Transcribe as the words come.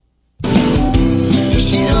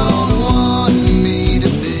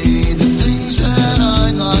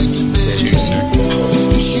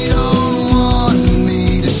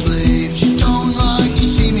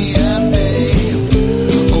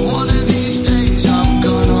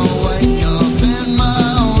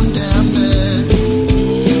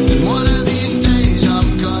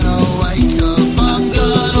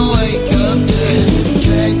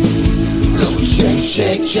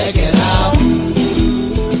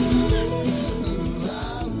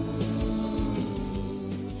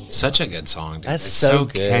such a good song, dude. That's it's so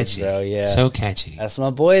good, catchy, bro. Yeah, so catchy. That's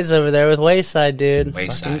my boys over there with Wayside, dude.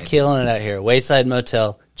 Wayside. Fucking killing it out here. Wayside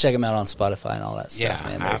Motel. Check them out on Spotify and all that stuff,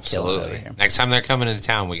 man. They're absolutely. killing it over here. Next time they're coming into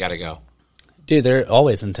town, we got to go. Dude, they're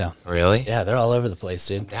always in town. Really? Yeah, they're all over the place,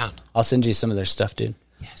 dude. I'm down. I'll send you some of their stuff, dude.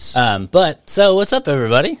 Yes. So what's up,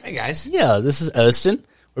 everybody? Hey, guys. Yeah, this is Austin.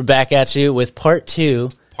 We're back at you with part two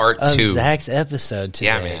of 2. Zach's episode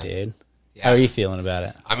today, man. dude. Yeah. How are you feeling about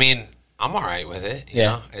it? I mean, I'm all right with it. You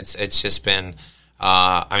know? It's just been,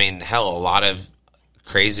 a lot of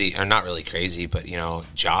crazy, or not really crazy, but,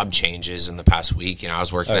 job changes in the past week. I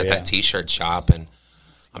was working at that T-shirt shop, and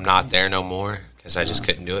I'm not there no more because I just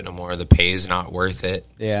couldn't do it no more. The pay's not worth it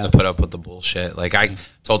to put up with the bullshit. Like, I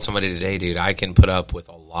told somebody today, dude, I can put up with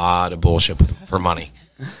a lot of bullshit for money.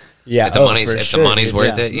 Yeah, if the money's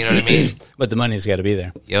worth it, you know what I mean? But the money's got to be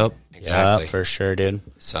there. Yep, exactly. Yep, for sure, dude.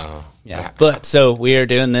 So, so we are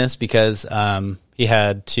doing this because he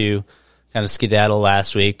had to kind of skedaddle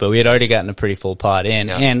last week, but we had already gotten a pretty full pod in,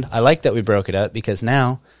 and I like that we broke it up because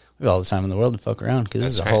now we have all the time in the world to fuck around because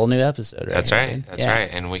this is a whole new episode. That's right. That's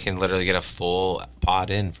right. And we can literally get a full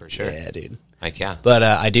pod in for sure. Yeah, dude. But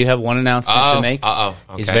I do have one announcement to make. Okay.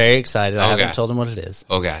 He's very excited. I haven't told him what it is.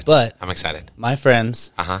 Oh, God. But I'm excited. My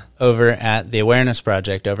friends over at the Awareness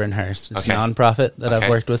Project over in Hearst. It's a nonprofit that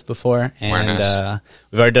I've worked with before. And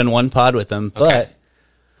we've already done one pod with them. But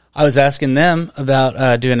I was asking them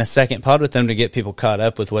about doing a second pod with them to get people caught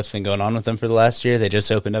up with what's been going on with them for the last year. They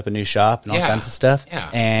just opened up a new shop and all kinds of stuff. Yeah.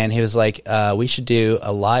 And he was like, we should do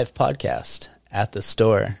a live podcast at the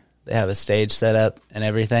store. They have a stage set up and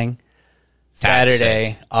everything.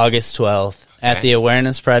 Saturday, August 12th, at the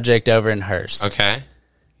Awareness Project over in Hearst. Okay.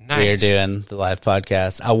 Nice. We are doing the live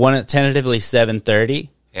podcast. I want it tentatively 7:30.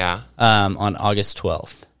 Yeah. On August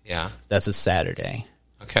 12th. Yeah. That's a Saturday.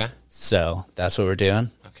 Okay. So that's what we're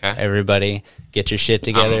doing. Okay. Everybody, get your shit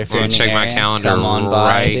together. If you're in the check my area, calendar come on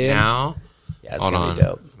by, right now. Yeah, it's gonna be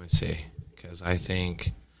dope. Let me see, because I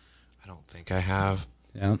don't think I have.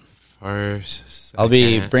 Yeah. First, I'll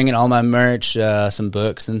be bringing all my merch, some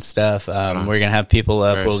books and stuff. We're going to have people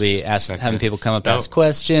up. We'll be having people come up, ask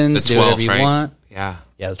questions, do whatever you want. Yeah.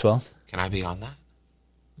 Yeah, the 12th. Can I be on that?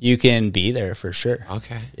 You can be there for sure.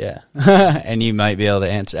 Okay. Yeah. And you might be able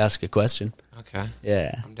to ask a question. Okay.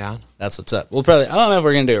 Yeah. I'm down. That's what's up. We'll probably, I don't know if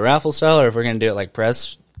we're going to do it raffle style or if we're going to do it like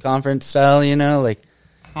press conference style,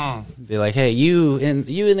 be like, hey, you in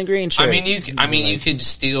the green shirt. You could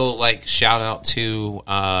still shout out to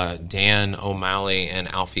Dan O'Malley and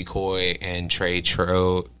Alfie Coy and Trey.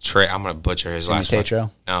 I'm gonna butcher his last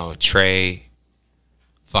name. No, Trey.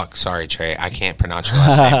 Fuck, sorry, Trey. I can't pronounce your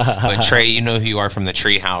last name. But Trey, you know who you are from the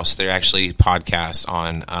Treehouse. They're actually podcasts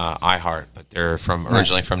on iHeart, but they're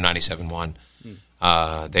originally from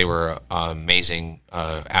 97.1. They were an amazing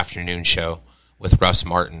afternoon show with Russ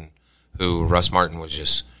Martin. Russ Martin was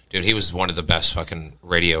just, dude, he was one of the best fucking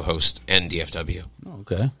radio hosts in DFW. Oh,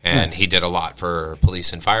 okay. And he did a lot for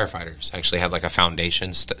police and firefighters. Actually had a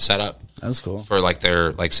foundation set up. That's cool. For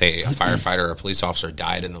their, say a firefighter or a police officer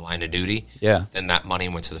died in the line of duty. Yeah. Then that money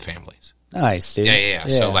went to the families. Nice, dude. Yeah.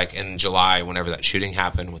 So in July, whenever that shooting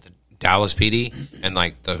happened with the Dallas PD and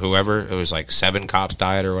it was 7 cops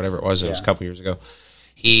died or whatever it was. It was a couple years ago.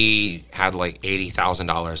 He had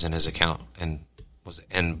 $80,000 in his account and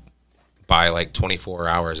by 24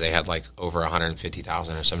 hours, they had over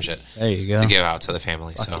 150,000 or some shit. There you go. To give out to the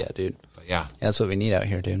family. Fuck yeah, dude. But yeah, that's what we need out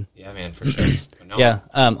here, dude. Yeah, man, for sure. Yeah.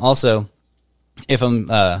 Also, if I'm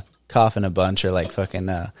coughing a bunch or fucking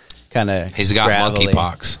kind of, he's got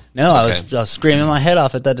monkeypox. No, I was screaming my head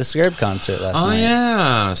off at that Disturbed concert last night. Oh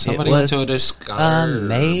yeah, somebody went to a Disturbed.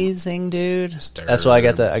 Amazing, dude. Disturbed. That's why I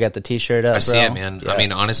got the T-shirt up. I see it, man. Yeah. I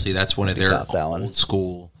mean, honestly, that's one of their old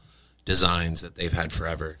school designs that they've had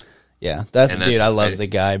forever. Yeah, dude. I love the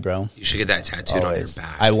guy, bro. You should get that tattooed on your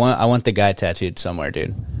back. I want the guy tattooed somewhere,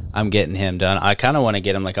 dude. I'm getting him done. I kind of want to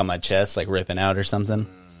get him on my chest, ripping out or something.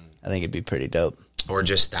 I think it'd be pretty dope. Or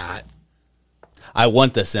just that. I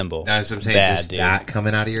want the symbol. That's what I'm saying. Just that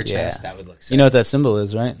coming out of your chest. That would look sick. You know what that symbol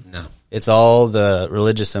is, right? No. It's all the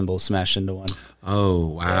religious symbols smashed into one. Oh,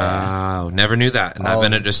 wow. Yeah. Never knew that. And I've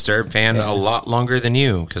been a Disturbed fan a lot longer than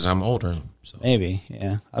you because I'm older. So. Maybe,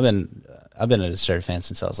 yeah. I've been a Disturbed fan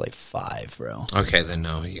since I was 5, bro. Okay, then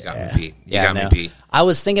no, you got me beat. You got me beat. I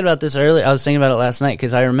was thinking about this earlier. I was thinking about it last night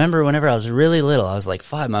because I remember whenever I was really little, I was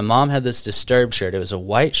 5. My mom had this Disturbed shirt. It was a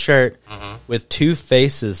white shirt with 2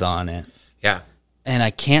 faces on it. Yeah. And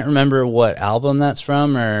I can't remember what album that's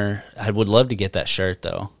from, or I would love to get that shirt,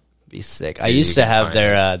 though. Be sick. I used to have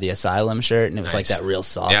their the Asylum shirt, and it was that real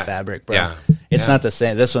soft fabric, bro. Yeah. It's not the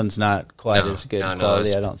same. This one's not quite as good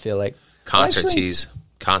quality, I don't feel like. Concert tees.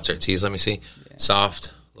 Let me see. Yeah.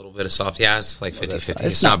 Soft, a little bit of soft. Yeah, it's like 50-50.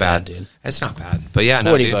 It's not bad, dude. It's not bad. But yeah,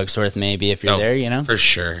 $40 worth maybe if you're there, you know? For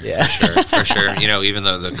sure. Yeah. For sure. You know, even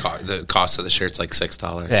though the cost of the shirt's like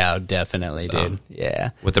 $6. Yeah, definitely, dude. Yeah.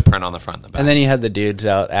 With the print on the front and the back. And then you had the dudes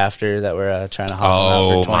out after that were trying to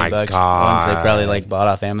haul them out for $20. God. Ones they probably like bought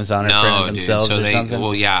off Amazon or printed themselves or something.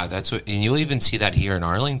 Well, yeah, that's what, and you'll even see that here in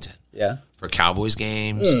Arlington. Yeah. For Cowboys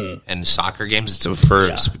games and soccer games.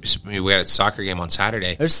 We had a soccer game on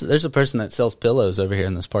Saturday. There's a person that sells pillows over here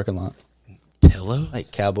in this parking lot. Pillows?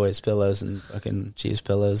 Like Cowboys pillows and fucking cheese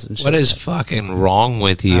pillows and shit. What is fucking wrong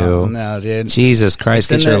with you? Oh, no, dude. Jesus Christ,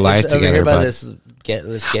 get your life together. Over here by this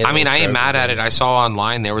I mean, I ain't mad at it. I saw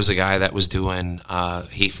online there was a guy that was doing,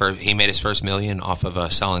 he made his first $1 million off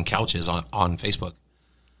of selling couches on Facebook.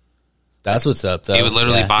 That's what's up, though. He would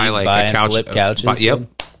literally buy like a couch. Flip couches.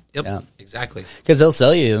 Yep, exactly. Because they'll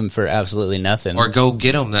sell you them for absolutely nothing. Or go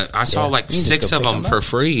get them. I saw like 6 of them for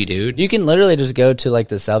free, dude. You can literally just go to like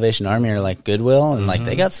the Salvation Army or like Goodwill, and like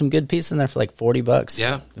they got some good pieces in there for like $40.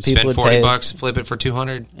 Yeah, spend $40, flip it for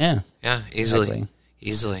 $200. Yeah, easily. Exactly.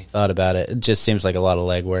 Easily. Thought about it. It just seems like a lot of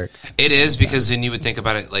legwork. It is, because then you would think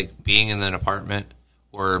about it like being in an apartment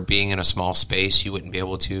or being in a small space, you wouldn't be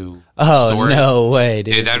able to store it. No way,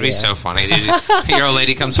 dude. Dude, that'd be so funny, dude. Your old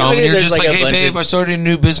lady comes home and you're just like, hey, babe, I started a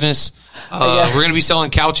new business. We're going to be selling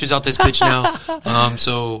couches out this bitch now.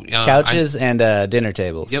 Couches and dinner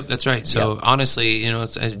tables. Yep, that's right. So, honestly, you know,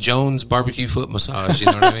 it's Jones Barbecue Foot Massage. You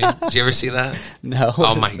know what I mean? Did you ever see that? No.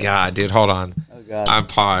 Oh, my God, dude. Hold on. I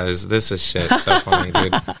paused. This is shit. So funny,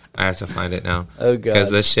 dude. I have to find it now. Oh, God. Because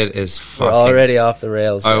this shit is fucking... We're already off the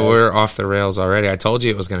rails, guys. Oh, we're off the rails already. I told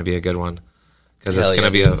you it was going to be a good one. Because it's going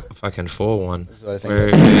to be a fucking full one. That's what I think. Where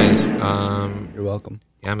is... You're welcome.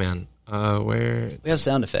 Yeah, man. Where... We have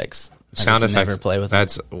sound effects. Sound effects. Never play with them.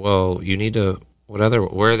 Well, you need to... Where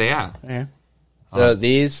are they at? Yeah. So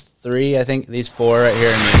these 3, I think, these 4 right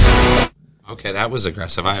here. Okay, that was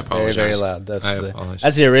aggressive. I apologize. Very, very loud.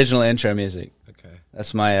 That's the original intro music. Okay.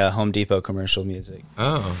 That's my Home Depot commercial music.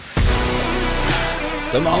 Oh.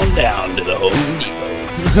 Come on down to the Home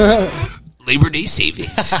Depot. Liberty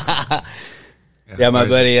Savings. Yeah, my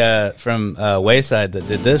buddy from Wayside that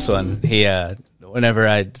did this one, he whenever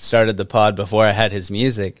I started the pod before I had his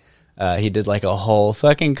music, he did like a whole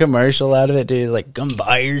fucking commercial out of it, dude. Like, come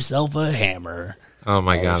buy yourself a hammer. Oh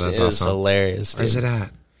my God, that's awesome. It's hilarious, dude. Where's it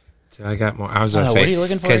at? Dude, I got more. I was going to say. What are you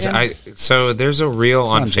looking for again? So there's a reel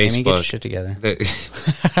on Facebook. Jamie, get your shit together.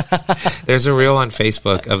 There's a reel on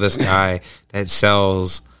Facebook of this guy that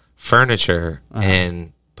sells furniture,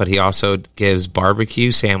 but he also gives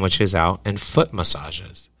barbecue sandwiches out and foot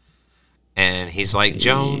massages. And he's like,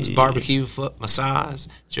 Jones Barbecue Foot Massage.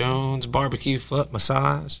 Jones Barbecue Foot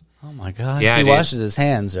Massage. Oh, my God. Yeah, he washes his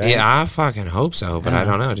hands, right? Yeah, I fucking hope so, but I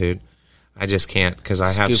don't know, dude. I just can't, because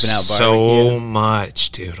I have so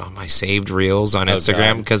much, dude, on my saved reels on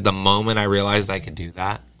Instagram, because the moment I realized I could do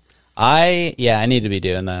that. I need to be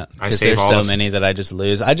doing that, because there's so many that I just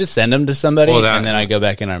lose. I just send them to somebody, and then I go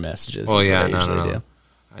back in our messages. Well, yeah, no.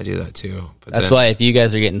 I do that too. But that's why if you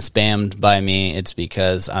guys are getting spammed by me, it's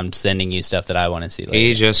because I'm sending you stuff that I want to see later.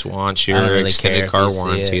 He just wants your extended car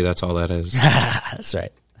warranty. That's all that is. That's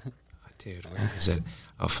right. Dude, where is it?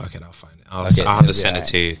 Oh, fuck it. I'll find it. I'll have to send it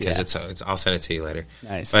to you, because I'll send it to you later.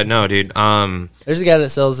 Nice. But no, dude. There's a guy that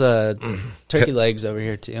sells turkey legs over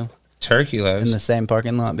here too. Turkey legs? In the same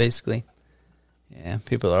parking lot, basically. Yeah,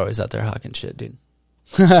 people are always out there hawking shit, dude.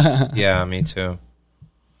 Yeah, me too.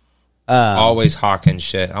 Always hawking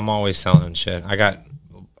shit. I'm always selling shit.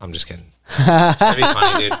 I'm just kidding. That'd be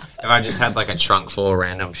funny, dude. If I just had like a trunk full of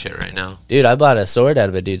random shit right now. Dude, I bought a sword out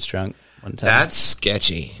of a dude's trunk one time. That's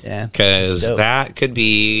sketchy. Yeah. Because that could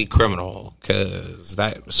be criminal. Because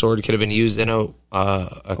that sword could have been used in a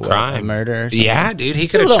crime. A murder or something. Yeah, dude. He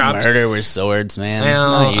could have chopped. Murder with swords, man.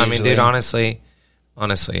 Well, I mean, dude, honestly, I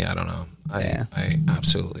don't know. I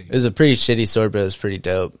absolutely. It was a pretty shitty sword, but it was pretty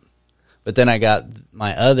dope. But then I got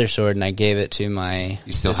my other sword and I gave it to my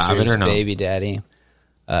baby daddy,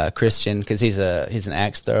 Christian, because he's an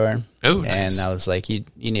axe thrower. Oh, nice. And I was like, you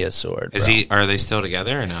need a sword. Is he? Are they still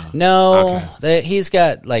together or no? No, he's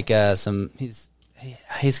got like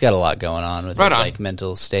he's got a lot going on with his like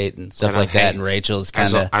mental state and stuff like that. And Rachel's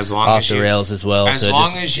kind of off the rails as well. As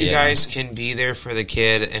long as you guys can be there for the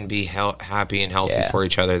kid and be happy and healthy for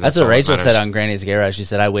each other. That's what Rachel said on Granny's Garage. She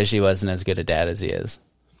said, "I wish he wasn't as good a dad as he is."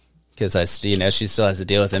 Because she still has to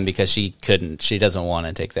deal with him because she doesn't want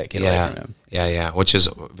to take that kid away from him. Yeah, which is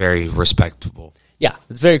very respectable. Yeah,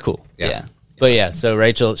 it's very cool. Yeah. But yeah, so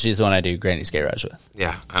Rachel, she's the one I do Granny's Garage with.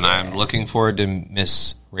 Yeah, and I'm looking forward to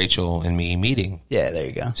Miss Rachel and me meeting. Yeah, there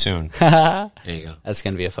you go. Soon. There you go. That's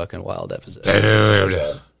going to be a fucking wild episode.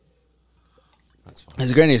 Dude. That's fine.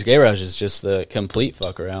 His Granny's Garage is just the complete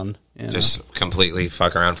fuck around. Just completely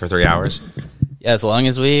fuck around for 3 hours? Yeah, as long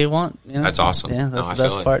as we want. That's awesome. Yeah, that's the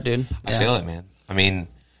best part, dude. I feel it, man. I mean,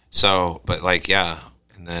 but like, yeah.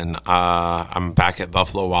 And then I'm back at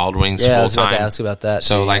Buffalo Wild Wings full time. I was about to ask about that.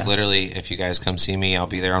 So, literally, if you guys come see me, I'll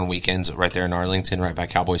be there on weekends right there in Arlington, right by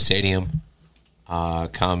Cowboy Stadium.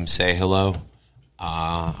 Come say hello.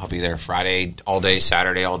 I'll be there Friday all day,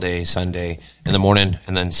 Saturday all day, Sunday in the morning.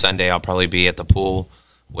 And then Sunday, I'll probably be at the pool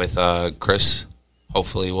with Chris.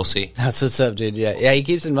 Hopefully, we'll see. That's what's up, dude. Yeah, he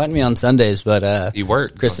keeps inviting me on Sundays, but you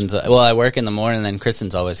work. I work in the morning, and then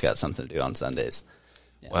Kristen's always got something to do on Sundays.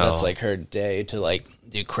 Yeah, that's like her day to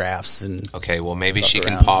do crafts and. Okay, well maybe she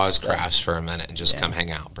can pause crafts for a minute and just come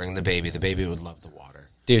hang out. Bring the baby. The baby would love the water.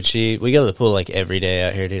 Dude, we go to the pool every day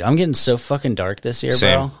out here, dude. I'm getting so fucking dark this year,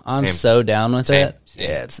 bro. I'm so down with it. Same.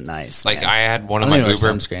 Yeah, it's nice. Man. I had one of my Uber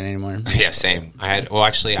sunscreen anymore. Yeah, same.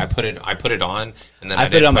 Actually, I put it on, and then I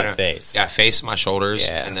put it on my face. Yeah, face, my shoulders,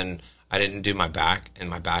 and then I didn't do my back, and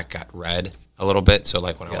my back got red a little bit. So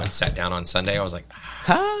when I went and sat down on Sunday, I was like,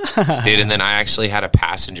 dude. And then I actually had a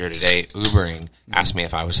passenger today Ubering ask me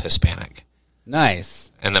if I was Hispanic.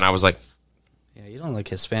 Nice. And then I was like, yeah, you don't look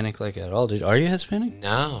Hispanic at all, dude. Are you Hispanic?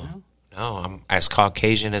 No, I'm as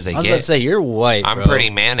Caucasian as they get. I was about to say, you're white, I'm pretty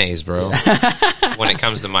mayonnaise, bro. When it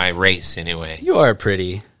comes to my race, anyway. You are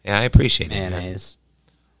pretty. Yeah, I appreciate mayonnaise.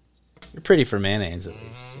 You're pretty for mayonnaise, at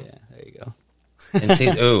least. Yeah, there you go. And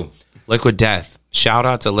see, Liquid Death. Shout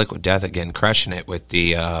out to Liquid Death again, crushing it with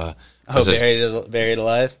the... Buried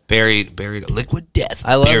Alive? Buried Liquid Death.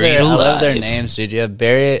 I love their names, dude. You have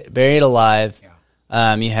Buried Alive.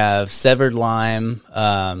 Yeah. You have Severed Lime,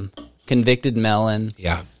 Convicted Melon.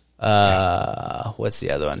 Yeah. What's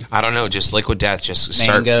the other one? I don't know. Just Liquid Death. Just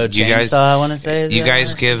Mango start. You guys, I want to say. You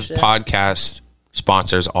guys give podcast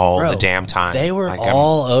sponsors all the damn time. They were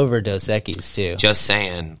all over Dos Equis too. Just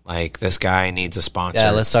saying, this guy needs a sponsor.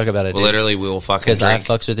 Yeah, let's talk about it. Literally, we will fucking because I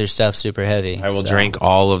fucks with your stuff super heavy. I will drink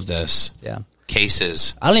all of this. Yeah.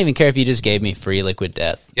 Cases. I don't even care if you just gave me free Liquid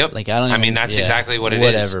Death. Yep. That's exactly what it is.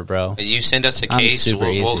 Whatever, bro. You send us a case,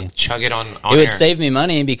 we'll chug it on It would save me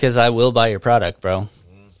money because I will buy your product, bro.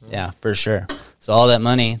 Mm-hmm. Yeah, for sure. So all that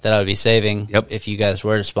money that I would be saving, if you guys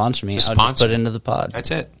were to sponsor me, I'll just put it into the pod.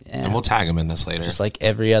 That's it. Yeah. And we'll tag them in this later. Just like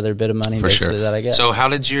every other bit of money that I get. So how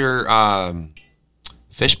did your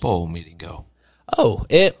fishbowl meeting go? Oh,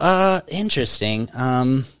 interesting.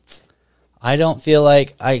 I don't feel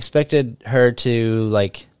like I expected her to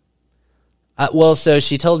so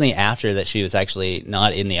she told me after that she was actually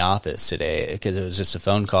not in the office today because it was just a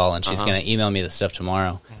phone call and she's going to email me the stuff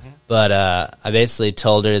tomorrow. Mm-hmm. But I basically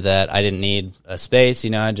told her that I didn't need a space,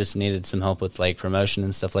 I just needed some help with promotion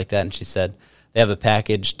and stuff like that. And she said they have a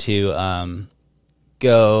package to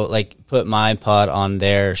go put my pod on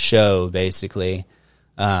their show basically.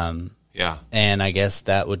 Yeah. And I guess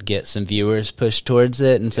that would get some viewers pushed towards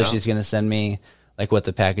it. And so she's going to send me what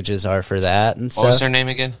the packages are for that and stuff. What was her name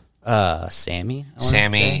again? Sammy.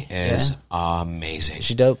 Sammy is amazing. Is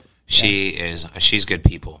she dope? She is. She's good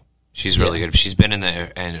people. She's really good. She's been in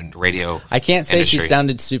the radio. I can't say she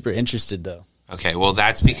sounded super interested though. Okay, well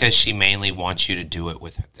that's because she mainly wants you to do it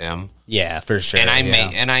with them. Yeah, for sure. And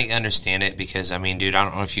I understand it because dude, I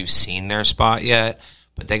don't know if you've seen their spot yet,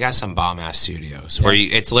 but they got some bomb ass studios where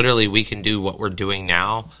it's literally we can do what we're doing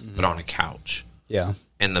now, but on a couch. Yeah.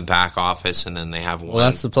 In the back office, and then they have one. Well,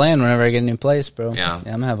 that's the plan. Whenever I get a new place, bro. Yeah, I'm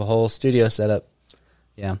gonna have a whole studio set up.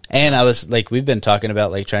 Yeah, and I was we've been talking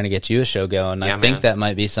about trying to get you a show going. I think that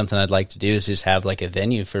might be something I'd like to do is just have a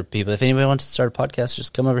venue for people. If anybody wants to start a podcast,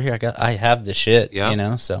 just come over here. I have the shit,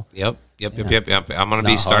 So yep. I'm gonna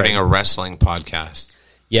be starting a wrestling podcast.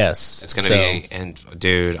 Yes, it's gonna be. And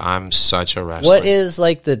dude, I'm such a wrestler. What is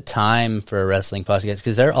the time for a wrestling podcast?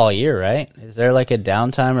 Because they're all year, right? Is there a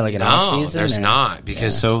downtime or an off season? There's not.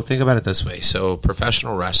 Because so think about it this way: so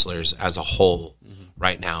professional wrestlers as a whole,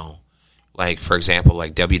 right now. For example,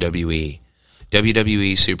 WWE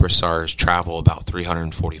superstars travel about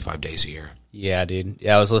 345 days a year. Yeah, dude.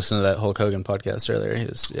 Yeah, I was listening to that Hulk Hogan podcast earlier.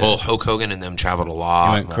 Well, Hulk Hogan and them traveled a lot.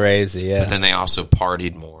 He went crazy, yeah. But then they also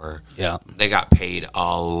partied more. Yeah. They got paid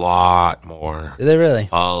a lot more. Did they really?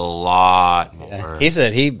 A lot more. Yeah. He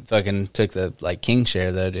said he fucking took the king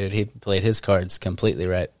share though, dude. He played his cards completely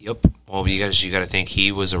right. Yep. Well, you got to think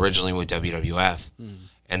he was originally with WWF,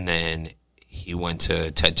 and then he went to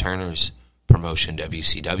Ted Turner's promotion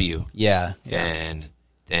WCW. Yeah. And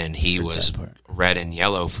then he was red and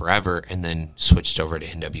yellow forever and then switched over to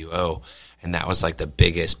NWO, and that was the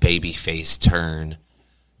biggest babyface turn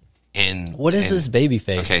What is this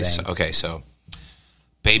babyface thing? So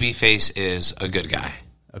babyface is a good guy.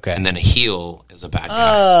 Okay. And then a heel is a bad guy.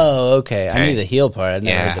 Oh, okay. I knew the heel part. I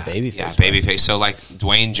never heard the babyface. Yeah, babyface. So like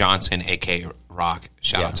Dwayne Johnson, a.k.a. Rock.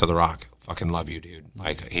 Shout out to The Rock. Fucking love you, dude.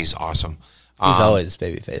 Like, he's awesome. He's always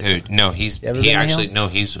babyface. Dude, no, he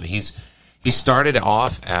started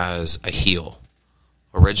off as a heel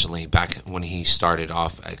originally back when he started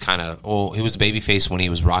off he was babyface when he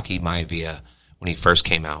was Rocky Maivia when he first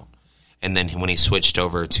came out. And then when he switched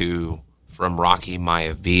over from Rocky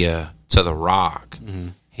Maivia to The Rock,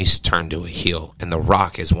 he's turned to a heel. And The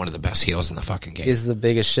Rock is one of the best heels in the fucking game. He's the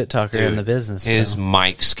biggest shit talker in the business. His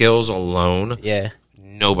mic skills alone,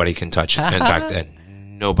 nobody can touch it. And back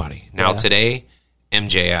then, nobody. Now today,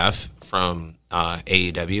 MJF from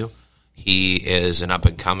AEW, he is an up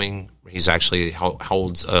and coming. He's actually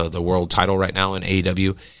holds the world title right now in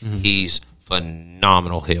AEW. He's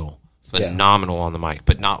phenomenal heel. Phenomenal on the mic,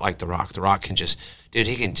 but not like The Rock. The Rock can just,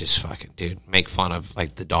 he can just fucking, make fun of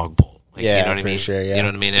like the dog bowl. Like, you know what I mean? Sure, You know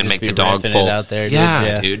what I mean? And just make the dog full. Out there,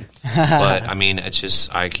 dude. But I mean, it's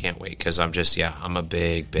just, I can't wait because I'm just, I'm a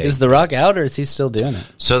big. Is The Rock out or is he still doing it?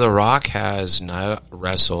 So The Rock has not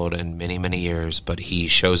wrestled in many, many years, but he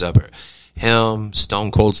shows up. Him,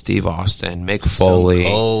 Stone Cold Steve Austin, Mick Foley.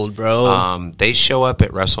 Stone Cold, bro. They show up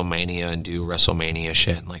at WrestleMania and do WrestleMania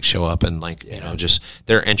shit and like show up and like, just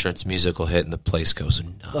their entrance music will hit and the place goes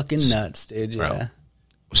nuts. Fucking nuts, dude. Bro. Yeah.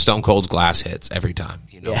 Stone Cold's glass hits every time.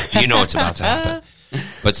 You know it's about to happen.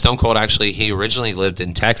 But Stone Cold he originally lived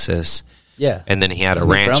in Texas. Yeah. And then he had a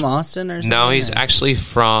ranch. From Austin or something? No, he's actually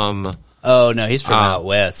from. Oh no, he's from out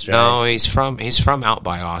west. Right? No, he's from out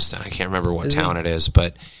by Austin. I can't remember what town it is,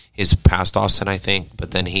 but he's past Austin, I think.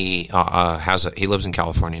 But then he he lives in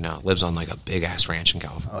California now. Lives on like a big ass ranch in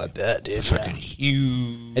California. Oh, I bet, dude. Fucking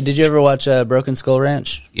huge. Hey, did you ever watch Broken Skull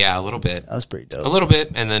Ranch? Yeah, a little bit. That was pretty dope. A little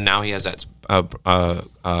bit, and then now he has that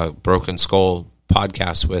Broken Skull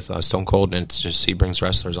podcast with Stone Cold, and it's just he brings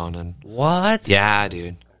wrestlers on. And what? Yeah,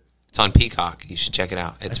 dude. It's on Peacock. You should check it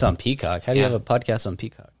out. It's on Peacock. How do you have a podcast on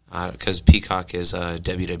Peacock? Because Peacock is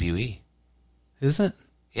WWE. Is it?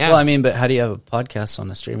 Yeah. Well, I mean, but how do you have a podcast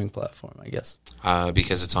on a streaming platform, I guess?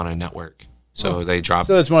 Because it's on a network. So they drop.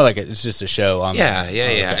 So it's more like it's just a show on. Yeah.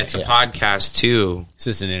 It's a podcast too. It's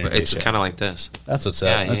just an interview. It's kind of like this. That's what's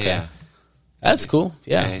up. Yeah, okay. That's cool.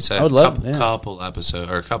 Yeah. So I would love couple episodes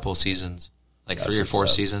or a couple seasons, like 3 or 4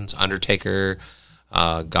 seasons. Undertaker,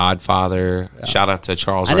 Godfather. Yeah. Shout out to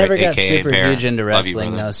Charles. I never got AKA super Bear. huge into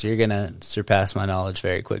wrestling though, so you're gonna surpass my knowledge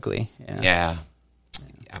very quickly. Yeah.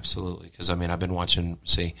 Absolutely, because I mean, I've been watching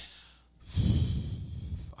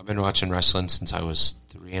wrestling since I was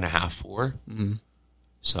 3.5, 4. Mm-hmm.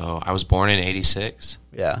 So I was born in '86.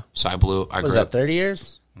 Yeah. So I grew was that 30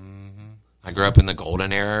 years? Mm-hmm. I grew up in the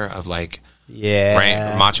golden era of like,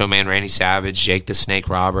 Macho Man Randy Savage, Jake the Snake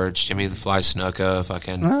Roberts, Jimmy the Fly Snuka,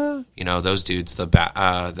 fucking, those dudes, the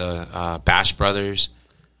Bash Brothers.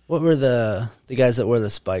 What were the guys that wore the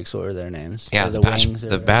spikes? What were their names? Yeah, the Bash Brothers.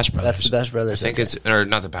 That's the Bash Brothers. I think it's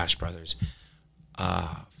not the Bash Brothers.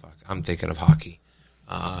 I'm thinking of hockey.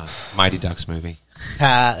 Mighty Ducks movie.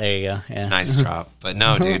 There you go. Yeah. Nice drop. But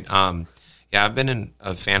no, dude. I've been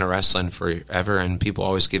a fan of wrestling forever, and people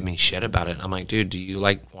always give me shit about it. I'm like, dude, do you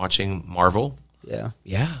like watching Marvel? Yeah.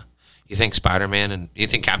 Yeah. You think Spider-Man and you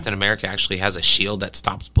think Captain America actually has a shield that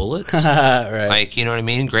stops bullets? Right. Like, you know what I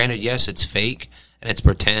mean? Granted, yes, it's fake and it's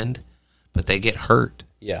pretend, but they get hurt.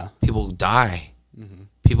 Yeah. People die. Mm-hmm.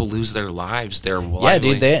 People lose their lives. Yeah,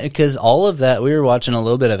 dude, because all of that, we were watching a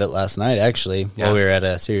little bit of it last night, actually, while we were at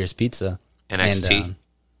a Serious Pizza. NXT. And,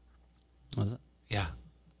 was it? Yeah.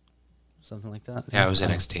 Something like that? Yeah, it was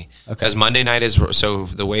NXT. Because Monday night is, so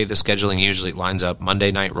the way the scheduling usually lines up,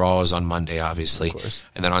 Monday Night Raw is on Monday, obviously. Of course.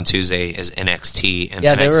 And then on Tuesday is NXT. And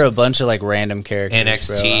yeah, there were a bunch of like random characters.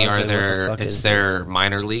 NXT it's their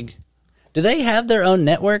minor league. Do they have their own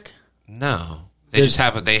network? No. They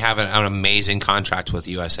have an amazing contract with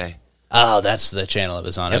USA. Oh, that's the channel it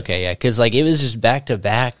was on. Yep. Okay, yeah. Because like it was just back to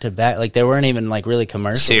back to back. Like there weren't even like really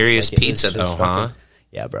commercials. Serious Pizza though, huh?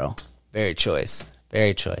 Yeah, bro. Very choice.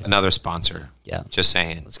 Very choice. Another sponsor. Yeah. Just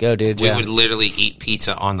saying. Let's go, dude. We would literally eat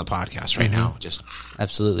pizza on the podcast right now. Just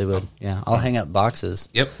absolutely would. Yeah. I'll hang up boxes.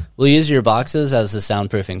 Yep. We'll use your boxes as the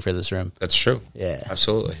soundproofing for this room. That's true. Yeah.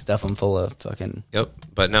 Absolutely. Stuff them full of fucking. Yep.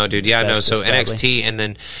 But no, dude. Yeah, no. So NXT and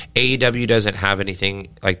then AEW doesn't have anything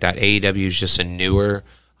like that. AEW is just a newer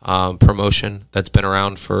promotion that's been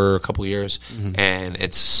around for a couple years, and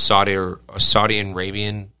it's Saudi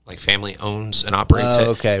Arabian like family owns and operates it.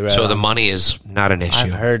 Okay, right. So the money is not an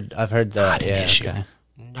issue. I've heard that. Not an issue. Okay.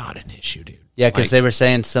 Not an issue, dude. Yeah, because they were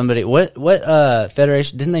saying somebody what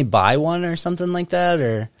federation didn't they buy one or something like that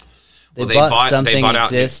or they bought something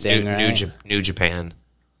existing, right? New Japan.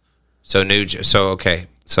 So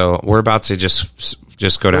So we're about to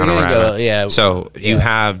just go down a rabbit. Yeah. So you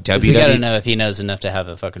have WWE. We got to know if he knows enough to have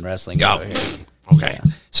a fucking wrestling show here. Okay.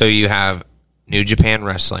 Yeah. So you have New Japan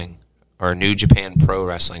Wrestling or New Japan Pro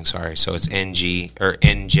Wrestling. Sorry. So it's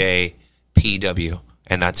NJPW,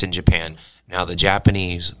 and that's in Japan. Now the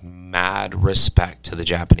Japanese, mad respect to the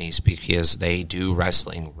Japanese because they do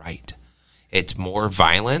wrestling right. It's more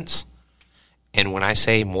violence. And when I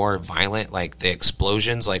say more violent, like the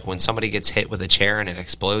explosions, like when somebody gets hit with a chair and it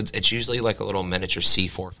explodes, it's usually like a little miniature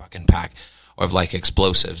C4 fucking pack of like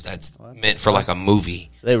explosives that's meant for like a movie.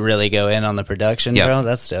 So they really go in on the production, bro?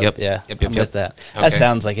 That's dope. Yep. I'm with that. Okay. That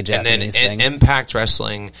sounds like a Japanese thing. And then Impact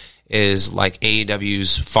Wrestling is like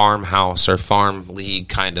AEW's farmhouse or farm league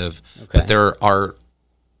kind of. Okay. But there are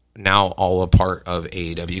now all a part of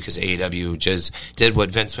AEW because AEW just did what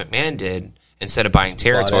Vince McMahon did. Instead of buying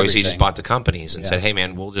territories, he just bought the companies and said, hey,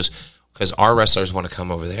 man, we'll just – because our wrestlers want to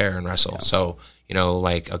come over there and wrestle. Yeah. So,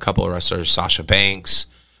 like a couple of wrestlers, Sasha Banks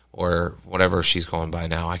or whatever she's going by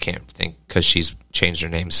now. I can't think because she's changed her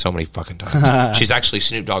name so many fucking times. She's actually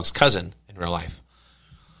Snoop Dogg's cousin in real life.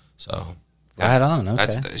 So – right on,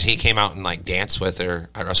 okay. He came out and like danced with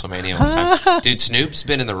her at WrestleMania one time. Dude, Snoop's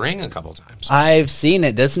been in the ring a couple times. I've seen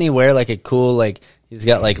it. Doesn't he wear like a cool like he's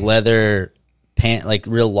got like leather pant, like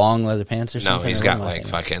real long leather pants or something? No, he's got like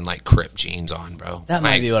fucking like Crip jeans on, bro. That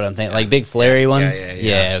might be what I'm thinking. Like big flary ones?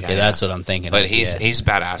 Yeah, okay, that's what I'm thinking. But he's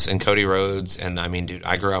badass. And Cody Rhodes, and I mean, dude,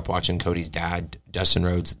 I grew up watching Cody's dad, Dustin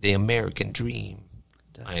Rhodes, The American Dream.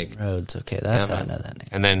 Dustin Rhodes, okay, that's how I know that name.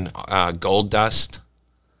 And then Gold Dust.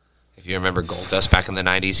 If you remember Gold Dust back in the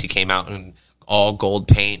 90s, he came out in all gold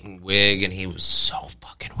paint and wig, and he was so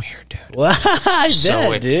fucking weird, dude. What? So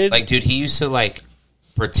weird. Dude. Like, dude, he used to like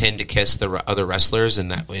pretend to kiss the other wrestlers and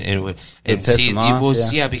that and see them off,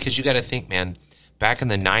 because you got to think, man, back in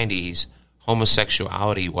the 90s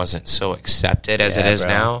homosexuality wasn't so accepted as it is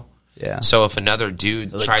now. Yeah. So if another dude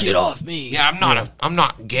tried to get off me, I'm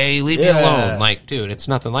not gay, leave me alone. Like, dude, it's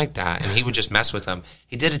nothing like that. And he would just mess with them.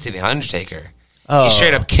 He did it to the Undertaker. He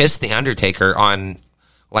straight up kissed the Undertaker on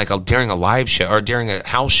like during a live show or during a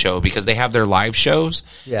house show because they have their live shows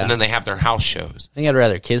and then they have their house shows. I think I'd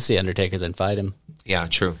rather kiss the Undertaker than fight him. Yeah,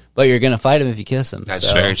 true. But you're going to fight him if you kiss him.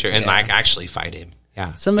 That's very true. And like actually fight him.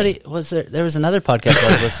 Yeah. Somebody there was another podcast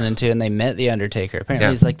I was listening to and they met the Undertaker. Apparently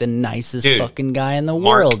he's like the nicest fucking guy in the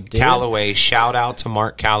world, dude. Calloway, shout out to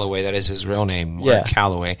Mark Calloway. That is his real name, Mark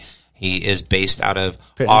Calloway. He is based out of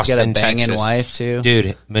Austin, got a Texas. Banging wife too,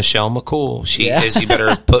 dude. Michelle McCool. She is. You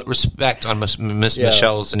better put respect on Miss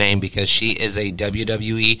Michelle's name because she is a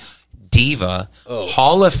WWE diva,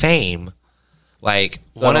 Hall of Fame. Like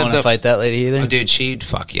so one I don't want to fight that lady either. Oh, dude, she'd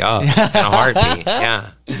fuck you up in a heartbeat. Yeah,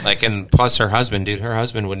 like and plus her husband, dude. Her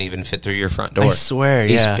husband wouldn't even fit through your front door. I swear,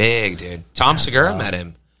 he's big, dude. Tom Segura met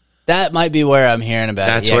him. That might be where I'm hearing about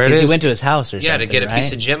That's it. Yeah, where it is. He went to his house or something. Yeah, to get a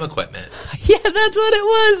piece of gym equipment. Yeah, that's what it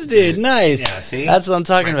was, dude. Nice. Yeah, see? That's what I'm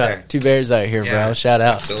talking about. There. Two bears out here, bro. Shout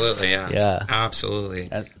out. Absolutely, yeah. Yeah.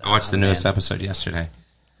 Absolutely. I watched the newest episode yesterday.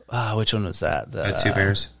 Which one was that? The Two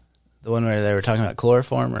Bears. The one where they were talking about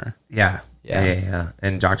chloroform? Or? Yeah.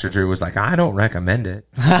 And Dr. Drew was like, I don't recommend it.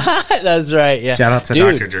 That's right, yeah. Shout out to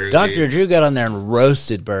Dr. Drew. Dr. Drew got on there and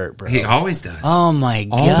roasted Bert, bro. He always does. Oh, my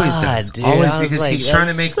God. Always does. Dude. Always because he's trying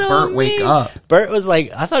to make Bert wake up. Bert was like,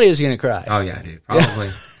 I thought he was going to cry. Oh, yeah, dude.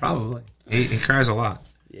 Probably. He cries a lot.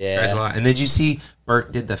 Yeah. Cries a lot. And did you see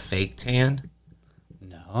Bert did the fake tan?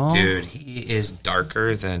 No. Dude, he is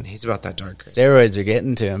darker than, he's about that darker. Steroids are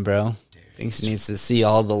getting to him, bro. Dude, thinks he needs to see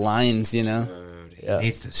all the lines, you know? Dude, he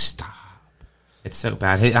needs to stop. It's so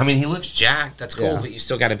bad. I mean, he looks jacked. That's cool, but you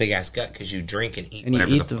still got a big ass gut because you drink and eat. And you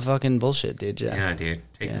eat the fucking bullshit, dude. Yeah, dude.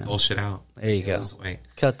 Take the bullshit out. There you go.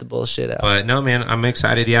 Cut the bullshit out. But no, man, I'm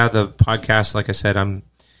excited. Yeah, the podcast. Like I said,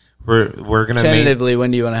 we're gonna tentatively. When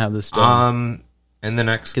do you want to have this done? In the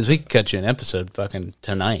next, because we could cut you an episode fucking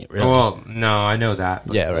tonight. Really? Well, no, I know that.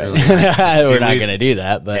 Yeah, right. Really, we're not gonna do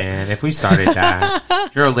that. But and if we started that,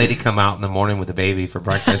 if you're a lady come out in the morning with a baby for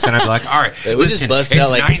breakfast, and I'd be like, all right, we just busted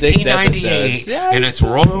out like 6 episodes, and it's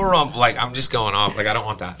Royal Rumble. Like I'm just going off. Like I don't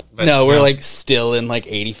want that. But, no, we're like still in like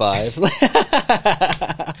 85.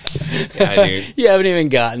 Yeah, dude. You haven't even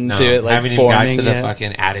gotten to it. Like haven't even gotten to the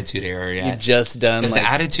fucking Attitude Era yet. You've just done. Because the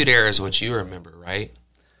Attitude Era is what you remember, right?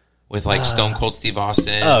 With like Stone Cold Steve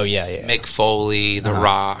Austin. Oh, yeah. Mick Foley, The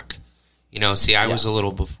Rock. You know, see, I was a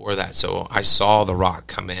little before that, so I saw The Rock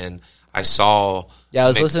come in. I saw... Yeah, I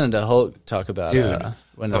was listening to Hulk talk about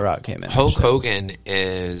when The Rock came in. Hulk Hogan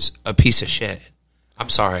is a piece of shit. I'm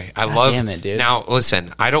sorry. I love... Damn it, dude. Now,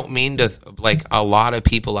 listen, I don't mean to... Like, a lot of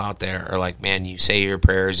people out there are like, man, you say your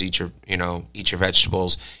prayers, eat your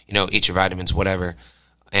vegetables, eat your vitamins, whatever.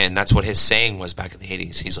 And that's what his saying was back in the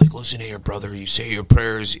 80s. He's like, listen here, brother. You say your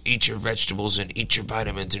prayers, eat your vegetables, and eat your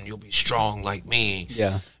vitamins, and you'll be strong like me.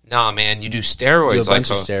 Yeah. Nah, man, you do steroids. Do a bunch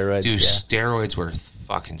of steroids. Dude, steroids were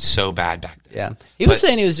fucking so bad back then. Yeah. He was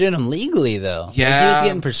saying he was doing them legally, though. Yeah. Like he was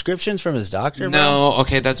getting prescriptions from his doctor, bro. No,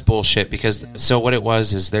 okay, that's bullshit. Because, so what it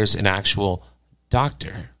was is there's an actual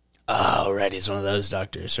doctor. Oh, right. He's one of those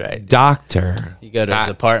doctors, right? Doctor. You go to his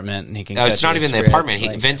apartment and he can. No, it's not even the apartment.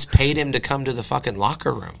 Like, Vince paid him to come to the fucking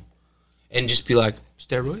locker room and just be like,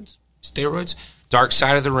 steroids. Dark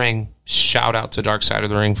Side of the Ring. Shout out to Dark Side of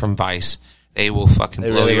the Ring from Vice. They will fucking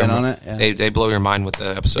blow your mind. On it? Yeah. They blow your mind with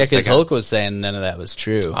the episodes. Yeah, because Hulk was saying none of that was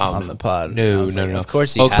true on the pod. No. Of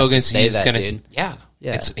course, you have to say that, dude. Yeah.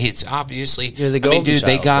 It's obviously. You're the golden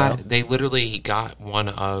child, they literally got one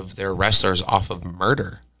of their wrestlers off of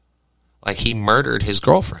murder. Like, he murdered his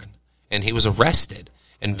girlfriend, and he was arrested.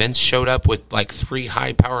 And Vince showed up with, like, 3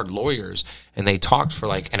 high-powered lawyers, and they talked for,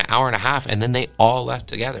 like, an hour and a half, and then they all left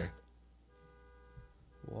together.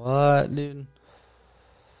 What, dude?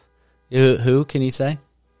 Who can you say?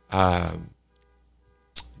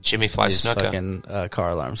 Jimmy Fly Snuka. Fucking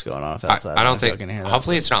car alarms going off outside. I don't think.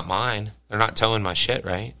 Hopefully, it's not mine. They're not towing my shit,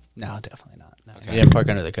 right? No, definitely not. No. Okay. You didn't park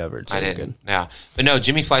under the cupboard, so I didn't. Good. Yeah, but no,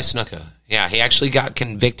 Jimmy Fly Snuka. Yeah, he actually got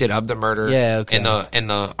convicted of the murder. Yeah, okay. In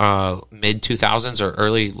the mid 2000s or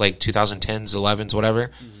early like 2010s, 11s, whatever.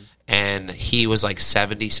 Mm-hmm. And he was like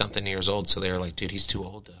 70 something years old. So they were like, dude, he's too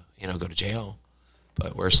old to go to jail.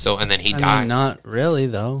 But we're still, and then he died. Mean, not really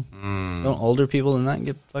though. Don't older people than that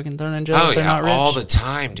get fucking thrown in jail if they're not rich? All the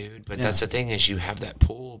time, dude. But that's the thing is, you have that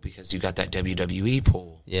pool because you got that WWE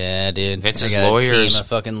pool. Yeah, dude. Vince's lawyers, a team of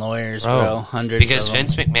fucking lawyers, bro. Hundreds. Because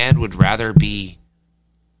Vince McMahon would rather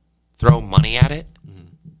throw money at it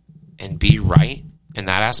and be right in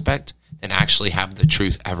that aspect than actually have the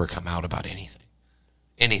truth ever come out about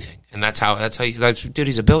anything. And that's how dude.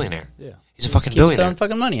 He's a billionaire. Yeah. He's a fucking billionaire. Throwing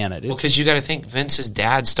fucking money on it, dude. Well, because you got to think Vince's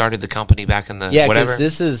dad started the company back in the whatever. Yeah, because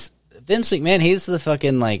this is Vince McMahon. He's the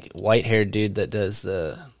fucking like white-haired dude that does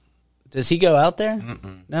the. Does he go out there?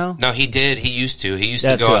 No. No, he did. He used to. He used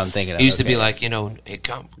That's to go. What I'm thinking of. He used to be like, he'd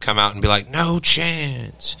come out and be like, no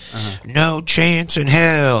chance, no chance in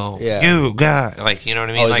hell. Yeah. You got like, you know what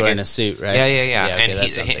I mean? Always like wearing a suit, right? Yeah.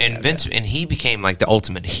 And Vince and he became like the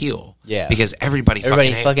ultimate heel. Yeah, because everybody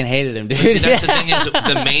fucking hated him, dude. See, that's the thing is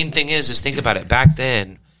the main thing is think about it. Back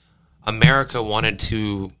then, America wanted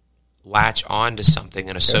to latch on to something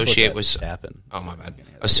and associate with. Oh my bad.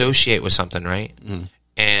 Associate with something, right?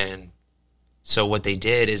 And so what they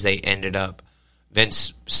did is they ended up.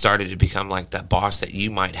 Vince started to become like that boss that you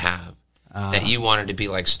might have. That you wanted to be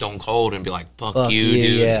like Stone Cold and be like, fuck you,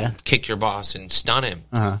 dude. Yeah. Kick your boss and stun him.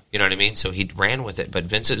 You know what I mean? So he ran with it. But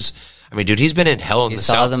Vince's, dude, he's been in Hell in the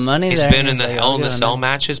Cell. The money he's been in the Hell in the Cell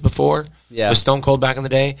matches before. Yeah. With Stone Cold back in the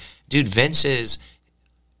day. Dude, Vince is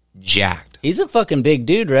jacked. He's a fucking big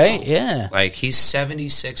dude, right? Yeah. Like, he's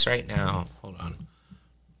 76 right now. Hold on.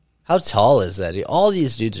 How tall is that? All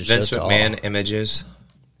these dudes are Vince so tall. Vince McMahon images.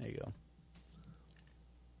 There you go.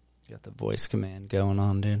 You got the voice command going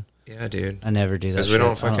on, dude. Yeah, dude. I never do that. Because we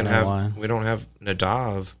don't fucking have. We don't have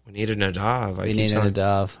Nadav. We need a Nadav. We need a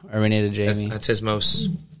Nadav, or we need a Jamie. That's his most.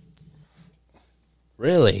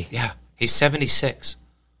 Really? Yeah, he's 76.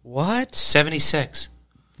 What? 76.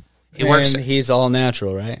 He works. He's all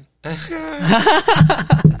natural, right?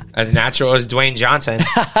 As natural as Dwayne Johnson.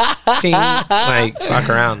 Like, fuck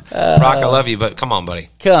around. Brock, I love you, but come on, buddy.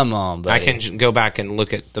 Come on, buddy. I can go back and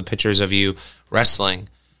look at the pictures of you wrestling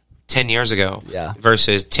 10 years ago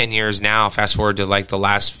versus 10 years now. Fast forward to like the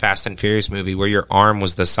last Fast and Furious movie where your arm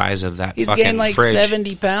was the size of that fucking fridge. He's gained like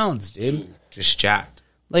 70 pounds, dude. Just jacked.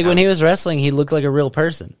 Like when he was wrestling, he looked like a real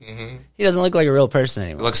person. He doesn't look like a real person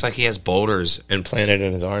anymore. It looks like he has boulders implanted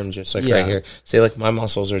in his arms, just like right here. See, like my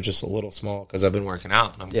muscles are just a little small because I've been working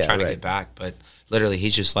out and I'm trying to get back. But literally,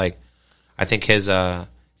 he's just like, I think his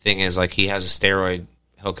thing is like he has a steroid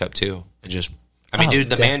hookup too. It just, dude,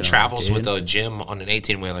 the man travels with a gym on an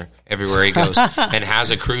 18-wheeler everywhere he goes and has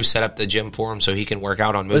a crew set up the gym for him so he can work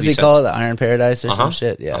out on movie sets. What does he call it, the Iron Paradise or some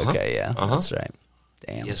shit? Yeah, okay, yeah. That's right.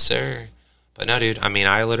 Damn. Yes, sir. But no, dude,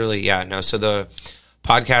 I literally, so the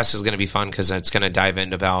podcast is going to be fun because it's going to dive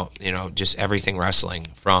into about, just everything wrestling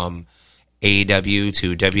from AEW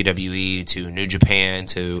to WWE to New Japan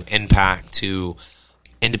to Impact to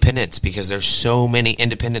independence because there's so many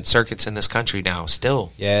independent circuits in this country now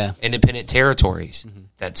still. Yeah. Independent territories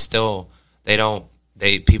that still,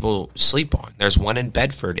 people sleep on. There's one in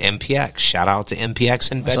Bedford, MPX. Shout out to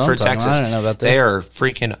MPX in Bedford, Texas. I don't know about this. They are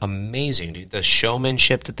freaking amazing, dude. The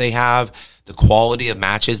showmanship that they have, the quality of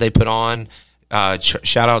matches they put on,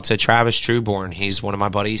 shout out to Travis Trueborn. He's one of my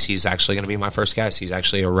buddies. He's actually going to be my first guest. He's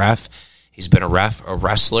actually a ref. He's been a ref, a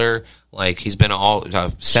wrestler. Like, he's been all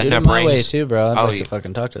setting up rings. Way too, bro. I'd like to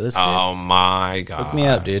fucking talk to this dude. Oh, my God. Hook me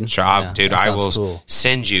up, dude. Dude, I will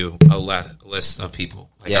send you a list of people.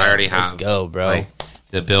 Like, I already have. Let's go, bro. Like,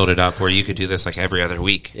 to build it up where you could do this, like, every other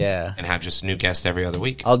week. Yeah. And have just a new guest every other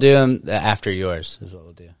week. I'll do them after yours is what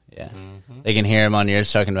we'll do. Yeah. Mm-hmm. They can hear him on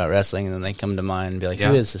yours talking about wrestling, and then they come to mine and be like,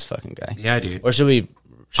 who is this fucking guy? Yeah, dude. Or should we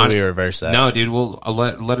reverse that? No, dude. We'll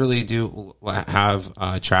literally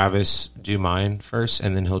have Travis do mine first,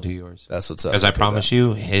 and then he'll do yours. That's what's up. Because I promise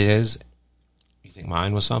you, you think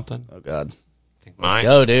mine was something? Oh, God. Think mine? Let's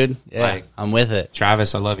go, dude. Yeah, like, I'm with it.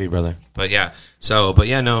 Travis, I love you, brother. But yeah,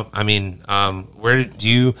 no, I mean, where do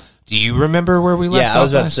you remember where we left off? Yeah, I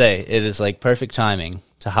was about to say, it is like perfect timing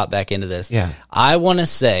to hop back into this. Yeah. I want to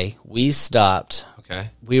say we stopped. Okay.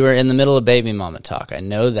 We were in the middle of baby mama talk. I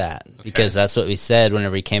know that because that's what we said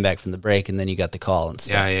whenever we came back from the break, and then you got the call and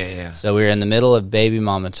stuff. Yeah. So we were in the middle of baby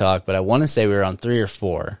mama talk, but I want to say we were on 3 or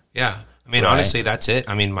 4. Yeah. I mean, honestly, that's it.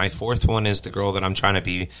 I mean, my 4th one is the girl that I'm trying to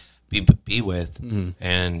be with,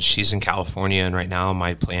 and she's in California, and right now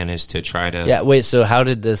my plan is to try to. Yeah. Wait. So how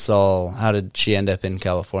did she end up in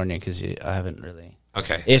California? Because I haven't really.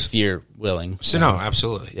 Okay. If you're willing. So no,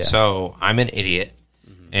 absolutely. Yeah. So I'm an idiot,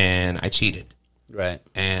 and I cheated. Right.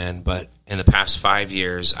 But in the past 5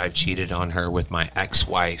 years, I've cheated on her with my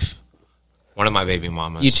ex-wife, one of my baby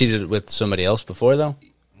mamas. You cheated with somebody else before, though?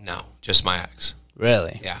 No, just my ex.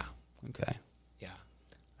 Really? Yeah. Okay. Yeah.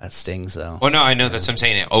 That stings, though. Well, no, I know that's what I'm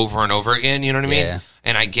saying, it over and over again, you know what I mean? Yeah.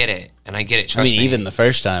 And I get it. Trust me. Even the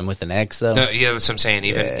first time with an ex, though? No, yeah, that's what I'm saying.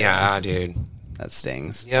 Dude. That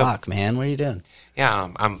stings. Yep. Fuck, man. What are you doing? Yeah,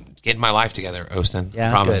 I'm getting my life together, Ostin. Yeah,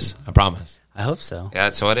 I promise. I hope so. Yeah,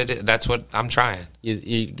 that's what it is. That's what I'm trying.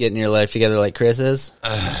 You getting your life together like Chris is?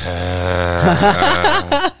 That's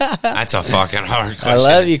a fucking hard question. I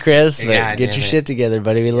love you, Chris, but get your shit together,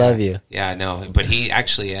 buddy. We love you. Yeah, no, but he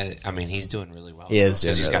actually, he's doing really well. He is doing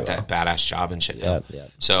because he's really got that badass job and shit now.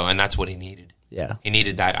 Yep. So, and that's what he needed. Yeah. He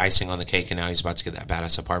needed that icing on the cake, and now he's about to get that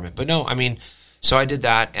badass apartment. But no, I mean, so I did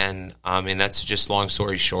that, and that's just long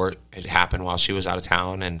story short. It happened while she was out of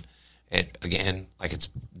town, and it, again, like it's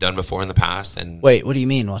done before in the past. And wait, what do you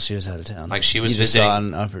mean while she was out of town? Like she was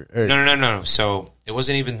visiting. No. So it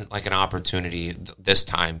wasn't even like an opportunity this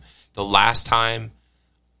time. The last time,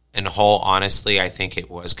 in whole honestly, I think it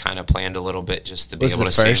was kind of planned a little bit just to be able to see.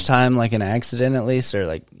 Was the first time like an accident at least, or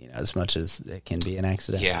like as much as it can be an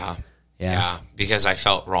accident? Yeah. Because I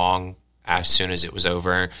felt wrong as soon as it was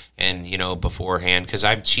over, and beforehand, because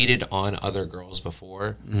I've cheated on other girls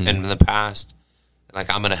before, and in the past. Like,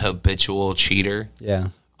 I'm an habitual cheater.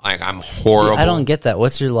 Yeah. Like, I'm horrible. See, I don't get that.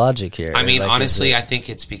 What's your logic here? I mean, honestly, I think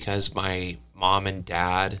it's because my mom and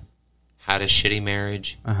dad had a shitty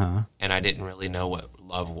marriage, and I didn't really know what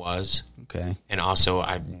love was. Okay. And also,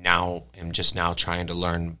 I am just now trying to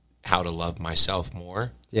learn how to love myself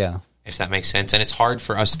more. Yeah. If that makes sense. And it's hard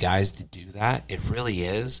for us guys to do that. It really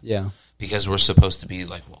is. Yeah. Because we're supposed to be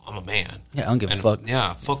like, well, I'm a man. Yeah, I don't give a fuck.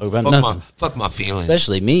 Yeah, fuck my feelings.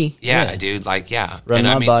 Especially me. Yeah, dude. Like, yeah. Run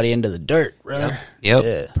my body into the dirt, brother. Yep.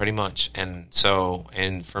 Yeah. Pretty much. And so,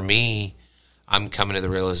 and for me, I'm coming to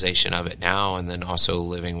the realization of it now, and then also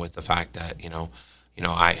living with the fact that,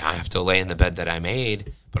 I have to lay in the bed that I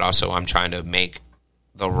made, but also I'm trying to make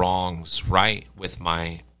the wrongs right with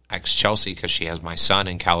my ex Chelsea, because she has my son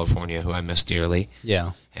in California who I miss dearly.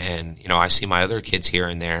 Yeah. And, I see my other kids here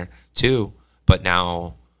and there too, but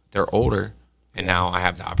now they're older, and now I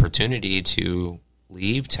have the opportunity to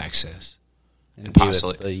leave Texas and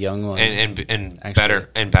possibly a young one and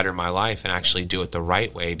better my life and actually do it the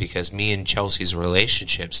right way, because me and Chelsea's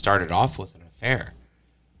relationship started off with an affair.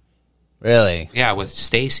 Really? Yeah, with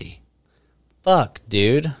Stacy. Fuck,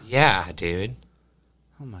 dude. Yeah, dude.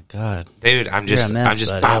 Oh my god, dude! I'm just bow,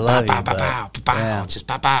 just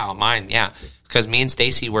bow. Mine, yeah. Because me and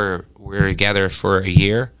Stacy were together for a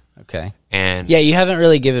year. Okay. And yeah, you haven't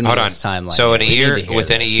really given me this timeline. So in a year,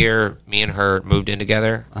 within a year, me and her moved in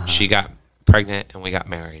together. She got pregnant, and we got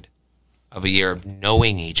married. Of a year of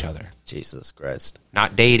knowing each other. Jesus Christ!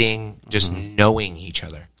 Not dating, just knowing each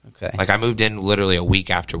other. Okay. Like I moved in literally a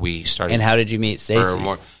week after we started. And how did you meet Stacy?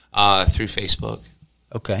 Through Facebook.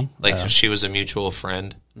 Okay. Like she was a mutual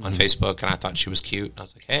friend on Facebook, and I thought she was cute. I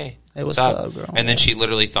was like, "Hey, what's up, girl?" And then she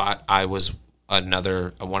literally thought I was one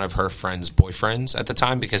of her friend's boyfriends at the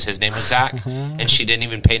time, because his name was Zach, and she didn't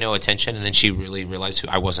even pay no attention. And then she really realized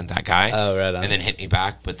I wasn't that guy. Oh, right on. And then hit me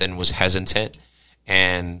back, but then was hesitant.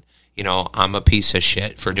 And I'm a piece of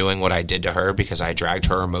shit for doing what I did to her, because I dragged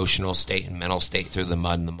her emotional state and mental state through the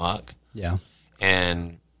mud and the muck. Yeah.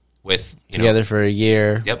 And with together for a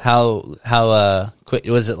year. Yep. How quick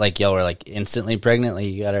was it? Like y'all were like instantly pregnant? Like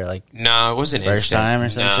you got her like no, it wasn't first instant. time or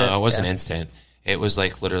some shit. No, it wasn't instant. It was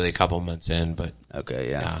like literally a couple months in, but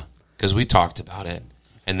okay, yeah, because we talked about it,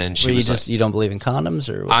 and then she was just like, you don't believe in condoms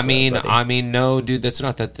or what's I mean, no, dude, that's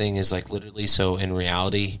not that thing. Is like literally. So in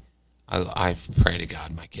reality, I pray to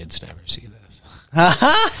God my kids never see this,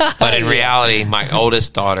 but in reality, my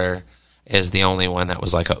oldest daughter is the only one that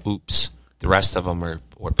was like a oops. The rest of them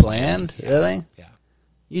were planned. Yeah. Really? Yeah.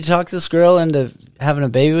 You talked this girl into having a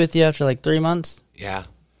baby with you after like 3 months? Yeah,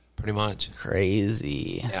 pretty much.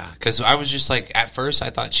 Crazy. Yeah, because I was just like, at first I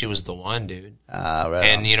thought she was the one, dude. Right.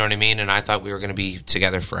 And you know what I mean? And I thought we were going to be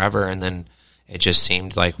together forever. And then it just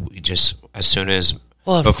seemed like we just, as soon as,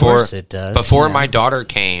 well, of course it does. Before my daughter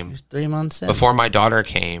came. 3 months in. Before my daughter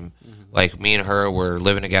came, like me and her were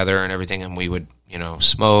living together and everything. And we would,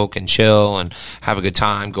 smoke and chill and have a good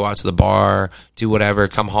time, go out to the bar, do whatever,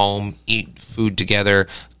 come home, eat food together,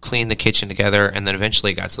 clean the kitchen together. And then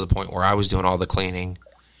eventually it got to the point where I was doing all the cleaning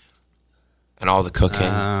and all the cooking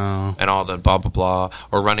and all the blah, blah, blah,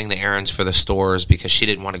 or running the errands for the stores because she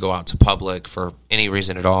didn't want to go out to public for any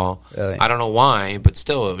reason at all. Really? I don't know why, but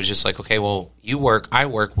still it was just like, okay, well, you work, I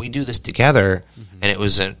work, we do this together. And it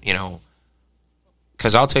wasn't,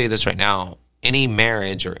 because I'll tell you this right now, any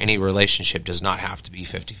marriage or any relationship does not have to be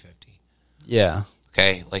 50-50. Yeah.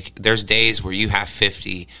 Okay? Like, there's days where you have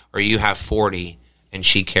 50 or you have 40 and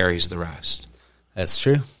she carries the rest. That's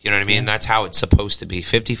true. You know what I mean? Yeah. That's how it's supposed to be.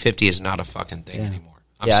 50-50 is not a fucking thing anymore.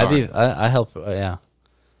 I'm sorry. I help. Yeah.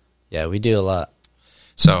 Yeah, we do a lot.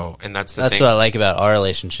 So, and that's the thing. That's what I like about our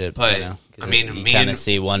relationship. But, I mean, you kind of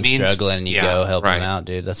see one struggling and you go help him out,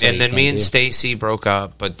 dude. That's and then me and Stacy broke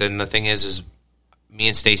up. But then the thing is me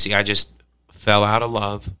and Stacy, I just fell out of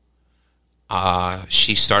love.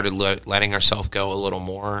 She started letting herself go a little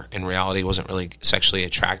more. In reality, wasn't really sexually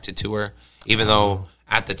attracted to her, even though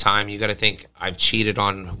at the time, you got to think I've cheated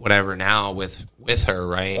on whatever now with her,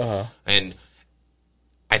 right? And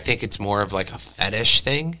I think it's more of like a fetish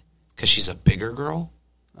thing because she's a bigger girl.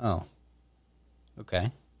 Oh,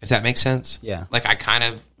 okay. If that makes sense. Yeah. Like I kind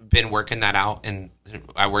of been working that out, and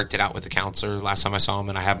I worked it out with the counselor last time I saw him,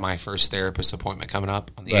 and I have my first therapist appointment coming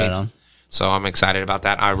up on the 8th. So I'm excited about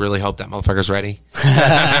that. I really hope that motherfucker's ready.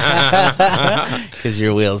 Because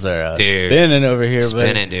your wheels are spinning over here.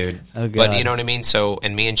 Spinning, dude. Oh, God. But you know what I mean? So,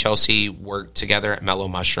 and me and Chelsea worked together at Mellow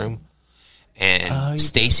Mushroom. And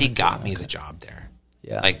Stacy got me the job there.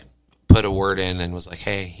 Yeah. Like, put a word in and was like,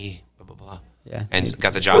 hey, he, blah, blah, blah. Yeah. And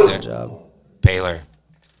got the job there. Baylor.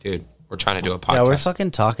 Dude, we're trying to do a podcast. Yeah, we're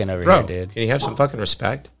fucking talking over here, dude. Can you have some fucking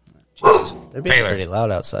respect? Jesus. They're being pretty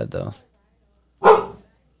loud outside, though.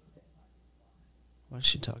 What is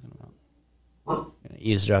she talking about? Gonna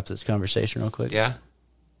eavesdrop this conversation real quick. Yeah.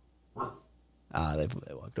 They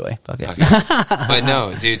walked away. Fuck it. Okay. But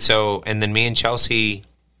no, dude. So, and then me and Chelsea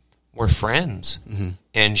were friends,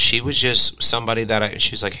 and she was just somebody that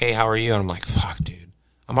she's like, "Hey, how are you?" And I'm like, "Fuck, dude,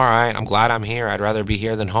 I'm all right. I'm glad I'm here. I'd rather be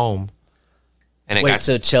here than home." And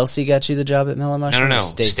so Chelsea got you the job at Mellow Mushroom? No.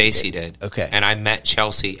 Stacy did. Okay. And I met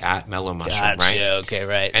Chelsea at Mellow Mushroom, right? Okay,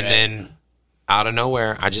 right. And then out of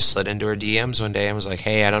nowhere, I just slid into her DMs one day and was like,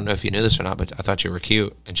 hey, I don't know if you knew this or not, but I thought you were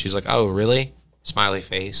cute. And she's like, oh, really? Smiley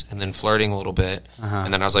face. And then flirting a little bit.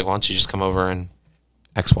 And then I was like, why don't you just come over and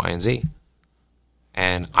X, Y, and Z?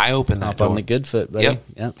 And I opened that door. on the good foot, buddy.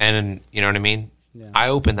 Yep. And you know what I mean? Yeah. I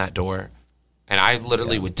opened that door, and I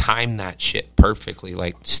literally would time that shit perfectly.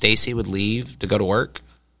 Like, Stacy would leave to go to work,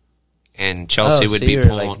 and Chelsea would be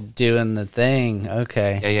pulling. Like doing the thing.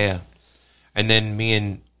 Okay. Yeah. And then me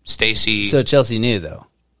and Stacy. So Chelsea knew, though.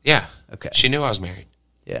 Yeah. Okay. She knew I was married.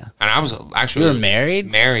 Yeah. And I was actually. You were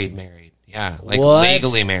married? Married. Yeah. Like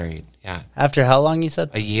legally married. Yeah. After how long, you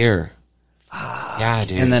said? A year. Yeah,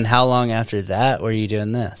 dude. And then how long after that were you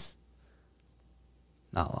doing this?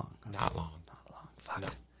 Not long. Fuck. No,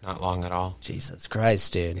 not long at all. Jesus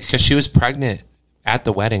Christ, dude. Because she was pregnant at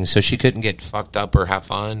the wedding, so she couldn't get fucked up or have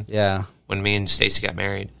fun. Yeah. When me and Stacy got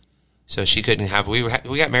married. So she couldn't have. We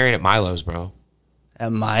got married at Milo's, bro.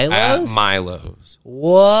 At Milo's? At Milo's.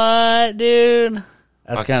 What, dude?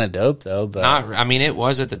 That's kind of dope, though. But I mean, it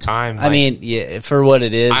was at the time. Like, I mean, yeah, for what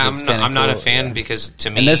it is, I'm not a fan because to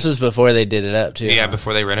me, and this was before they did it up too. Yeah,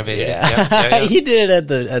 before they renovated it. Yeah. You did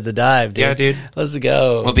it at the dive, dude. Yeah, dude. Let's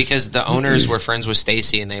go. Well, because the owners were friends with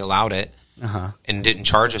Stacy and they allowed it, and didn't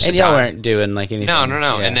charge us. And y'all weren't doing like anything. No.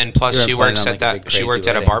 Yeah. And then plus she works at that. She worked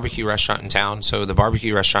at a barbecue restaurant in town, so the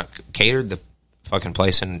barbecue restaurant catered the fucking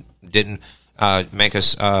place and didn't make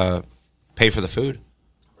us pay for the food.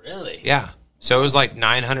 Really? Yeah. So it was like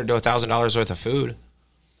 $900 to $1,000 worth of food.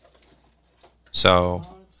 So,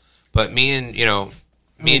 but me and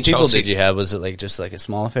me and people Chelsea. Did you have? Was it like just like a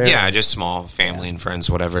small affair? Yeah, just small family and friends,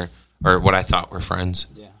 whatever, or what I thought were friends.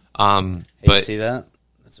 Yeah. But you see that?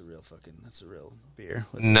 That's a real beer.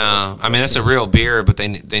 No, I mean that's a real beer, but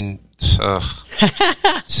they so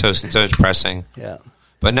depressing. Yeah.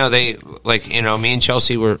 But no, they like me and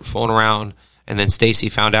Chelsea were fooling around, and then Stacy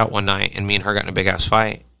found out one night, and me and her got in a big ass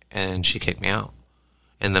fight, and she kicked me out,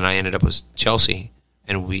 and then I ended up with Chelsea,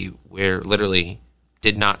 and we're literally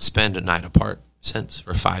did not spend a night apart since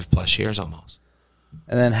for 5+ years almost.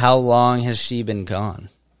 And then how long has she been gone?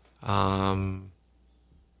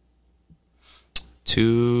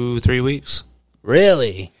 2-3 weeks.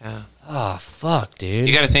 Really? Yeah. Oh, fuck, dude.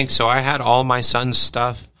 You got to think. So I had all my son's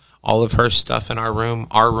stuff, all of her stuff in our room.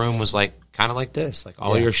 Our room was like kind of like this, like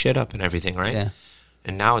all your shit up and everything, right? Yeah.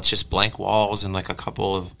 And now it's just blank walls and like a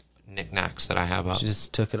couple of knickknacks that I have up. She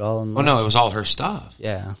just took it all. Oh no, it was all her stuff.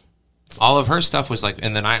 Yeah. All of her stuff was like,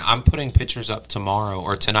 and then I'm putting pictures up tomorrow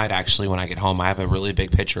or tonight actually when I get home. I have a really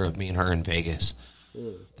big picture of me and her in Vegas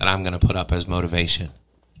that I'm going to put up as motivation.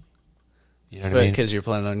 You know what I mean? Because you're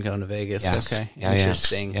planning on going to Vegas. Yes. Okay. Yeah,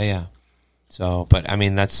 interesting. Yeah. So, but I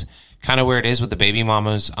mean, that's kind of where it is with the baby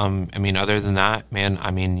mamas. I mean, other than that, man,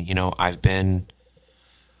 I mean, I've been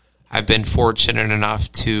fortunate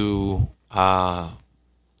enough to, have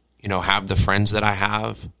the friends that I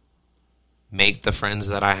have, make the friends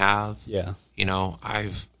that I have. Yeah.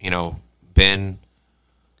 I've, been.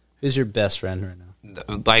 Who's your best friend right now?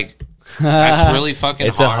 Like, that's really fucking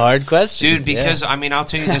it's hard. It's a hard question. Dude, because, I mean, I'll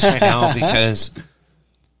tell you this right now, because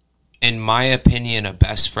in my opinion, a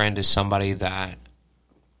best friend is somebody that,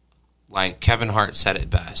 like Kevin Hart said it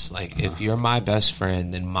best. Like, if you're my best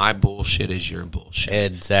friend, then my bullshit is your bullshit.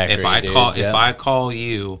 Exactly. If I call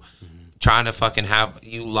you trying to fucking have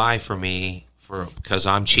you lie for me because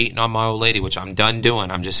I'm cheating on my old lady, which I'm done doing.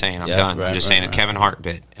 I'm just saying I'm done. Right, I'm just saying a Kevin Hart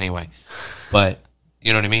bit. Anyway. But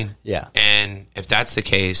you know what I mean? Yeah. And if that's the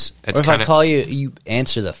case, it's or if I call you, you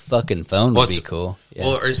answer the fucking phone would be cool.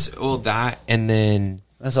 Yeah. Well, that, and then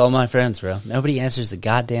that's all my friends, bro. Nobody answers the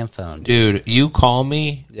goddamn phone. Dude, you call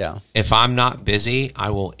me. Yeah. If I'm not busy,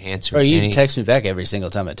 I will answer. Or you text me back every single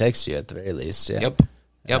time I text you, at the very least. Yeah. Yep.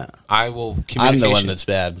 I will. I'm the one that's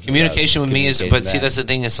bad. Communication with me is, but see, that's the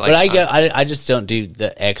thing. It's like, but I just don't do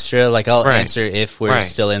the extra. Like I'll answer if we're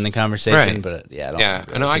still in the conversation. But I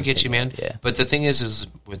know I get you, man. Yeah. But the thing is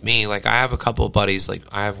with me, like I have a couple of buddies. Like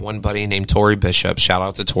I have one buddy named Tori Bishop. Shout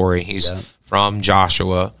out to Tori. He's from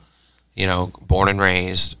Joshua. Born and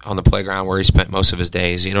raised on the playground where he spent most of his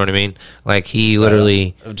days. You know what I mean? Like he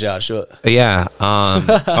literally of Joshua. Yeah.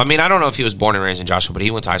 I mean, I don't know if he was born and raised in Joshua, but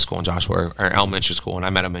he went to high school in Joshua or elementary school, and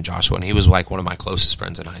I met him in Joshua, and he was like one of my closest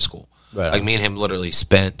friends in high school. Right. Like me and him literally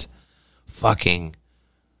spent fucking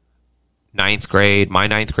my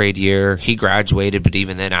ninth grade year. He graduated, but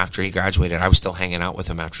even then, after he graduated, I was still hanging out with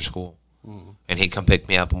him after school. And he'd come pick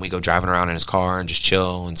me up, and we go driving around in his car and just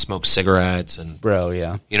chill and smoke cigarettes. And bro,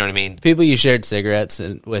 yeah, you know what I mean. People you shared cigarettes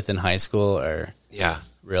with in high school are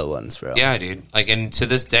real ones, bro. Yeah, dude. Like, and to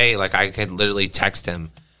this day, like I could literally text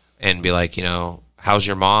him and be like, how's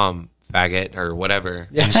your mom, faggot, or whatever.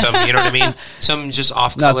 Yeah. And some, you know what I mean. Some just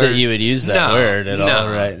off color. Not that you would use that word at all,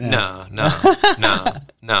 right? No.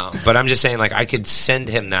 But I'm just saying, like, I could send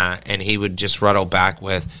him that, and he would just rattle back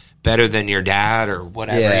with, better than your dad or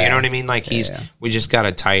whatever. You know what I mean? Like we just got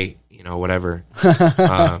a tight, whatever.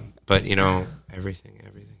 But everything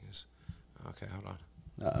is okay. Hold on.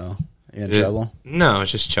 Uh-oh. Are you in trouble? No,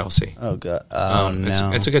 it's just Chelsea. Oh god. Oh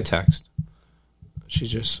no. It's a good text. She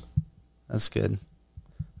just. That's good.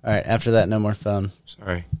 All right. After that, no more phone.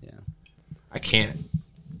 Sorry. Yeah. I can't.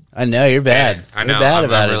 I know you're bad. I know. You're bad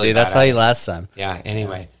about really it, dude. I saw you last time. Yeah.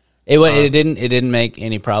 Anyway. It didn't make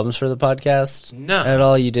any problems for the podcast. No. At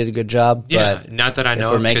all. You did a good job. Yeah. But not that I know.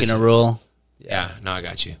 If we're making a rule. Yeah. No, I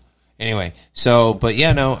got you. Anyway, so, but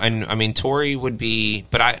yeah, no, and I mean, Tori would be,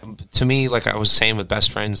 but to me, like I was saying with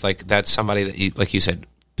best friends, like that's somebody that you, like you said,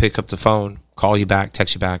 pick up the phone, call you back,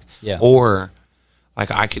 text you back. Yeah. Or like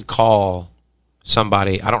I could call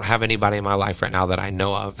somebody. I don't have anybody in my life right now that I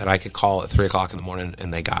know of that I could call at 3:00 in the morning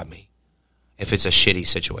and they got me. If it's a shitty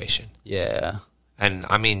situation. Yeah. And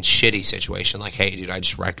I mean, shitty situation. Like, hey, dude, I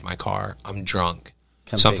just wrecked my car. I'm drunk.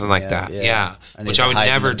 Something like that. Yeah. Which I would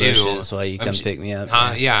never do. While you come pick me up.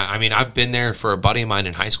 Yeah. I mean, I've been there for a buddy of mine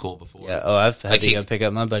in high school before. Yeah. Oh, I've had to go pick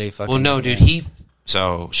up my buddy. Well, no, dude.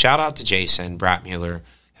 So shout out to Jason Bratmuller.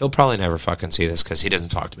 He'll probably never fucking see this because he doesn't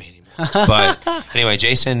talk to me anymore. But anyway,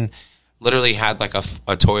 Jason literally had like a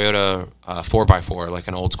Toyota 4x4, like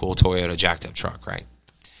an old school Toyota jacked up truck, right?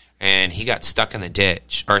 And he got stuck in the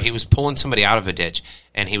ditch, or he was pulling somebody out of a ditch,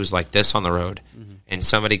 and he was like this on the road, and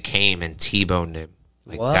somebody came and T-boned him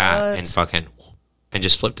like that, and fucking, and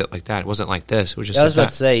just flipped it like that. It wasn't like this. It was just. I was like about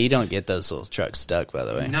to say you don't get those little trucks stuck. By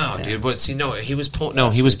the way, no, dude. But see, no, he was pulling. No,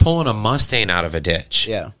 he was pulling a Mustang out of a ditch.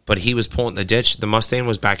 Yeah, but he was pulling the ditch. The Mustang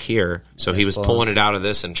was back here, so he was pulling it out of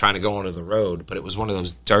this and trying to go onto the road. But it was one of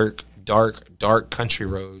those dark country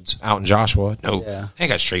roads out in Joshua. No, ain't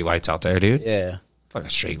got street lights out there, dude. Yeah, fuck a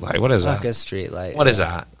street light. What is that? Fuck a street light. What is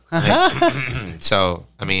that? So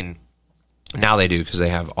I mean. Now they do because they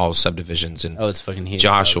have all subdivisions and it's fucking huge.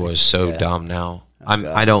 Joshua is so dumb now.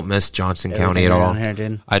 I don't miss Johnson County at all. Here,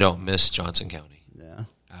 dude. I don't miss Johnson County. Yeah,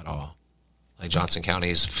 at all. Like Johnson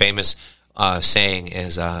County's famous saying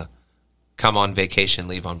is, "Come on vacation,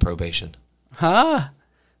 leave on probation." Huh?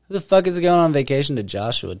 Who the fuck is going on vacation to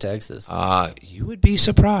Joshua, Texas? You would be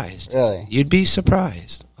surprised. Really? You'd be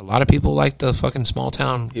surprised. A lot of people like the fucking small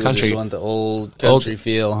town country. Just want the old country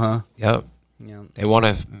feel, huh? Yep. Yeah. They want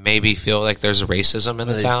to maybe feel like there's racism in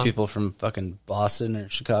the town. People from fucking Boston or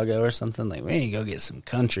Chicago or something. Like, we need to go get some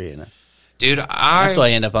country in it. Dude, that's why I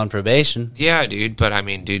end up on probation. Yeah, dude. But I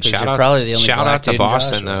mean, dude, shout out to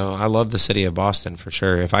Boston, though. I love the city of Boston for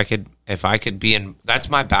sure. If I could be in, that's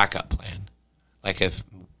my backup plan. Like if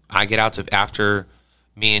I get out to after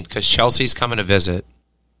me and because Chelsea's coming to visit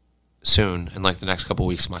soon in like the next couple of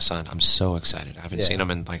weeks. My son, I'm so excited. I haven't seen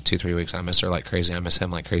him in like 2-3 weeks. I miss her like crazy. I miss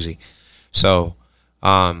him like crazy. So,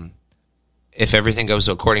 if everything goes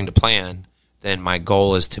according to plan, then my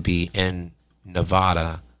goal is to be in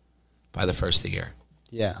Nevada by the first of the year.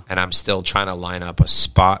 Yeah. And I'm still trying to line up a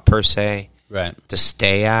spot per se to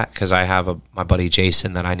stay at because I have my buddy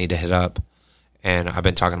Jason that I need to hit up. And I've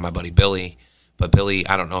been talking to my buddy Billy. But Billy,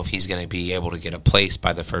 I don't know if he's going to be able to get a place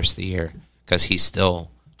by the first of the year because he's still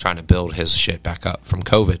trying to build his shit back up from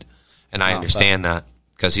COVID. And I understand that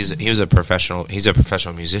because he's a professional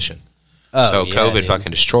musician. So COVID fucking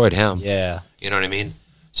destroyed him. Yeah. You know what I mean?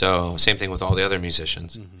 So same thing with all the other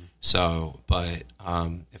musicians. Mm-hmm. So, but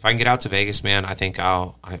if I can get out to Vegas, man, I think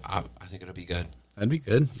I think it'll be good. That'd be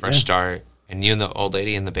good. Fresh start. And you and the old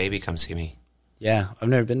lady and the baby come see me. Yeah, I've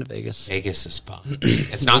never been to Vegas. Vegas is fun.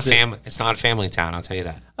 It's not family. It's not a family town. I'll tell you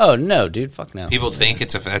that. Oh no, dude, fuck no. People think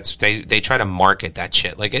they try to market that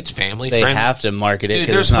shit like it's family. They friendly. have to market it.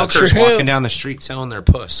 Dude, there's hookers walking down the street selling their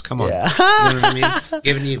puss. Come on, you know what I mean?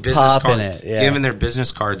 Giving you business cards, giving their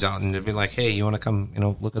business cards out, and they'd be like, "Hey, you want to come?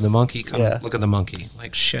 Look at the monkey. Come look at the monkey."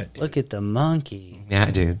 Like shit. Dude. Look at the monkey. Yeah,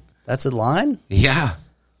 dude. That's a line. Yeah.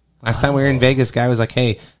 Last time we were in Vegas, guy was like,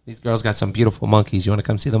 "Hey, these girls got some beautiful monkeys. You want to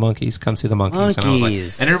come see the monkeys? Come see the monkeys." And I was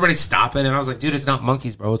like, and everybody's stopping, and I was like, "Dude, it's not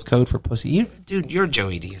monkeys, bro. It's code for pussy." Dude, you're a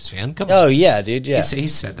Joey Diaz fan. Come on. Oh yeah, dude. Yeah, he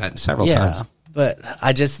said that several times. But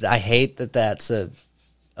I hate that that's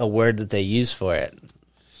a word that they use for it.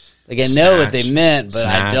 Like I know what they meant, but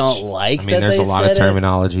I don't like. I mean, there's a lot of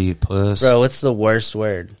terminology. Puss, bro. What's the worst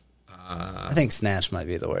word? I think snatch might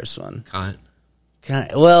be the worst one. Cunt.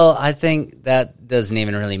 Well, I think that doesn't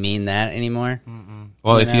even really mean that anymore.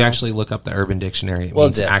 Well, if you actually look up the Urban Dictionary, it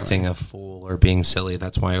means acting a fool or being silly.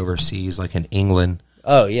 That's why overseas, like in England,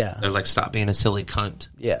 they're like, stop being a silly cunt.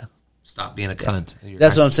 Yeah. Stop being a cunt.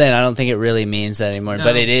 That's what I'm saying. I don't think it really means that anymore. No.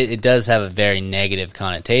 But it does have a very negative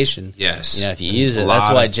connotation. Yes. If you use it.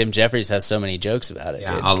 That's why Jim Jeffries has so many jokes about it.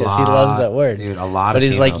 Yeah, because he loves that word. Dude, a lot but of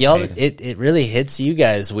he's like, y'all, it really hits you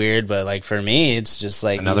guys weird, but like for me, it's just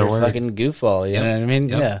like another word. Fucking goofball. You know what I mean?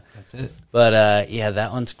 Yep. Yeah. That's it. But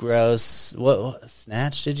that one's gross. What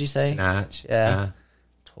snatch did you say? Snatch. Yeah.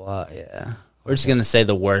 Twat, yeah. We're just going to say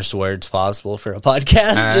the worst words possible for a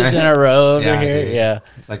podcast just in a row over here. Dude. Yeah.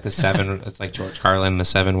 It's like it's like George Carlin, the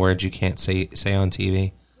 7 words you can't say on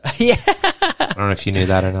TV. Yeah. I don't know if you knew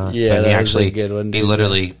that or not. Yeah, that was a good one. He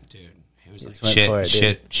literally, dude, he was like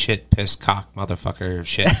shit, piss, cock, motherfucker,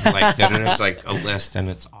 shit. Like, dude, it was like a list, and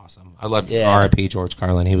it's awesome. I love R.I.P. George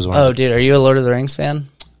Carlin. He was one. Oh, dude, are you a Lord of the Rings fan?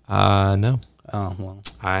 No. Oh, well.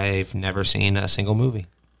 I've never seen a single movie.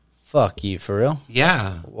 Fuck you, for real?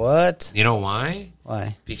 Yeah. What? You know why?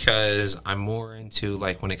 Why? Because I'm more into,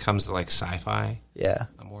 like, when it comes to, like, sci-fi. Yeah.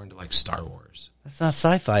 I'm more into, like, Star Wars. That's not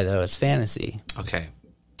sci-fi, though. It's fantasy. Okay.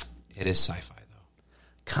 It is sci-fi,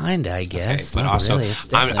 though. Kinda, I guess. Okay, but also, really. It's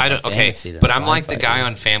definitely fantasy but I'm like the guy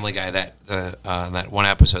on Family Guy that one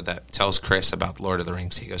episode that tells Chris about Lord of the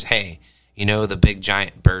Rings. He goes, "Hey, you know the big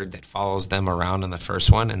giant bird that follows them around in the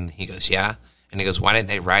first one?" And he goes, "Yeah." And he goes, "Why didn't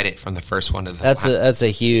they write it from the first one to the last?" That's a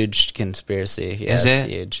huge conspiracy. Yeah, is it?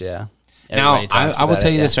 Huge, yeah. Now, I will tell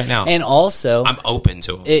you this right now. And also, I'm open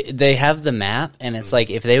to them. They have the map, and it's like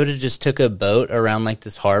if they would have just took a boat around like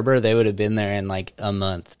this harbor, they would have been there in like a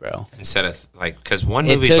month, bro. Instead of like, because one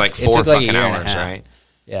movie's like 4 fucking hours, right?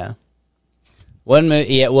 Yeah. One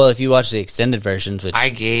movie, yeah. Well, if you watch the extended versions, which I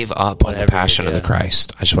gave up on the Passion of the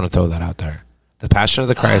Christ. I just want to throw that out there. The Passion of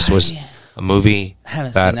the Christ was a movie. I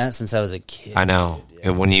haven't seen that since I was a kid. I know. Yeah.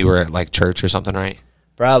 And when you were at like church or something, right?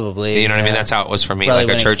 Probably. You know what I mean? That's how it was for me. Probably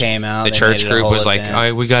like a church came out, the church group was like, all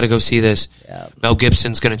right, we got to go see this. Yeah. Mel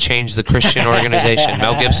Gibson's going to change the Christian organization.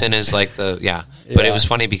 Mel Gibson is like But it was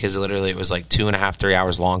funny because it was like 2.5, 3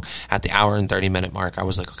 hours long. At the hour and 30-minute mark, I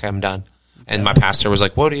was like, okay, I'm done. And my pastor was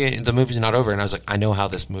like, the movie's not over. And I was like, I know how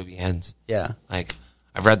this movie ends. Yeah. Like,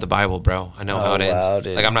 I've read the Bible, bro. I know how it ends.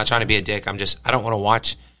 Dude. Like, I'm not trying to be a dick. I don't want to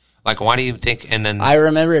watch. Like, why do you think? And then I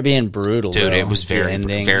remember it being brutal, dude. It was very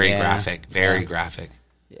graphic, very graphic.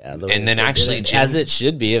 Yeah, and then actually, as it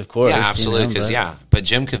should be, of course. Yeah, absolutely. Because but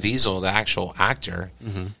Jim Caviezel, the actual actor,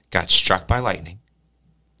 got struck by lightning,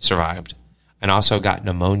 survived, and also got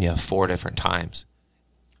pneumonia 4 different times.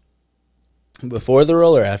 Before the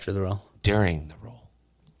role or after the role? During the role.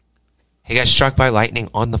 He got struck by lightning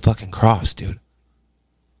on the fucking cross, dude.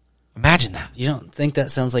 Imagine that. You don't think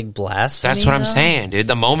that sounds like blasphemy? That's what I'm saying, dude.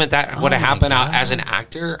 The moment that would have happened as an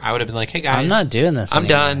actor, I would have been like, hey, guys. I'm not doing this I'm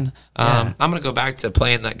done. I'm going to go back to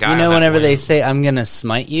playing that guy. You know, whenever they say, I'm going to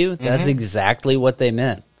smite you, that's exactly what they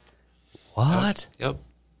meant. What? Yep.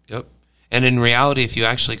 And in reality, if you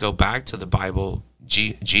actually go back to the Bible,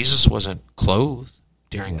 Jesus wasn't clothed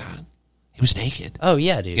during that. He was naked. Oh,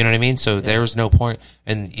 yeah, dude. You know what I mean? So there was no point.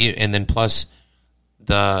 And then plus...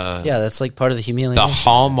 that's like part of the humiliation. The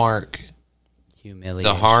hallmark, humiliation.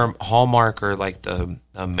 The hallmark, or like the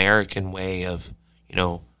American way of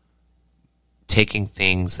taking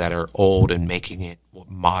things that are old and making it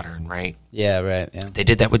modern, right? Yeah, right. Yeah, they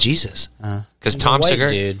did that with Jesus because Tom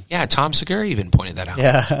Segura, Tom Segura even pointed that out.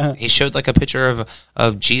 Yeah, he showed like a picture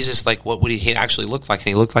of Jesus, like what would he actually look like, and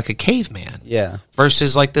he looked like a caveman. Yeah,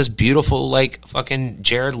 versus like this beautiful, like fucking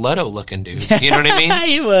Jared Leto looking dude. You know what I mean?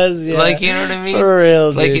 He was, like, you know what I mean, for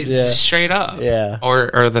real, like dude, straight up. Yeah,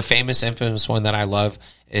 or the famous, infamous one that I love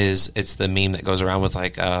is it's the meme that goes around with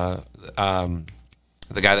like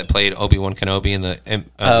the guy that played Obi-Wan Kenobi in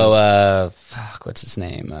the... what's his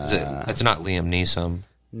name? It's not Liam Neeson.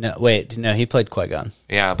 No, wait, no, he played Qui-Gon.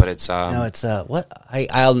 Yeah, but it's... no, it's, what?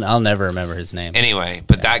 I'll never remember his name. Anyway,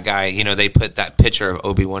 but that guy, they put that picture of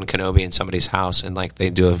Obi-Wan Kenobi in somebody's house, and, like, they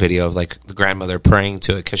do a video of, like, the grandmother praying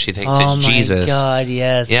to it because she thinks it's Jesus. Oh, my God,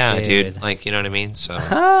 yes, yeah, dude. Like, you know what I mean? So,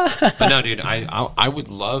 but no, dude, I would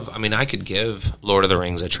love... I mean, I could give Lord of the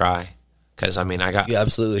Rings a try. Because, I mean, I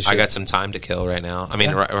got some time to kill right now. I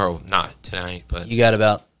mean, or not tonight, but... You got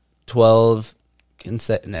about 12...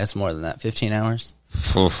 That's more than that. 15 hours?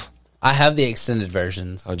 Oof. I have the extended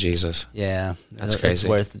versions. Oh, Jesus. Yeah. That's crazy. It's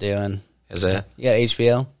worth doing. Is it? You got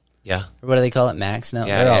HBO? Yeah. Or what do they call it? Max now?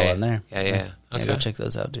 Yeah, they're all in there. Yeah. Okay. Yeah, go check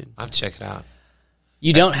those out, dude. I'll have to check it out.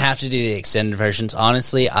 You don't have to do the extended versions.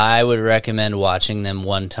 Honestly, I would recommend watching them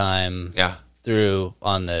one time... Yeah. Through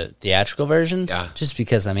on the theatrical versions, just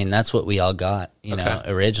because that's what we all got,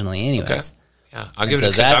 originally, anyways. Okay. Yeah, I'll give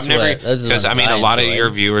it because a lot of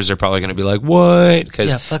your viewers are probably going to be like, "What?"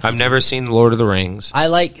 Because I've never seen Lord of the Rings. I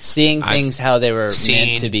like seeing things how they were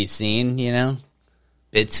meant to be seen,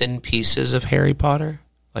 bits and pieces of Harry Potter,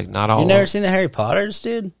 like not all. You never seen the Harry Potters,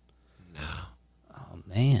 dude? No. Oh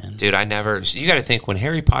man, dude, I never. You got to think when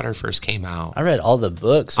Harry Potter first came out. I read all the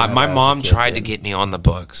books. My mom tried to get me on the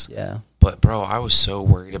books. Yeah. But, bro, I was so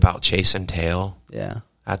worried about chasing tail. Yeah.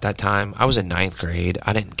 At that time. I was in 9th grade.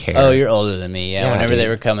 I didn't care. Oh, you're older than me. Yeah, whenever they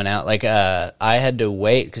were coming out. Like, I had to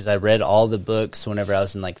wait because I read all the books whenever I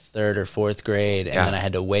was in, like, 3rd or 4th grade. And then I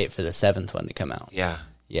had to wait for the 7th one to come out. Yeah.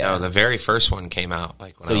 No, the very first one came out.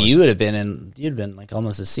 Like when you would have been you'd been, like,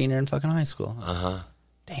 almost a senior in fucking high school. Huh? Uh-huh.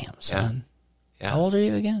 Damn, son. Yeah. How old are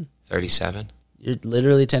you again? 37. You're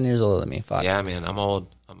literally 10 years older than me. Fuck. Yeah, man. I'm old.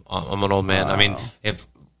 I'm an old man. Wow. I mean,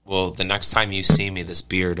 the next time you see me, this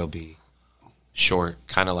beard will be short,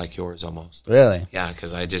 kind of like yours almost. Really? Yeah,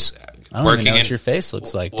 because I don't even know what your face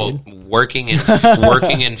looks like, dude. Working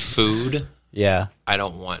in food. Yeah. I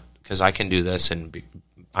don't want, because I can do this and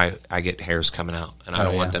I get hairs coming out, and I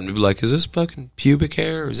don't want them to be like, is this fucking pubic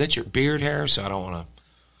hair, or is that your beard hair? So I don't want to.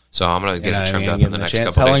 So I'm gonna get it trimmed up in the next couple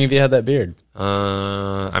days. How long have you had that beard?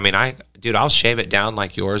 I'll shave it down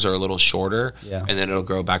like yours or a little shorter, and then it'll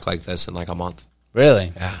grow back like this in like a month.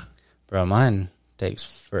 Really? Yeah. Bro, mine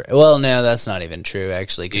takes well, no, that's not even true,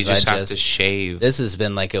 actually. You just have to shave. This has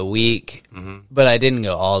been like a week, but I didn't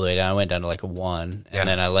go all the way down. I went down to like a 1, and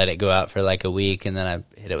then I let it go out for like a week, and then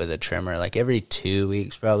I hit it with a trimmer like every 2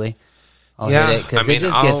 weeks probably. I'll hit it because it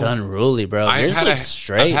just gets unruly, bro. Yours looks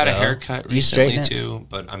straight. I've had a haircut recently too,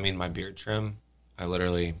 but I mean my beard trim, I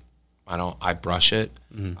brush it.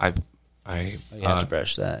 You have to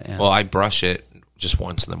brush that, yeah. Well, I brush it just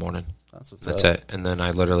once in the morning. That's it. And then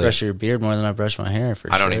I literally brush your beard more than I brush my hair.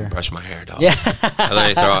 I don't even brush my hair, dog. Yeah, I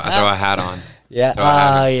literally throw a hat on. Yeah,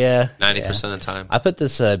 90% of the time. I put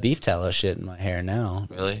this beef tallow shit in my hair now.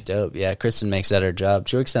 Really? It's dope. Yeah, Kristen makes that her job.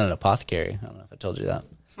 She works down at an apothecary. I don't know if I told you that.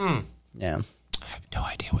 Yeah. I have no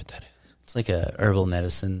idea what that is. It's like a herbal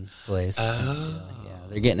medicine place. Oh. Yeah,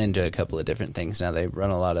 they're getting into a couple of different things now. They run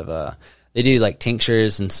a lot of they do like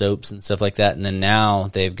tinctures and soaps and stuff like that, and then now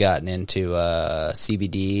they've gotten into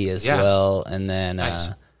CBD as well, and then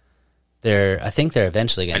nice. I think they're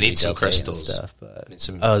eventually going to need some crystals and stuff. But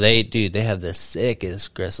they have the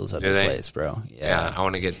sickest crystals at the place, bro. Yeah, I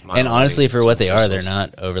want to get. And honestly, for what they are, they're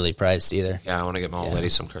not overly priced either. Yeah, I want to get my old lady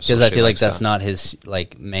some crystals because I feel like that's not his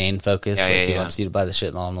like main focus. He wants you to buy the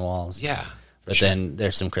shit on the walls. Yeah, but then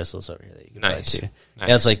there's some crystals over here that you can buy too. Nice.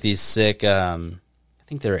 Yeah, it's like these sick. I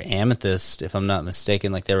think they were amethyst, if I'm not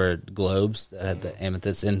mistaken. Like, there were globes that had the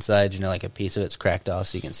amethyst inside. You know, like a piece of it's cracked off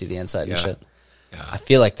so you can see the inside and shit. Yeah. I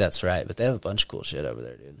feel like that's right, but they have a bunch of cool shit over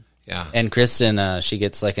there, dude. Yeah. And Kristen, she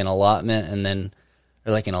gets like an allotment and then,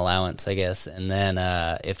 or like an allowance, I guess. And then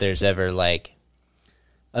if there's ever like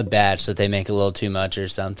a batch that they make a little too much or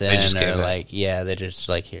something, they just they're just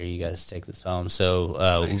like, here, you guys take this home.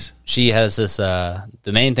 So nice. She has this, the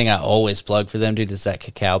main thing I always plug for them, dude, is that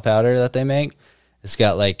cacao powder that they make. It's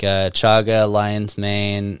got like chaga, lion's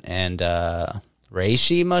mane, and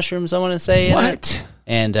reishi mushrooms, I want to say. What?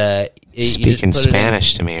 And speaking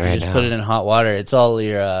Spanish to me right now. Just put it in hot water. It's all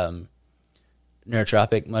your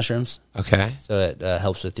neurotropic mushrooms. Okay. So it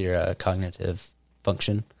helps with your cognitive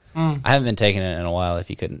function. I haven't been taking it in a while,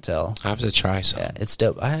 if you couldn't tell. I have to try some. Yeah, it's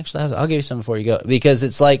dope. I'll give you some before you go, because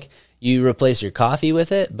it's like you replace your coffee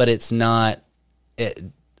with it, but it's not caffeinated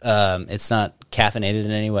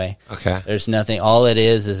in any way. Okay. There's nothing. All it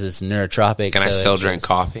is it's neurotropic. Can I still drink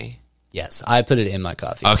coffee? Yes, I put it in my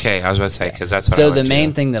coffee. Okay, I was about to say, because that's what so the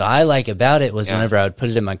main thing that I like about it was whenever I would put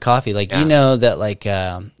it in my coffee, like, you know that like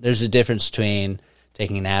there's a difference between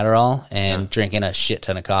taking an Adderall and drinking a shit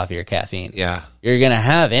ton of coffee or caffeine. Yeah. You're going to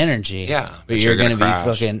have energy. Yeah. But you're going to be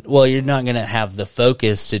fucking, you're not going to have the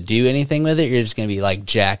focus to do anything with it. You're just going to be like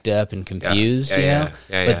jacked up and confused, you know?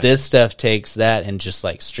 But this stuff takes that and just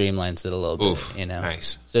like streamlines it a little bit, you know?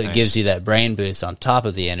 Nice. So it gives you that brain boost on top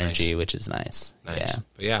of the energy, which is nice. Nice.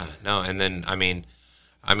 Yeah. No, and then, I mean,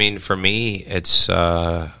 for me, it's,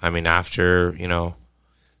 after, you know,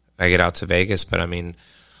 I get out to Vegas, but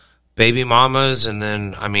baby mamas, and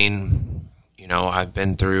then, you know, I've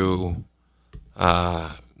been through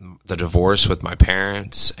the divorce with my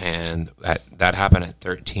parents, and that happened at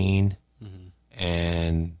 13,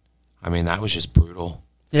 and, that was just brutal.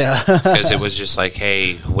 Yeah. Because it was just like,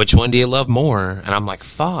 hey, which one do you love more? And I'm like,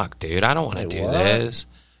 fuck, dude, I don't want to do this.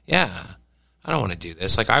 Yeah, I don't want to do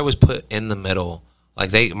this. Like, I was put in the middle.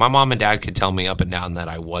 Like, my mom and dad could tell me up and down that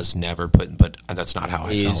I was never put, but that's not how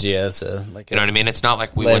I felt. Yeah, so like, you know what I mean? It's not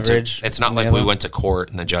like we went to court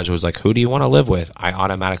and the judge was like, "Who do you want to live with?" I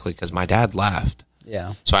automatically, because my dad left.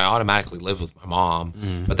 Yeah. So I automatically lived with my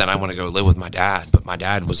mom, but then I want to go live with my dad. But my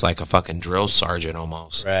dad was like a fucking drill sergeant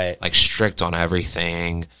almost, right? Like strict on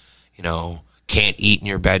everything. You know, can't eat in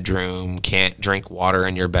your bedroom, can't drink water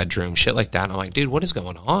in your bedroom, shit like that. And I'm like, dude, what is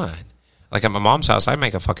going on? Like, at my mom's house, I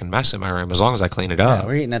make a fucking mess in my room as long as I clean it up. Yeah,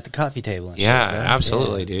 we're eating at the coffee table and shit, right?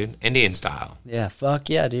 Absolutely, dude. Indian style. Yeah, fuck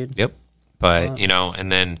yeah, dude. Yep. But, you know, and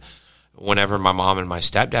then whenever my mom and my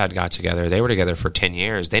stepdad got together, they were together for 10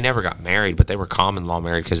 years. They never got married, but they were common law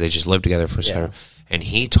married because they just lived together for so. And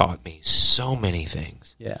he taught me so many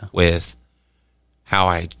things. Yeah. With how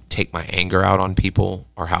I take my anger out on people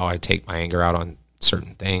or how I take my anger out on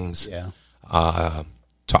certain things. Yeah.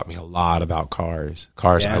 Taught me a lot about cars.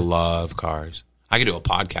 I love cars. I could do a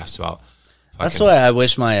podcast about. That's why I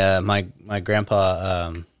wish my my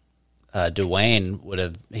grandpa Dwayne would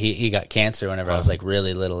have. He got cancer whenever I was like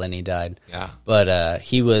really little, and he died. Yeah, but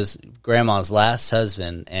he was grandma's last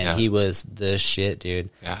husband, and he was the shit, dude.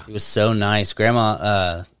 Yeah, he was so nice.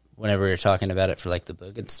 Grandma, whenever we were talking about it for like the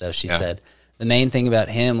book and stuff, she said the main thing about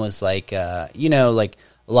him was like you know, like.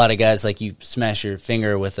 A lot of guys, like, you smash your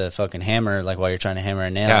finger with a fucking hammer, like, while you're trying to hammer a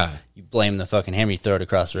nail. Yeah. You blame the fucking hammer, you throw it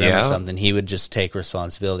across the room or something. He would just take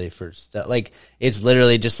responsibility for stuff. Like, it's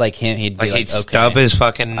literally just like him. He'd be like, he'd stub his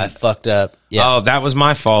fucking... I fucked up. Yeah. Oh, that was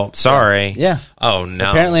my fault. Sorry. Yeah. Oh,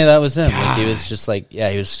 no. Apparently that was him. Like, he was just like, he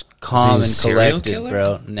was calm and collected,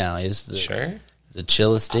 bro. No, he was the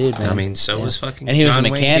chillest dude, man. I mean, so was fucking And he was a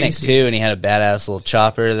mechanic, too, and he had a badass little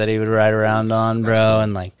chopper that he would ride around on, bro,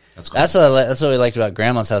 and, like... That's what we liked about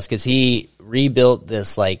Grandma's house, because he rebuilt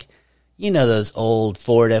this, like, you know those old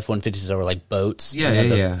Ford F-150s that were like boats?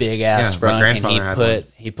 The big ass front, and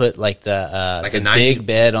he put like the like the 90, big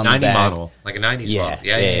bed on the back, model, like a 90s model.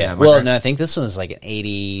 Yeah. Well, no, I think this one was like an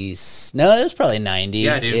 80s. No, it was probably 90.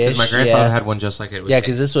 Yeah, dude, because my grandfather had one just like it. Yeah,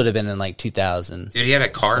 because this would have been in like 2000. Dude, he had a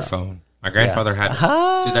car phone. My grandfather had.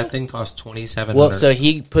 Dude, that thing cost $2,700. Well, so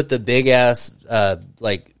he put the big ass,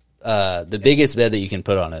 the biggest bed that you can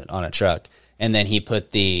put on a truck, and then he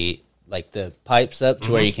put the pipes up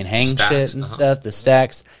to where you can hang shit and stuff, the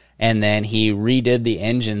stacks, and then he redid the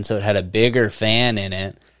engine so it had a bigger fan in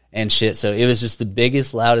it and shit. So it was just the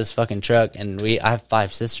biggest, loudest fucking truck. And I have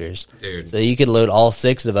 5 sisters, dude. So you could load all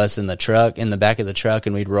 6 of us in the back of the truck,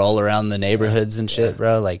 and we'd roll around the neighborhoods and shit,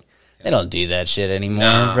 bro. Like they don't do that shit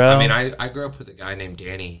anymore, bro. I mean, I grew up with a guy named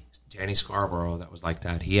Danny Scarborough that was like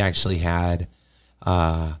that. He actually had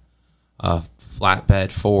a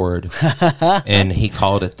flatbed Ford, and he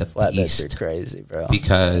called it the Flatbeds are crazy, bro.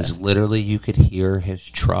 Because literally you could hear his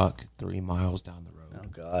truck 3 miles down the road. Oh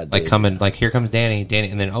God! Like coming, like here comes Danny,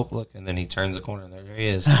 and then look, and then he turns the corner, and there he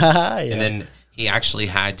is. And then he actually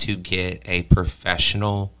had to get a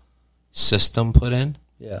professional system put in,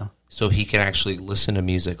 so he could actually listen to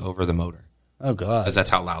music over the motor. Oh God! Because that's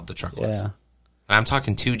how loud the truck was. Yeah, and I'm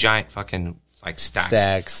talking 2 giant fucking like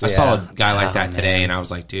stacks. I saw a guy like that today, and I was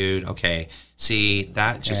like, dude, okay. See,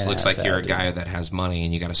 that just looks like you're a guy that has money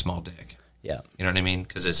and you got a small dick. Yeah. You know what I mean?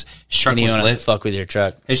 Because his truck was lifted. Fuck with your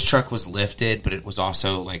truck. His truck was lifted, but it was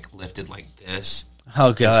also like lifted like this.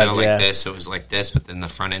 Oh, God. Instead of like this, it was like this, but then the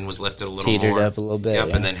front end was lifted a little Teetered more. up a little bit.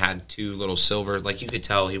 Yep, and then had 2 little silver. Like you could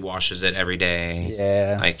tell he washes it every day.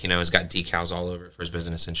 Yeah. Like, you know, he's got decals all over it for his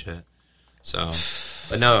business and shit. So,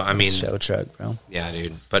 but no, I mean. Show truck, bro. Yeah,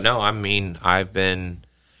 dude. But no, I mean, I've been,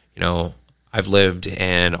 you know, I've lived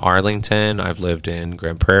in Arlington. I've lived in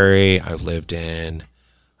Grand Prairie. I've lived in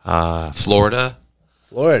Florida.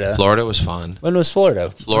 Florida was fun. When was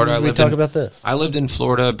Florida? Florida. When did we talk about this? I lived in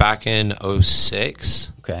Florida back in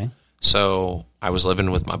 06. Okay. So I was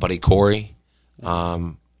living with my buddy Corey.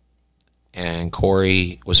 And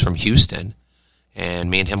Corey was from Houston. And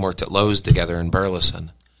me and him worked at Lowe's together in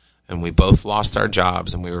Burleson. And we both lost our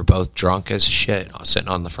jobs. And we were both drunk as shit sitting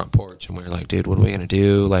on the front porch. And we were like, dude, what are we going to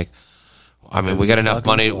do? Like, I mean, we got enough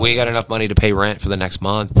money. We got enough money to pay rent for the next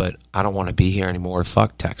month, but I don't want to be here anymore.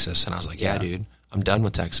 Fuck Texas. And I was like, yeah, dude, I'm done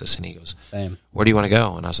with Texas. And he goes, same. Where do you want to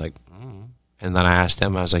go? And I was like, And then I asked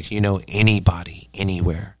him, I was like, you know anybody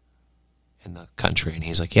anywhere in the country? And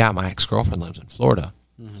he's like, yeah, my ex-girlfriend lives in Florida.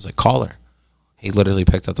 I was like, call her. He literally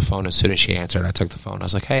picked up the phone. As soon as she answered, I took the phone. I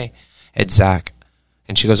was like, hey, it's Zach.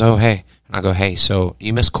 And she goes, oh, hey. And I go, hey, so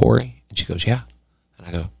you miss Corey? And she goes, yeah. And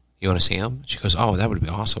I go, you want to see him? She goes, oh, that would be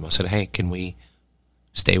awesome. I said, hey, can we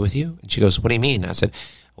stay with you? And she goes, what do you mean? I said,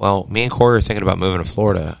 well, me and Corey are thinking about moving to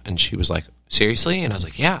Florida. And she was like, seriously? And I was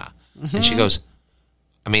like, yeah. And she goes,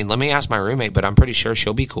 I mean, let me ask my roommate, but I'm pretty sure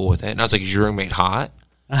she'll be cool with it. And I was like, is your roommate hot?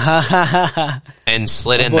 And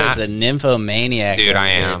slid in that. Was a nymphomaniac. Dude, I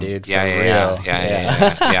am. Dude, yeah.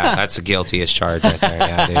 That's the guiltiest charge right there.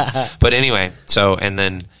 Yeah, dude. But anyway, so, and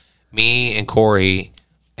then me and Corey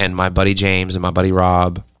and my buddy James and my buddy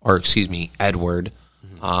Rob, or excuse me, Edward.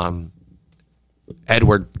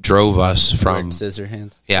 Edward drove us from Scissored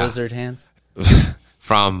hands.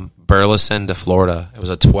 From Burleson to Florida. It was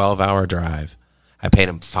a 12-hour drive. I paid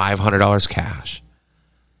him $500 cash.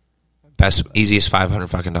 Easiest $500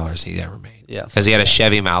 fucking dollars he ever made. Yeah, because he had a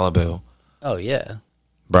Chevy Malibu. Oh yeah,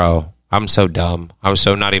 bro. I'm so dumb. I was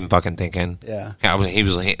so not even fucking thinking. Yeah. He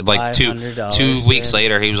was like two weeks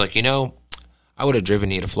later. He was like, you know, I would have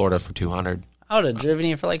driven you to Florida for $200. I would have driven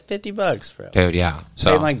you for like $50, bro. Dude, yeah.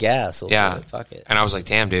 So pay my gas. Fuck it. And I was like,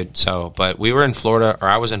 damn, dude. So, but we were in Florida, or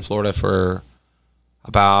I was in Florida for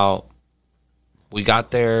about. We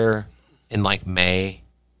got there in like May,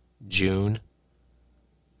 June.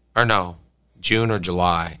 Or no, June or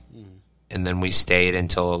July. And then we stayed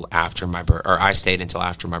until after my I stayed until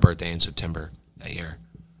after my birthday in September that year.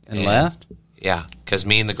 And left? Yeah, because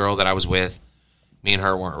me and the girl that I was with, me and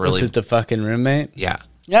her weren't really. Was it the fucking roommate? Yeah.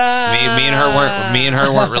 Me and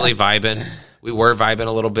her weren't really vibing. We were vibing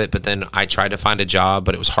a little bit, but then I tried to find a job,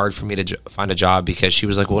 but it was hard for me to find a job because she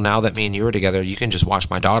was like, well, now that me and you are together, you can just watch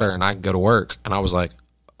my daughter and I can go to work. And I was like,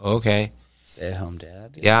 okay. Stay-at-home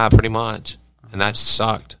dad. Yeah, pretty much. And that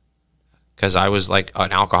sucked. Because I was like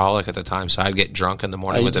an alcoholic at the time, so I'd get drunk in the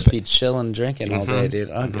morning with just be chilling, drinking all day, dude.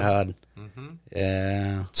 Oh God,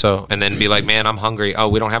 yeah. So and then be like, man, I'm hungry. Oh,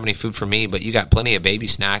 we don't have any food for me, but you got plenty of baby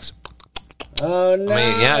snacks. Oh no. I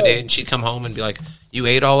mean, yeah, dude. And she'd come home and be like, you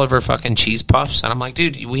ate all of her fucking cheese puffs, and I'm like,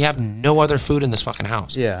 dude, we have no other food in this fucking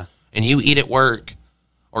house. Yeah. And you eat at work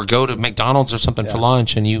or go to McDonald's or something for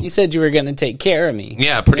lunch, and you said you were going to take care of me.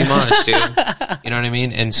 Yeah, pretty much, dude. You know what I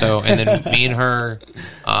mean? And then me and her,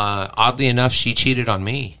 oddly enough, she cheated on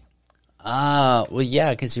me. Well,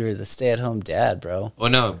 yeah, because you were the stay-at-home dad, bro. Well,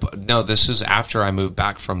 no, this was after I moved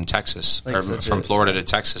back from Texas, or from Florida to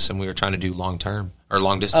Texas, and we were trying to do long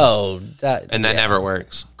distance. Oh, that never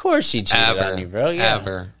works. Of course she cheated on you, bro. Yeah.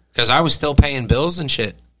 Ever. Because I was still paying bills and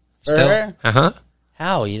shit. Still. Uh-huh.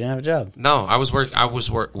 How? You didn't have a job? No, I was work.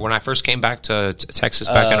 When I first came back to Texas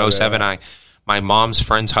back in 2007, right. My mom's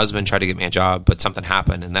friend's husband tried to get me a job, but something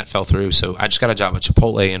happened, and that fell through. So I just got a job at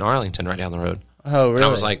Chipotle in Arlington right down the road. Oh, really? And I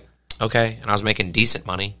was like, okay. And I was making decent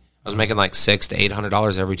money. I was making like $600 to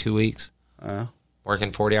 $800 every 2 weeks.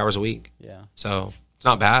 Working 40 hours a week. Yeah. So it's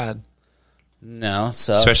not bad. No.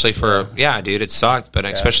 So especially for, dude, it sucked. But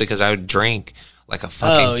especially because I would drink like a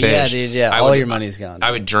fucking fish. Yeah, dude, yeah. All your money's gone. Dude.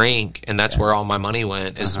 I would drink, and that's where all my money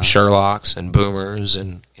went, is Sherlocks and Boomers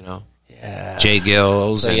and, Jay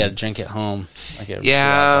Gills. So you got to drink at home. Like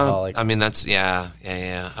alcoholic. I mean, that's, I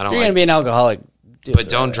don't You're going to be an alcoholic. But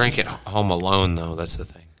don't drink at home alone, though. That's the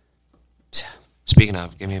thing. Speaking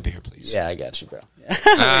of, give me a beer, please. Yeah, I got you, bro. We're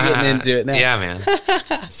getting into it now. Yeah, man.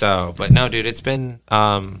 But no, dude, it's been,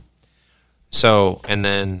 and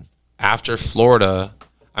then after Florida,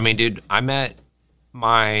 I mean, dude, I met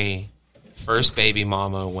my first baby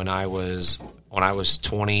mama when I was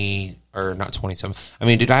 20, or not 27. I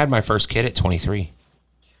mean, dude, I had my first kid at 23. God,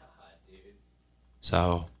 dude.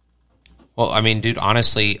 So, well, I mean, dude,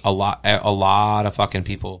 honestly, a lot of fucking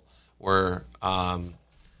people were,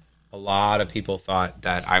 a lot of people thought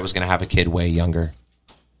that I was going to have a kid way younger.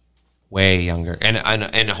 And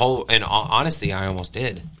honestly, I almost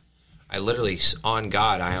did. I literally, on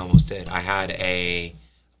God, I almost did. I had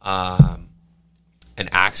an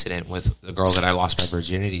accident with the girl that I lost my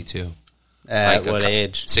virginity to. At what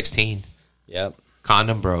age? 16. Yep.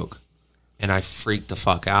 Condom broke, and I freaked the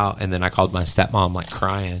fuck out. And then I called my stepmom, like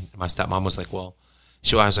crying. My stepmom was like, I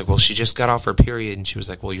was like, well, she just got off her period. And she was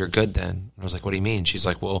like, well, you're good then. And I was like, what do you mean? She's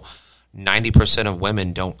like, well, 90% of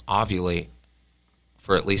women don't ovulate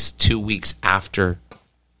for at least 2 weeks after.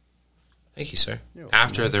 Thank you, sir.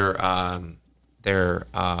 After their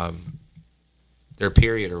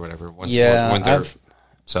period or whatever.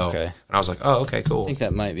 Okay. And I was like, oh, okay, cool. I think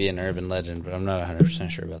that might be an urban legend, but I'm not 100%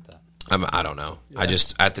 sure about that. I don't know. Yeah. I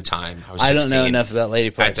just, at the time, I was 16. I don't know enough about lady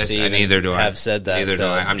parts to neither do I. Have said that. Neither do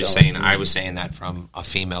I. I'm just saying, I was saying that from a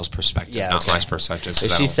female's perspective, not my perspective.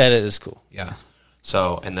 If she said it, it's cool. Yeah.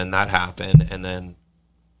 So, and then that happened, and then,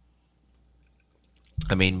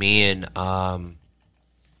 I mean, me and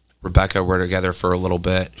Rebecca were together for a little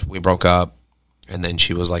bit. We broke up, and then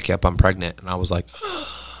she was like, yep, I'm pregnant. And I was like,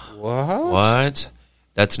 what?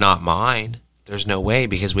 That's not mine. There's no way,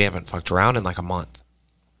 because we haven't fucked around in like a month.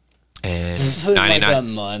 And 99, like a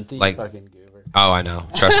month, you fucking goober. Oh, I know.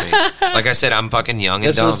 Trust me. Like I said, I'm fucking young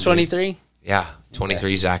and dumb. This was 23? Yeah, 23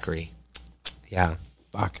 okay. Zachary. Yeah,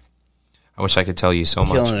 fuck. I wish I could tell you so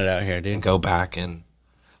much. Killing it out here, dude. And go back and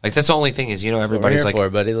like that's the only thing is, everybody's like, for,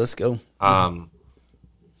 buddy. Let's go.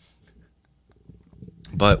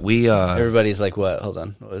 But we everybody's like, what? Hold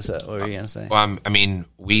on. What was that? What were you gonna say? Well,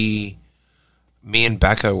 me and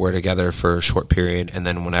Becca were together for a short period, and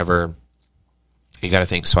then whenever you got to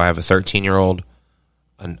think. So I have a 13-year-old,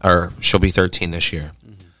 or she'll be 13 this year,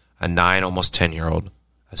 a 9, almost 10-year-old,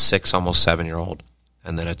 a 6, almost 7-year-old,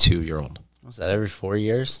 and then a 2-year-old. Was that every 4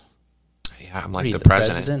 years? Yeah, I'm like the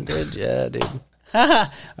president. Dude? Yeah, dude. All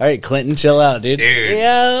right, Clinton, chill out, dude. Dude,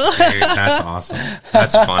 that's awesome.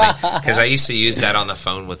 That's funny. Because I used to use that on the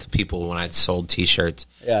phone with people when I'd sold T-shirts.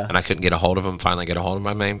 Yeah. And I couldn't get a hold of them. Finally get a hold of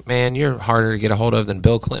them. Man, you're harder to get a hold of than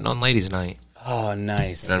Bill Clinton on Ladies' Night. Oh,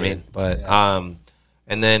 nice. You know what I mean? But,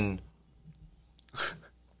 and then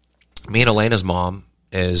me and Elena's mom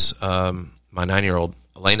is, my 9-year-old,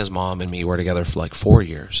 Elena's mom and me were together for like 4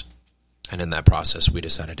 years. And in that process, we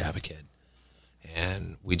decided to have a kid.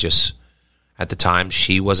 And we just... At the time,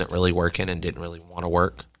 she wasn't really working and didn't really want to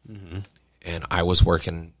work. Mm-hmm. And I was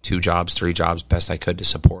working 2 jobs, 3 jobs, best I could to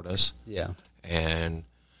support us. Yeah. And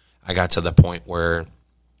I got to the point where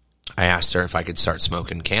I asked her if I could start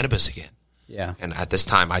smoking cannabis again. Yeah. And at this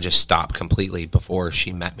time, I just stopped completely. Before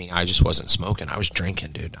she met me, I just wasn't smoking. I was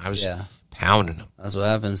drinking, dude. I was pounding them. That's what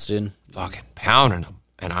happens, dude. Fucking pounding them.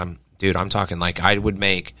 And I'm talking like I would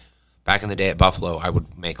make... Back in the day at Buffalo, I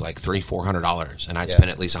would make like $300-400, and I'd spend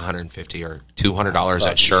at least $150 or $200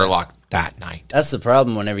 at Sherlock that night. That's the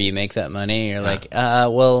problem. Whenever you make that money, you're like,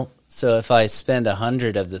 well, so if I spend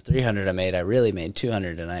 100 of the 300 I made, I really made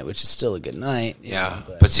 200 tonight, which is still a good night. Yeah,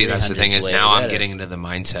 but see, that's the thing is now I'm getting into the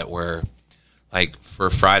mindset where, like, for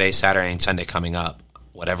Friday, Saturday, and Sunday coming up,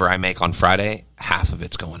 whatever I make on Friday, half of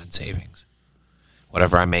it's going in savings.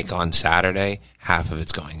 Whatever I make on Saturday, half of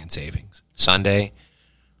it's going in savings. Sunday,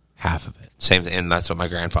 half of it. Same thing, and that's what my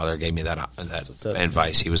grandfather gave me that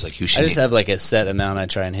advice. He was like, "You should." I just have like a set amount I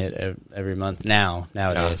try and hit every month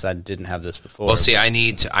nowadays. I didn't have this before. Well, see, I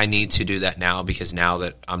need to do that now because now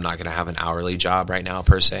that I'm not going to have an hourly job right now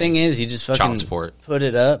per se. Thing is, you just fucking put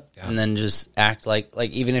it up and then just act like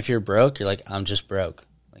even if you're broke, you're like, I'm just broke.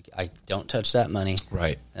 Like I don't touch that money.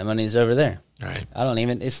 Right. That money's over there. Right. I don't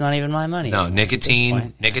even. It's not even my money. No,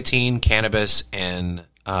 nicotine, cannabis, and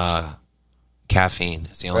caffeine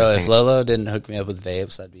is the only thing. If Lolo didn't hook me up with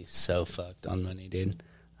vapes, I'd be so fucked on money, dude.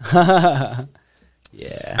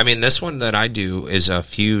 Yeah. I mean, this one that I do is a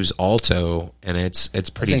Fuse Alto, and it's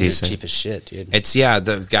pretty decent. It's cheap as shit, dude. It's, yeah,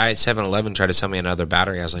 the guy at 7-Eleven tried to sell me another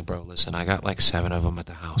battery. I was like, bro, listen, I got like 7 of them at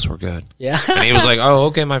the house. We're good. Yeah. And he was like, oh,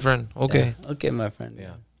 okay, my friend. Okay. Yeah. Okay, my friend.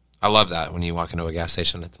 Yeah. I love that when you walk into a gas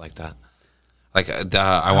station, it's like that. Like, I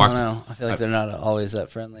don't know. I feel like they're not always that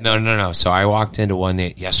friendly. No. So I walked into one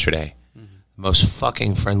yesterday. Most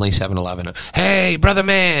fucking friendly 7-Eleven. Hey, brother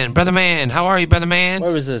man, how are you, brother man?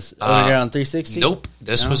 Where was this? Over here on 360? Nope.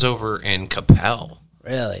 This was over in Capel.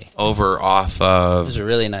 Really? Over off of... There's a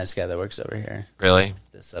really nice guy that works over here. Really?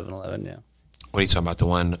 The 7-Eleven, yeah. What are you talking about? The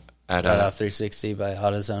one at... Right off 360 by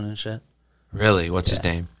AutoZone and shit. Really? What's his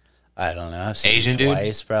name? I don't know. I've seen Asian him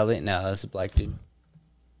twice, probably. No, that's a black dude.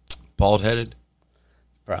 Bald-headed?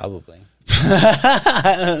 Probably.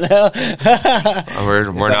 I don't know.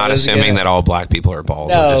 We're not assuming that all black people are bald.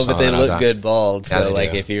 No, but they look good bald. Yeah, so,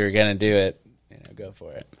 like, if you were going to do it, go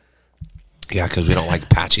for it. Yeah, because we don't like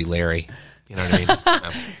patchy Larry. You know what I mean?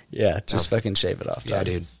 No. Yeah, just fucking shave it off. Yeah,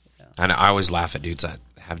 dude. Yeah. And I always laugh at dudes that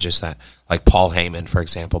have just that. Like Paul Heyman, for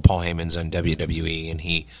example. Paul Heyman's on WWE, and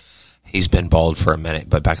he's been bald for a minute,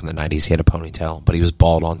 but back in the 90s, he had a ponytail, but he was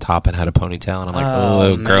bald on top and had a ponytail, and I'm like,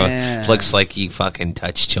 oh girl, looks like you fucking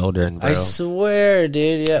touch children, bro. I swear,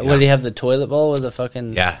 dude, yeah. What, did he have the toilet bowl with a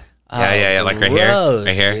fucking... Yeah, like right here. Right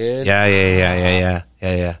here. Dude.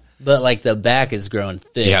 Yeah. But, like, the back is growing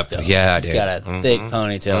thick, though. Yeah, dude. He's got a thick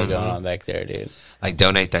ponytail going on back there, dude. Like,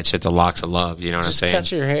 donate that shit to Locks of Love, you know what I'm saying?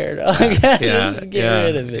 Just cut your hair, dog. Yeah, get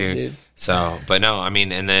rid of it, dude. So, but no, I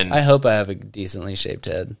mean, and then... I hope I have a decently shaped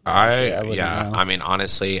head. I mean,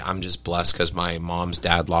 honestly, I'm just blessed because my mom's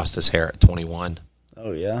dad lost his hair at 21.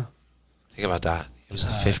 Oh, yeah? Think about that. It was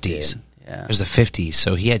the 50s. Dude. Yeah. It was the 50s,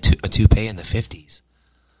 so he had a toupee in the 50s.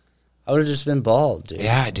 I would have just been bald, dude.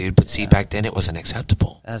 Yeah, dude, but see, back then it wasn't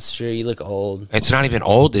acceptable. That's true. You look old. It's not even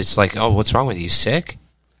old. It's like, oh, what's wrong with you? Sick?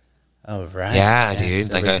 Oh, right. Yeah,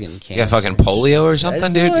 dude. Like you got fucking polio or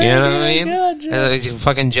something, dude? You know what I mean? God,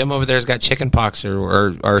 fucking Jim over there's got chicken pox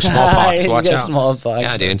or smallpox. Watch out. Smallpox.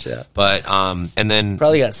 Yeah, dude. But, and then...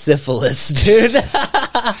 Probably got syphilis, dude.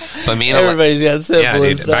 But me and everybody's got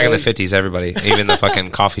syphilis. Yeah, dude. Back in the 50s, everybody, even the fucking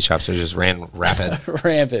coffee shops, they just ran rapid.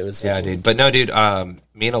 Rampant with syphilis. Yeah, dude. But no, dude,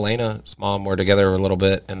 me and Elena's mom were together a little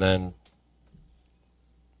bit, and then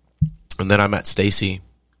I met Stacy.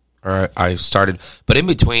 Or I started, but in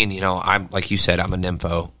between, I'm like you said, I'm a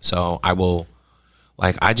nympho, so I will,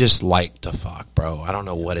 I just like to fuck, bro. I don't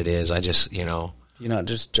know what it is. I just, Do you not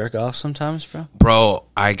just jerk off sometimes, bro? Bro,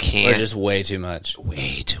 I can't. Or just way too much?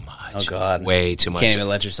 Way too much. Oh, God. Way too much. Can't even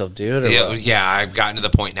let yourself do it? Or yeah, I've gotten to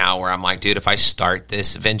the point now where I'm like, dude, if I start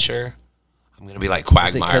this venture, I'm going to be like Quagmire.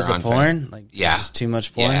 Is it because of porn? Like, yeah. Just too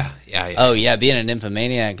much porn? Yeah. Oh, yeah, being a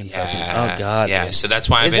nymphomaniac and fucking... Oh, God. Yeah, dude. so that's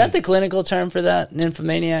why Is that the clinical term for that,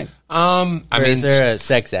 nymphomaniac? Is there a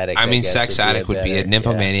sex addict? I mean, sex addict would be a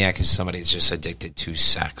nymphomaniac is somebody that's just addicted to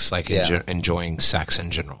sex, like enjoying sex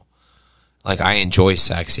in general. Like, I enjoy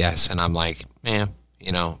sex, yes, and I'm like,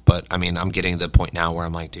 but I mean, I'm getting to the point now where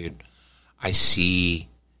I'm like, dude, I see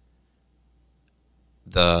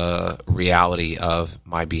the reality of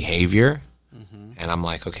my behavior. And I'm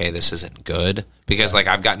like, okay, this isn't good. Because,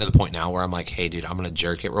 I've gotten to the point now where I'm like, hey, dude, I'm going to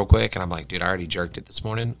jerk it real quick. And I'm like, dude, I already jerked it this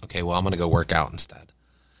morning. Okay, well, I'm going to go work out instead.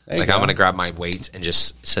 I'm going to grab my weights and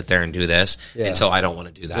just sit there and do this until I don't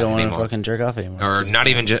want to do that anymore. You don't want to fucking jerk off anymore. Or not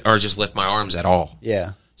even, or just lift my arms at all.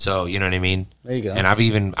 Yeah. So, you know what I mean? There you go. And I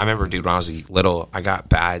remember, dude, when I was little, I got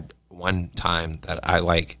bad one time that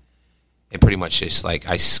it pretty much just,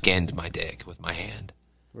 I skinned my dick with my hand.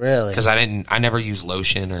 Really? Because I never used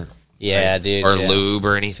lotion or... Yeah, dude. Or lube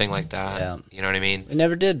or anything like that. Yeah. You know what I mean? We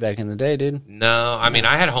never did back in the day, dude. No, I mean,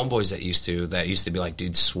 I had homeboys that used to be like,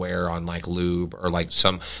 dude, swear on lube or one of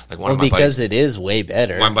my buddies. Because it is way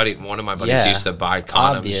better. One of my buddies used to buy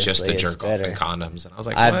condoms just to jerk off in condoms. And I was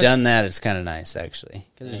like, I've done that. It's kind of nice, actually.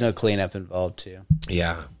 Because there's no cleanup involved, too.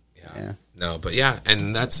 Yeah. No, but yeah.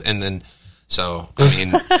 So, I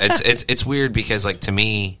mean, it's weird because, to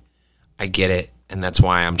me, I get it. And that's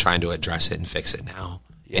why I'm trying to address it and fix it now.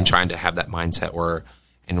 Yeah. And trying to have that mindset where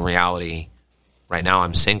in reality, right now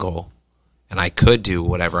I'm single and I could do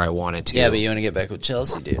whatever I wanted to. Yeah, but you want to get back with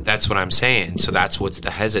Chelsea, dude. That's what I'm saying. So that's what's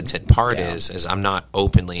the hesitant part is I'm not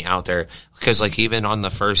openly out there. Because like even on the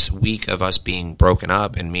first week of us being broken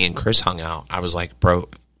up and me and Chris hung out, I was like, bro,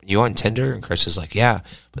 you on Tinder? And Chris is like, yeah.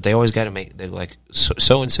 But they always got to make, they're like,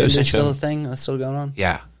 so-and-so. Is it still a thing that's still going on?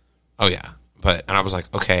 Yeah. Oh, yeah. And I was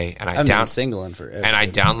like, okay. And I've been single in forever. And I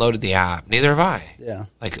downloaded the app. Neither have I. Yeah.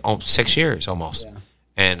 Like 6 years almost. Yeah.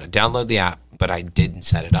 And I downloaded the app, but I didn't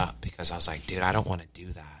set it up because I was like, dude, I don't want to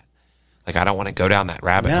do that. Like, I don't want to go down that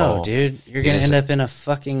rabbit hole. No, dude. You're going to end up in a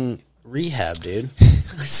fucking rehab, dude.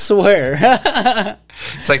 I swear.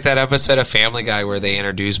 It's like that episode of Family Guy where they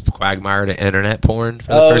introduce Quagmire to internet porn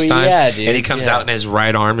for the first time. Yeah, dude. And he comes out and his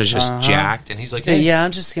right arm is just jacked. And he's like, hey, yeah,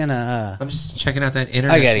 I'm just going to... I'm just checking out that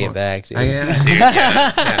internet I got to porn. get back, dude.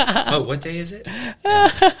 Yeah. Oh, what day is it? Yeah.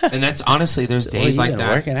 And that's honestly, there's days like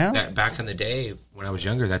that. Working out? That back in the day when I was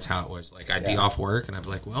younger, that's how it was. Like, I'd be off work and I'd be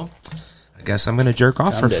like, well... I guess I'm going to jerk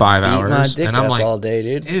off for 5 hours. My dick and I'm up like, all day,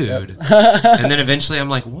 dude. And then eventually I'm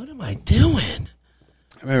like, what am I doing?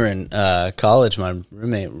 I remember in college, my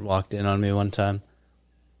roommate walked in on me one time.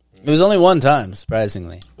 It was only one time,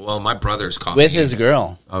 surprisingly. Well, my brothers caught me. With his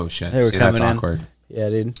girl. Oh, shit. They were coming that's awkward. in. Yeah,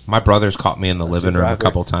 dude. My brothers caught me in the living room a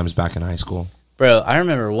couple times back in high school. Bro, I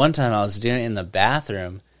remember one time I was doing it in the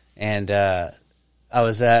bathroom, and I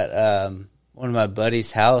was at one of my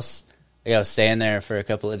buddy's house. Like, I was staying there for a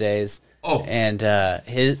couple of days. Oh, and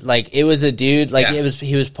it was a dude, like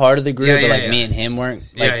he was part of the group, but like me and him weren't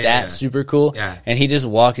super cool. Yeah. And he just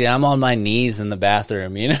walked in. I'm on my knees in the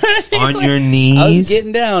bathroom, you know what I mean? On your knees? I was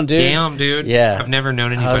getting down, dude. Damn, dude. Yeah. I've never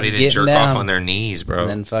known anybody to jerk off on their knees, bro. And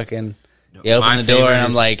then fucking, he opened the door, and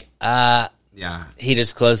I'm like, yeah. He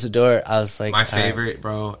just closed the door. I was like, my favorite,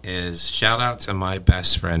 bro, is shout out to my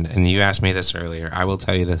best friend. And you asked me this earlier. I will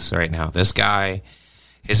tell you this right now. This guy,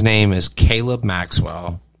 his name is Caleb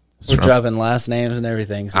Maxwell. We're dropping last names and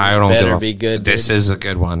everything, so I don't better be good. This is a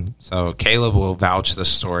good one. So Caleb will vouch the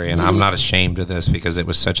story, and I'm not ashamed of this because it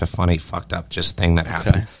was such a funny, fucked up just thing that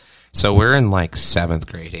happened. Okay. So we're in like 7th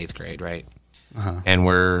grade, 8th grade, right? And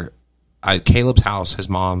we're at Caleb's house. His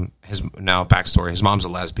mom, now backstory, his mom's a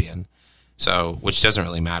lesbian, so which doesn't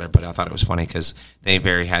really matter, but I thought it was funny because they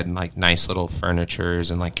had like nice little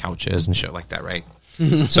furnitures and like couches and shit like that, right?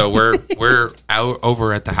 So we're out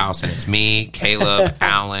over at the house, and it's me, Caleb,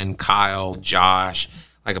 Alan, Kyle, Josh,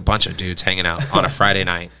 like a bunch of dudes hanging out on a Friday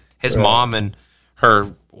night. His mom and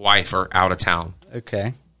her wife are out of town.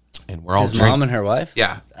 Okay. And we're all his mom and her wife?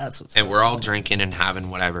 Yeah. That's what's and we're all drinking and having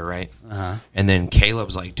whatever, right? And then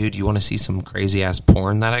Caleb's like, dude, you want to see some crazy ass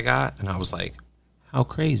porn that I got? And I was like, how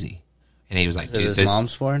crazy? And he was like, dude, his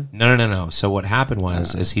mom's porn? No. So what happened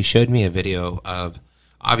was is he showed me a video of,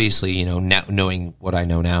 obviously, you know, knowing what I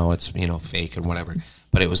know now, it's, you know, fake and whatever.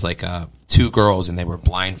 But it was like 2 girls, and they were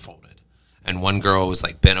blindfolded. And one girl was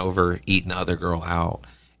like bent over, eating the other girl out.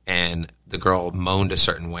 And the girl moaned a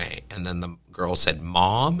certain way. And then the girl said,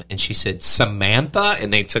 Mom? And she said, Samantha?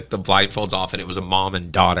 And they took the blindfolds off, and it was a mom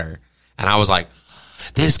and daughter. And I was like,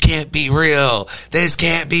 this can't be real. This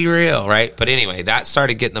can't be real, right? But anyway, that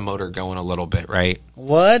started getting the motor going a little bit, right?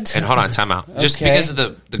 What? And hold on, time out. Just because of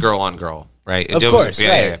the girl on girl. Right? Of course, right.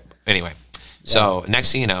 Yeah. Anyway, so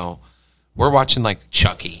next thing you know, we're watching like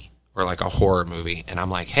Chucky or like a horror movie, and I'm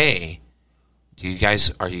like, hey, do you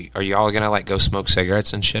guys, are you all gonna like go smoke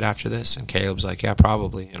cigarettes and shit after this? And Caleb's like, yeah,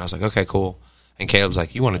 probably. And I was like, okay, cool. And Caleb's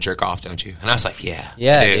like, you want to jerk off, don't you? And I was like, yeah,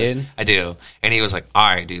 dude. I do. And he was like, all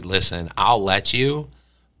right, dude, listen, I'll let you,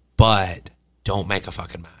 but don't make a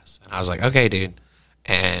fucking mess. And I was like, okay, dude.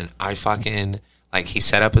 And I fucking, like, he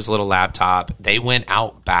set up his little laptop. They went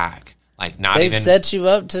out back. Like, not they even set you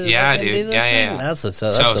up to dude. Do this thing?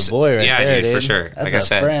 That's a boy right there, dude, for sure. That's like I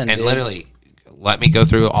said, friend, and dude. literally let me go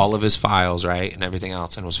through all of his files, right, and everything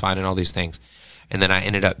else, and was finding all these things, and then I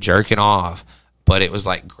ended up jerking off, but it was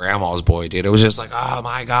like grandma's boy, dude. It was just like, oh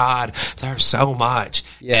my god, there's so much,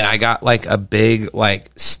 and I got like a big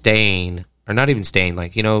like stain, or not even stain,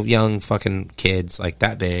 like, you know, young fucking kids like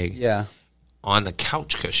that big, on the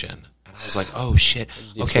couch cushion, and I was like, oh shit,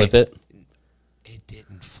 Did you flip it? It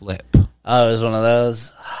didn't flip. Oh, it was one of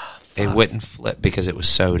those. It wouldn't flip because it was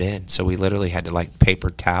sewed in. So we literally had to like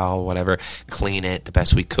paper towel, whatever, clean it the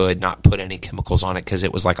best we could, not put any chemicals on it because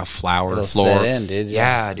it was like a flour floor. Set in, dude.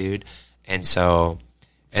 Yeah, dude. And so,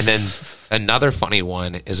 and then another funny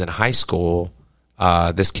one is in high school.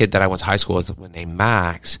 This kid that I went to high school with named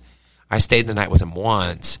Max, I stayed the night with him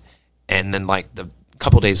once, and then like the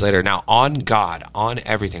couple days later, now on God, on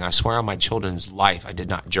everything, I swear on my children's life, I did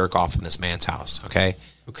not jerk off in this man's house. Okay.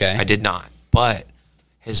 I did not. But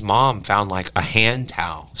his mom found like a hand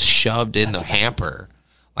towel shoved in the hamper,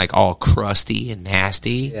 like all crusty and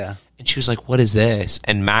nasty. Yeah. And she was like, what is this?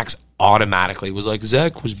 And Max automatically was like,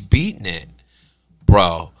 Zach was beating it.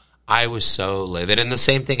 Bro, I was so livid. And the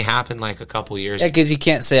same thing happened like a couple years. Yeah, because you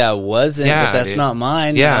can't say I wasn't, but that's not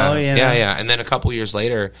mine. Yeah, you know? yeah. And then a couple years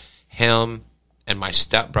later, him and my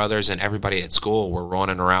stepbrothers and everybody at school were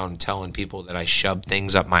running around telling people that I shoved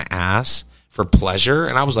things up my ass for pleasure.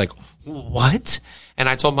 And I was like, what? And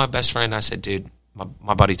I told my best friend, I said, dude,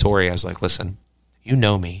 my buddy Tori, I was like, listen, you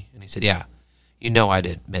know me. And he said, yeah, you know I'd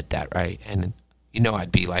admit that, right? And you know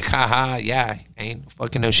I'd be like, haha, yeah, ain't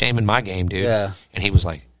fucking no shame in my game, dude. Yeah. And he was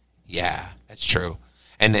like, yeah, that's true.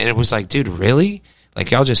 And it was like, dude, really? Like,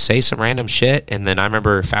 y'all just say some random shit? And then I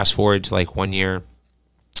remember fast forward to like one year,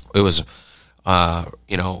 it was,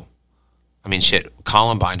 you know, I mean, shit,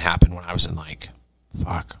 Columbine happened when I was in like,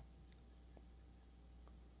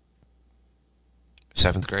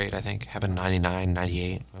 7th grade, I think. Happened in 99,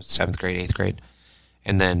 98. I was 7th grade, 8th grade.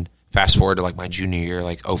 And then fast forward to like my junior year,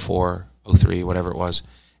 like 04, 03, whatever it was.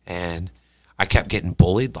 And I kept getting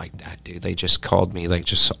bullied like that, dude. They just called me like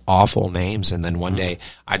just awful names. And then one day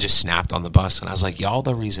I just snapped on the bus and I was like, y'all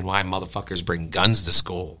the reason why motherfuckers bring guns to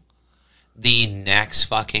school. The next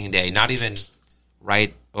fucking day, not even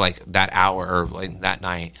right like that hour or like that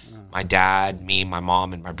night, my dad, me, my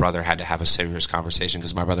mom, and my brother had to have a serious conversation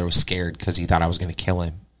because my brother was scared because he thought I was going to kill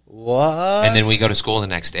him. What? And then we go to school the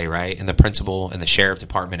next day, right? And the principal and the sheriff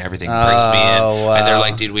department, everything brings me in. Wow. And they're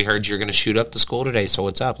like, dude, we heard you're going to shoot up the school today, so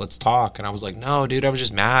what's up? Let's talk. And I was like, no, dude, I was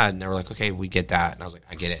just mad. And they were like, okay, we get that. And I was like,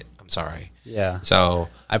 I get it. I'm sorry. Yeah. So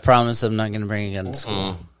I promise I'm not going to bring a gun to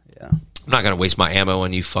school. Yeah. I'm not going to waste my ammo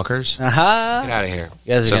on you fuckers. Uh-huh. Get out of here.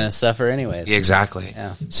 You guys are going to suffer anyways. Yeah, exactly.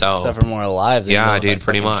 Yeah. So suffer more alive than yeah, dude,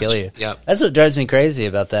 pretty much. Kill you. Yep. That's what drives me crazy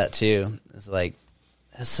about that too. It's like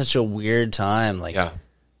that's such a weird time. Like, yeah.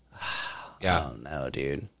 I don't know,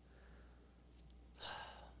 dude.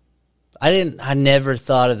 I never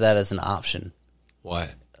thought of that as an option.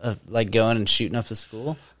 What? Of like going and shooting up the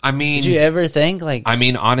school. I mean, did you ever think like? I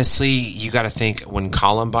mean, honestly, you got to think when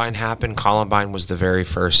Columbine happened. Columbine was the very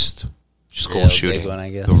first school shooting. Big one, I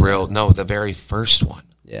guess. The very first one.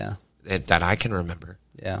 Yeah. That I can remember.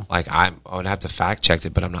 Yeah. Like I would have to fact check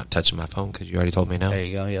it, but I'm not touching my phone because you already told me no. There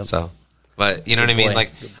you go. Yep. So, but you know what I mean?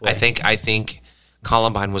 Like I think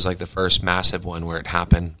Columbine was like the first massive one where it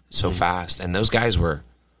happened so fast, and those guys were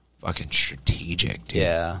fucking strategic, dude.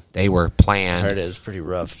 Yeah. They were planned. I heard it was pretty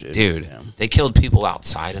rough, dude. Dude, yeah. They killed people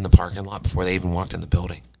outside in the parking lot before they even walked in the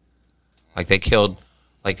building. Like they killed,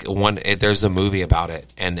 like there's a movie about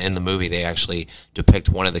it, and in the movie they actually depict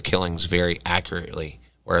one of the killings very accurately,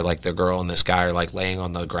 where like the girl and this guy are like laying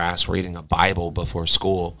on the grass reading a Bible before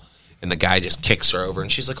school, and the guy just kicks her over,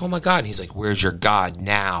 and she's like, "Oh my God!" And he's like, "Where's your God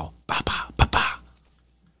now?" Ba ba ba ba.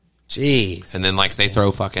 Jeez. And then like they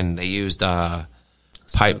used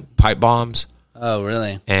pipe bombs. Oh,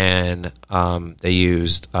 really? And they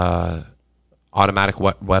used automatic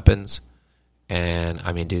weapons. And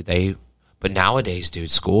I mean, dude, but nowadays, dude,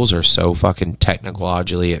 schools are so fucking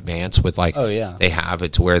technologically advanced with like, they have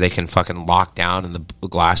it to where they can fucking lock down and the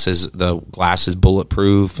glass is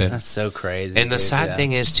bulletproof. And that's so crazy. And the sad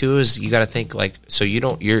thing is too, is you got to think like, so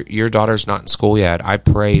your daughter's not in school yet. I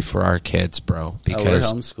pray for our kids, bro,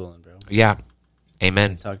 because we're homeschooling, bro. Yeah.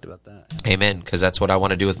 Amen. We talked about that. Amen. Because that's what I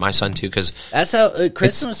want to do with my son too. Because that's how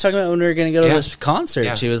Kristen was talking about when we were going to go to this concert.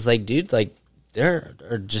 Yeah. She was like, dude, like there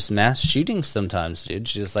are just mass shootings sometimes, dude.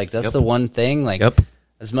 She's like, that's the one thing. Like,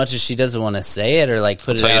 as much as she doesn't want to say it or like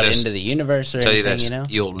put it out into the universe or anything, you know,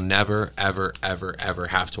 you'll never, ever, ever, ever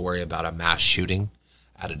have to worry about a mass shooting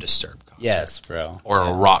at a Disturbed concert. Yes, bro. Or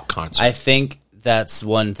a rock concert. I think that's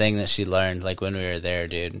one thing that she learned, like when we were there,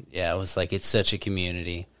 dude. Yeah, it was like it's such a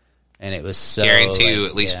community. And it was so... Guarantee you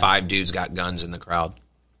at least 5 dudes got guns in the crowd.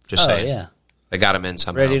 Just saying. Yeah. They got them in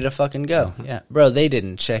somehow. Ready to fucking go. Yeah. Bro, they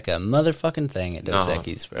didn't check a motherfucking thing at Dos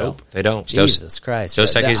Equis, bro. Nope, they don't. Jesus Christ.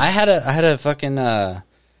 Dos Equis... I had a fucking... I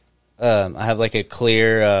have like a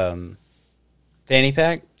clear fanny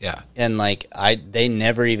pack. Yeah. And like, they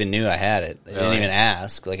never even knew I had it. They didn't even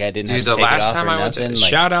ask. Like, I didn't have to take it off. Dude, the last time I went to...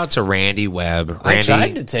 Shout out to Randy Webb. I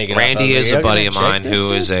tried to take it off. Randy is a buddy of mine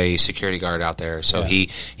who is a security guard out there. So he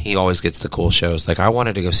always gets the cool shows. Like, I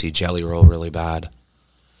wanted to go see Jelly Roll really bad.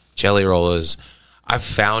 Jelly Roll is... I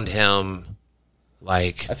found him,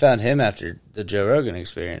 like... I found him after the Joe Rogan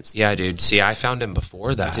experience. Yeah, dude. See, I found him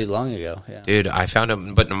before that. Not too long ago, yeah. Dude, I found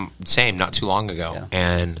him, but same, not too long ago. Yeah.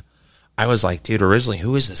 And... I was like, dude, originally,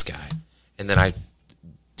 who is this guy? And then I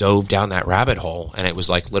dove down that rabbit hole, and it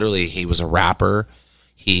was like literally he was a rapper.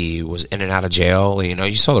 He was in and out of jail. You know,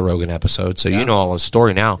 you saw the Rogan episode, so you know all his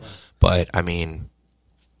story now. Yeah. But I mean,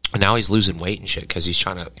 now he's losing weight and shit because he's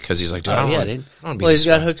like, dude, dude. Well, he's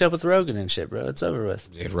got hooked up with Rogan and shit, bro. It's over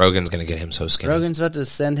with. Dude, Rogan's gonna get him so skinny. Rogan's about to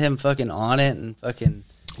send him fucking on it and fucking.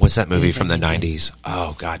 What's that movie from the 90s?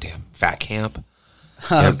 Oh, goddamn. Fat Camp.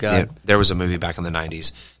 Oh, God. There was a movie back in the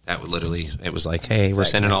 90s that would literally, it was like, hey, we're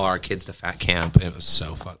sending all our kids to Fat Camp. It was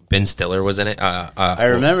so fun. Ben Stiller was in it. I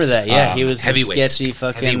remember that. Yeah, he was the sketchy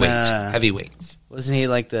fucking... Heavyweights. Wasn't he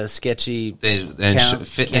like the sketchy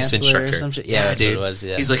fitness instructor? Or some shit? Yeah, dude. What it was,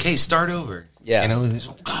 yeah. He's like, hey, start over. Yeah. You know, he's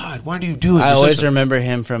like, God, why do you do it? I always remember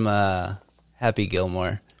him from Happy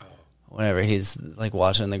Gilmore. Whenever he's like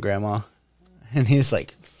watching the grandma. And he's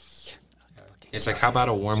like... It's like, how about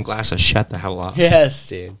a warm glass of shut the hell up? Yes,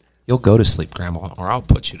 dude. You'll go to sleep, Grandma, or I'll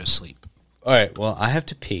put you to sleep. All right, well, I have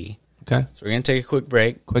to pee. Okay. So we're going to take a quick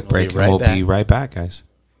break. We'll be right back, guys.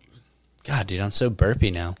 God, dude, I'm so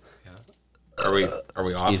burpy now. Yeah. Are we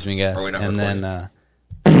off? Excuse me, guys. Are we not and recording? then,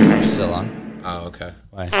 we're still on. Oh, okay.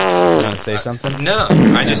 Why? You want to say something? No,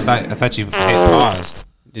 I thought you hit paused.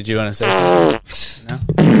 Did you want to say something? No?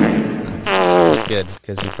 That's good,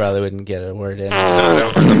 because you probably wouldn't get a word in. Not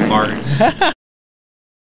over the farts.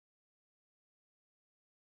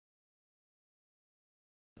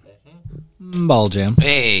 Ball jam.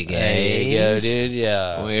 Hey, guys. There you go, dude.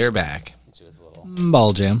 Yeah. We're back.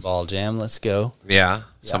 Ball jam. Ball jam. Let's go. Yeah.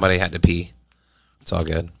 Somebody had to pee. It's all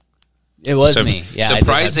good. It was me. Yeah.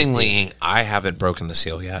 Surprisingly, I haven't broken the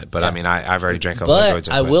seal yet, but I mean, I've already drank a But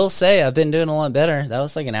I will say I've been doing a lot better. That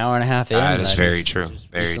was like an hour and a half in. That is very true.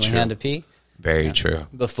 Very recently true. had to pee. Very true.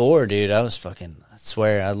 Before, dude, I was fucking... I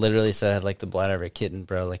swear, I literally said I had like the bladder of a kitten,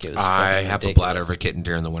 bro. Like it was I have ridiculous. the bladder of a kitten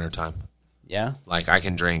during the wintertime. Yeah? Like, I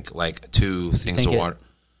can drink, like, 2 things of it- water.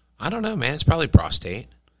 I don't know, man. It's probably prostate.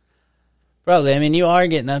 Probably. I mean, you are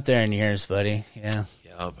getting up there in years, buddy. Yeah.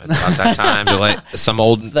 Yep. It's about that time to let some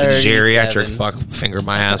old 37. geriatric fuck finger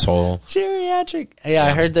my asshole. Geriatric. Yeah, I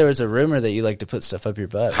heard there was a rumor that you like to put stuff up your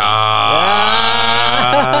butt.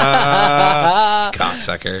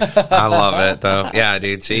 Cocksucker. I love it, though. Yeah,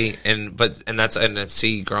 dude. See?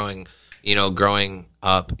 Growing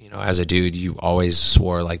up, as a dude, you always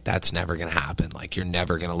swore, like, that's never going to happen. Like, you're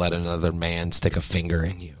never going to let another man stick a finger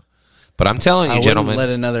in you. But I'm telling you, gentlemen. Let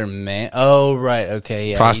another man. Oh, right.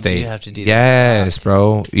 Okay. Yeah. Prostate. You do have to do that. Yes,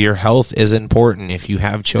 bro. Your health is important. If you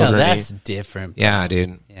have children. No, that's different. Bro. Yeah,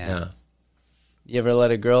 dude. Yeah. You ever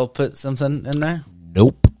let a girl put something in there?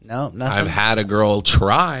 Nope. No, nothing. I've had a girl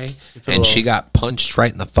try, and she got punched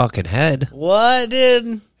right in the fucking head. What,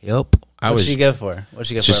 dude? Yep. What'd she go for? What'd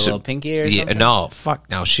she go for? A little pinky or something? No, fuck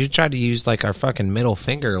no. She tried to use like our fucking middle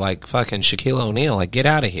finger, like fucking Shaquille O'Neal. Like, get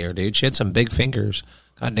out of here, dude. She had some big fingers.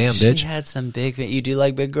 Goddamn, bitch. She had some big. You do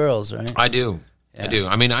like big girls, right? I do. Yeah. I do.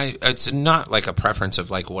 I mean, it's not like a preference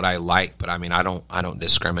of like what I like, but I mean, I don't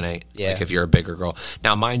discriminate. Yeah. Like if you're a bigger girl.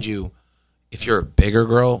 Now, mind you, if you're a bigger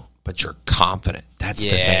girl but you're confident, that's the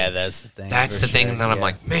thing. Yeah, that's the thing. That's the thing. And then I'm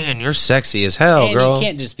like, man, you're sexy as hell, and girl. You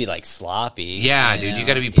can't just be like sloppy. Yeah, dude, you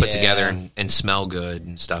got to be put together and smell good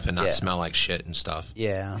and stuff, and not smell like shit and stuff.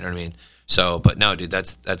 Yeah, you know what I mean. So, but no, dude,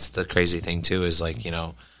 that's the crazy thing too. Is like,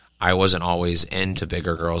 I wasn't always into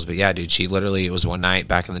bigger girls, but yeah, dude, it was one night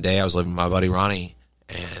back in the day. I was living with my buddy Ronnie,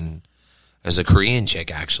 and it was a Korean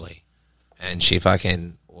chick actually, and she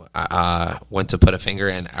fucking went to put a finger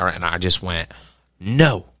in, and I just went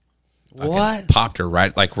no. What? Popped her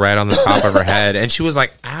right on the top of her head, and she was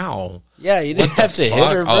like, "Ow!" Yeah, you didn't have to hit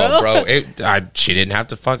her, bro. Oh, bro, she didn't have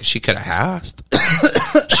to fuck. She could have asked.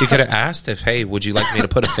 She could have asked if, "Hey, would you like me to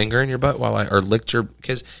put a finger in your butt or licked your?"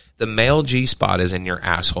 Because the male G spot is in your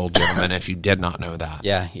asshole, gentlemen. If you did not know that,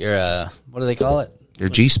 yeah, your what do they call it? Your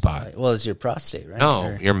G spot. Well, it's your prostate, right?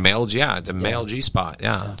 No, your male, male G spot,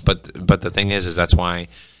 yeah. But the thing is that's why.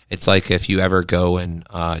 It's like if you ever go and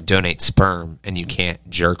donate sperm and you can't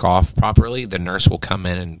jerk off properly, the nurse will come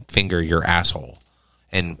in and finger your asshole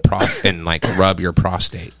and like rub your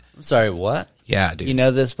prostate. I'm sorry, what? Yeah, dude. You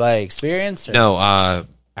know this by experience? Or? No,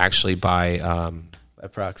 actually by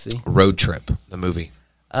proxy. Road Trip, the movie.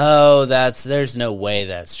 Oh, there's no way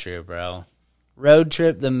that's true, bro. Road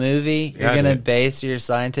Trip, the movie. You're gonna base your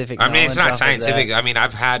scientific. I mean, it's not scientific. I mean,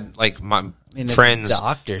 I've had like my. Friends,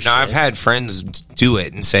 doctor shit. No, I've had friends do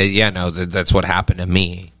it and say, "Yeah, no, that's what happened to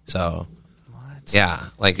me." So, what? Yeah,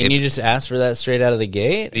 like, can you just ask for that straight out of the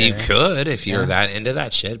gate? You could if you're that into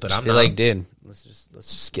that shit, but I'm not. Like, dude, let's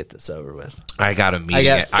just get this over with. I got a meeting.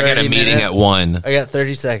 I got a meeting at 1. I got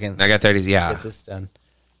 30 seconds. I got 30. Yeah, get this done.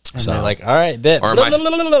 And so they're like, all right, bit. Or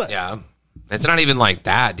yeah. It's not even like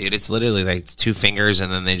that, dude. It's literally like 2 fingers,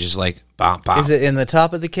 and then they just like bop, bop. Is it in the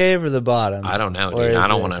top of the cave or the bottom? I don't know, dude. I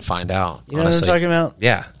don't want to find out. You know honestly. What I'm talking about?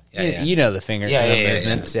 Yeah. You know the finger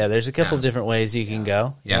movements. Yeah, there's a couple different ways you can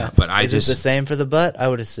go. Yeah, but Is it the same for the butt? I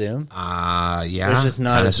would assume. Yeah. There's just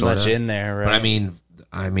not as much in there, right? But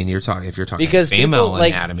I mean, if you're talking because female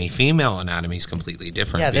anatomy, female anatomy is completely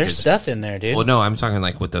different. Yeah, there's stuff in there, dude. Well, no, I'm talking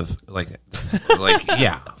like with the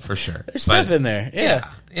yeah, for sure. There's stuff in there.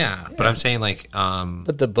 Yeah. But I'm saying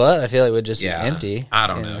but the butt, I feel like would just be empty. I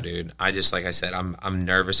don't know, dude. I just like I said, I'm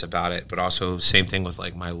nervous about it, but also same thing with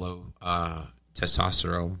like my low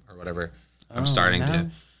testosterone or whatever. I'm starting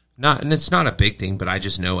to and it's not a big thing, but I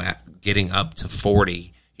just know at getting up to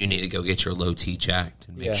 40. You need to go get your low T checked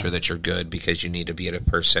and make sure that you're good because you need to be at a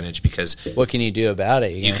percentage. Because what can you do about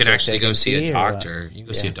it? You can actually go see a doctor. You can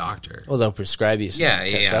go see a doctor. Well, they'll prescribe you some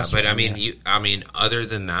testosterone. But I mean, other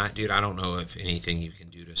than that, dude, I don't know if anything you can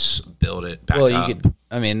do to build it back up. Well, you could.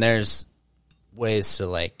 I mean, there's ways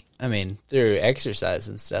to through exercise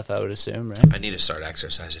and stuff. I would assume, right? I need to start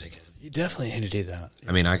exercising again. You definitely need to do that.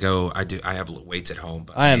 I mean, I have weights at home,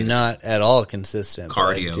 but I am not at all consistent.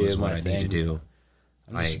 Cardio is what I need to do.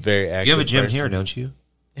 I'm just very active. You have a gym here, don't you?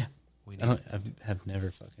 Yeah. I've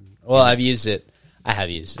never fucking... Well, I've used it. I have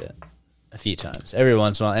used it a few times. Every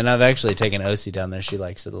once in a while. And I've actually taken OC down there. She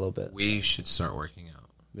likes it a little bit. We should start working out.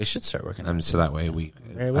 We should start working out. So that way we...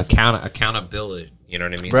 accountability. You know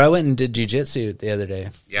what I mean? Bro, I went and did jiu-jitsu the other day.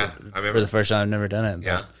 Yeah, I remember. For the first time. I've never done it.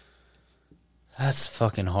 Yeah. That's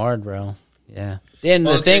fucking hard, bro. Yeah. And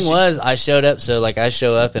the thing was, I showed up. So, I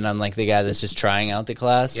show up and I'm like the guy that's just trying out the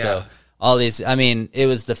class. Yeah. So... all these, it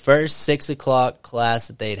was the first 6 o'clock class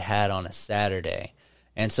that they'd had on a Saturday.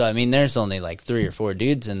 And so, there's only 3 or 4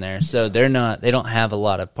 dudes in there. So they don't have a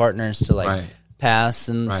lot of partners to pass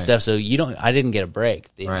and stuff. So I didn't get a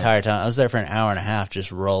break the entire time. I was there for an hour and a half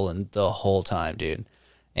just rolling the whole time, dude.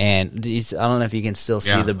 And I don't know if you can still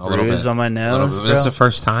see the bruise on my nose. That's the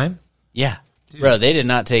first time? Yeah. Dude. Bro, they did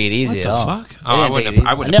not take it easy at all. What the fuck? I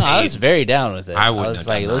wouldn't have paid. I was very down with it. I wouldn't was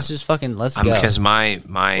like, let's just let's go. Because my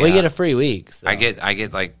we get a free week. So. I get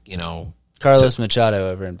Carlos Machado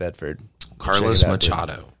over in Bedford. Carlos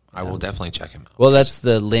Machado. I will definitely check him out. Well, that's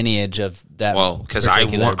the lineage of that. Well, because I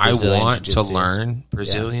want to learn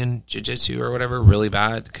Brazilian jiu-jitsu or whatever really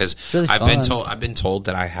bad because really I've been told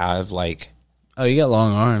that I have oh, you got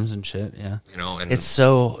long arms and shit, yeah. And it's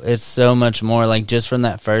so much more. Just from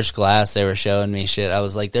that first class, they were showing me shit. I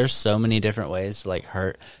was like, there's so many different ways to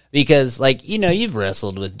hurt because you've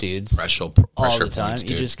wrestled with dudes pressure all the time. Points,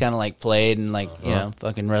 you just kind of played and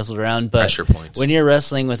fucking wrestled around. But pressure points. When you're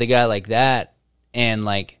wrestling with a guy like that and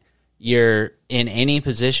you're in any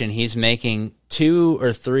position, he's making 2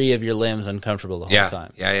 or 3 of your limbs uncomfortable the whole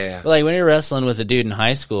time. Yeah. But when you're wrestling with a dude in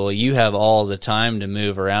high school, you have all the time to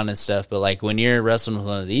move around and stuff. But when you're wrestling with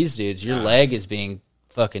one of these dudes, your leg is being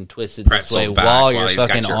fucking twisted this way while your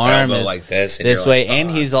fucking arm is this way, and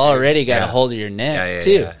he's already got a hold of your neck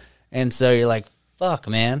too. Yeah. And so you're like, fuck,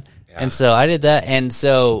 man. Yeah. And so I did that, and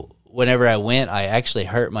so whenever I went, I actually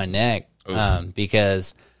hurt my neck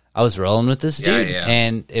because I was rolling with this dude,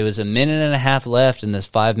 and it was a minute and a half left in this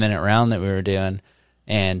 5-minute round that we were doing,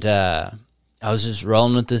 and I was just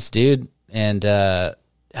rolling with this dude, and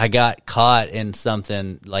I got caught in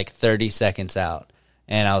something 30 seconds out,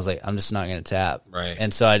 and I was like, I'm just not going to tap. Right.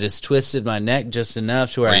 And so I just twisted my neck just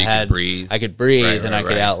enough to where I could breathe, and I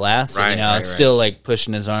could outlast it. I was still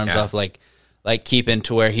pushing his arms off, keeping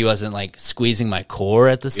to where he wasn't squeezing my core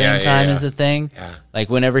at the same time as the thing. Yeah.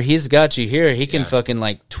 Whenever he's got you here, he can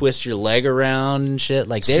fucking twist your leg around and shit.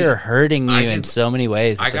 They are hurting you in so many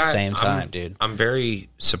ways at the same time, dude. I'm very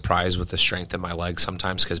surprised with the strength of my legs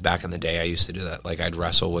sometimes because back in the day I used to do that. I'd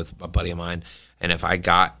wrestle with a buddy of mine, and if I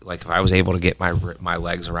got if I was able to get my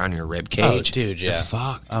legs around your rib cage, dude,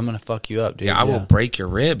 fuck, I'm gonna fuck you up, dude. Yeah, I will break your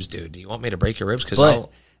ribs, dude. Do you want me to break your ribs? Because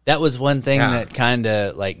that was one thing that kind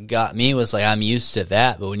of got me was I'm used to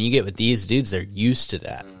that, but when you get with these dudes, they're used to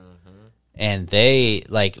that, and they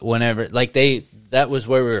whenever that was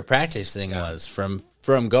where we were practicing was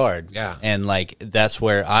from guard, and that's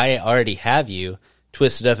where I already have you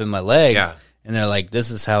twisted up in my legs, and they're like, this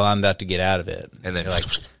is how I'm about to get out of it, and then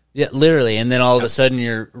yeah, literally, and then all of a sudden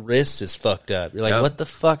your wrist is fucked up. You're like, what the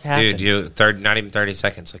fuck happened? Dude, not even 30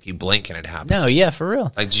 seconds. You blink and it happens. No, yeah, for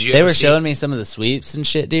real. They were showing me some of the sweeps and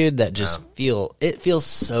shit, dude, that just feels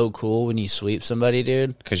so cool when you sweep somebody,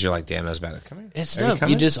 dude. Because you're like, damn, that was bad. Come here. It's dope.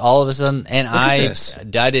 You just all of a sudden, and I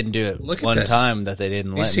didn't do it one time that they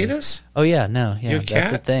didn't let me. You see this? Oh, yeah, no, yeah,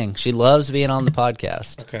 that's the thing. She loves being on the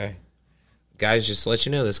podcast. Okay. Guys, just to let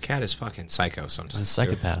you know, this cat is fucking psycho sometimes. She's a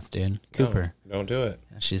psychopath, dude. Cooper. No, don't do it.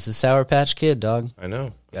 She's a Sour Patch Kid, dog. I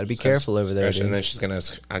know. Got to be careful over there, dude. And then she's going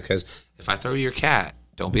to, because if I throw your cat,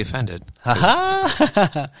 don't be offended.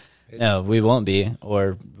 Ha-ha! No, we won't be,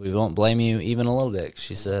 or we won't blame you even a little bit.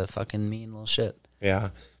 She's a fucking mean little shit. Yeah.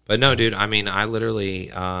 But no, dude, I mean, I literally,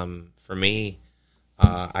 for me,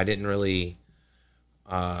 I didn't really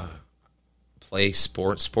play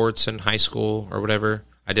sports in high school or whatever.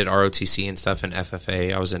 I did ROTC and stuff in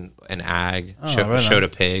FFA. I was in ag, showed a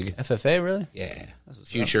pig. FFA, really? Yeah.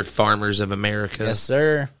 Future Farmers of America. Yes,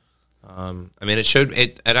 sir. I mean,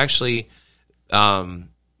 it actually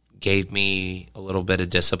gave me a little bit of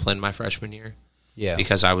discipline my freshman year. Yeah.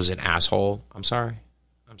 Because I was an asshole. I'm sorry.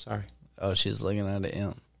 Oh, she's looking at it,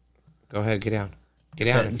 yeah. Go ahead, get down. Get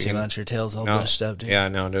down. Too much. Your tail's all bushed up, dude. Yeah,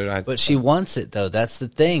 no, dude. But she wants it, though. That's the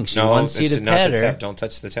thing. She wants you to pet her. Don't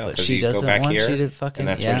touch the tail. But she doesn't want you to fucking... And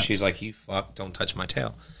that's when she's like, you fuck, don't touch my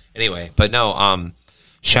tail. Anyway, but no,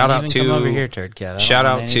 shout out to... Come over here, turd cat. Shout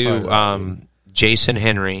out to Jason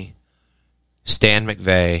Henry, Stan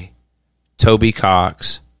McVeigh, Toby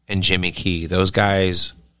Cox, and Jimmy Key. Those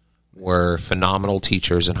guys were phenomenal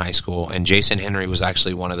teachers in high school, and Jason Henry was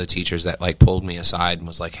actually one of the teachers that like pulled me aside and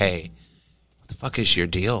was like, hey, what the fuck is your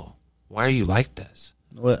deal? Why are you like this?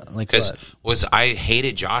 What? Like what? I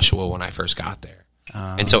hated Joshua when I first got there.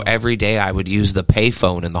 And so every day I would use the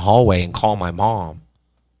payphone in the hallway and call my mom.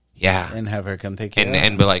 Yeah. And have her come pick you up.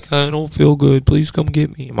 And be like, I don't feel good. Please come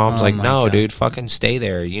get me. Mom's like, no, dude, fucking stay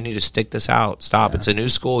there. You need to stick this out. Stop. Yeah. It's a new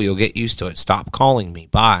school. You'll get used to it. Stop calling me.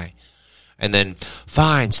 Bye. And then,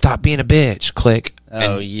 fine, stop being a bitch. Click.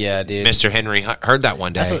 Oh, yeah, dude. Mr. Henry heard that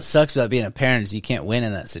one day. That's what sucks about being a parent is you can't win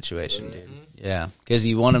in that situation, dude. Yeah, because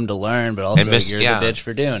you want them to learn, but also you're the bitch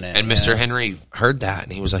for doing it. And Mr. Henry heard that,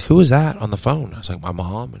 and he was like, who is that on the phone? I was like, my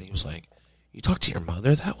mom. And he was like, you talk to your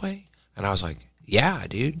mother that way? And I was like, yeah,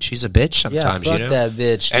 dude, she's a bitch sometimes, fuck that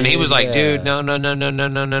bitch, dude. And he was like, dude, no.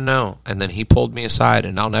 And then he pulled me aside,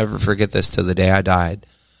 and I'll never forget this till the day I died.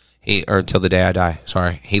 Till the day I die,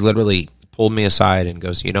 sorry. He literally pulled me aside and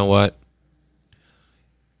goes, you know what?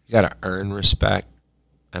 You got to earn respect.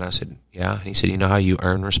 And I said, yeah. And he said, you know how you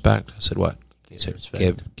earn respect? I said, what? He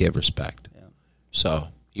said, give respect. Yeah. So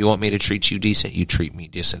you want me to treat you decent? You treat me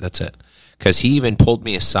decent. That's it. Because he even pulled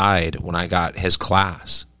me aside when I got his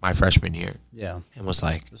class my freshman year. Yeah. And was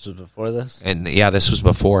like... This was before this? And yeah, this was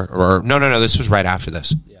before. Or no, this was right after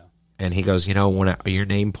this. Yeah. And he goes, you know, when your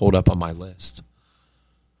name pulled up on my list,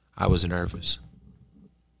 I was nervous.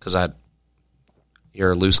 Because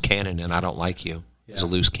you're a loose cannon and I don't like you as a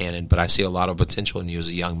loose cannon, but I see a lot of potential in you as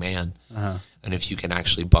a young man. Uh-huh. And if you can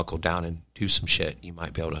actually buckle down and do some shit, you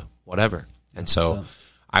might be able to whatever. And so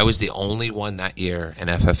I was the only one that year in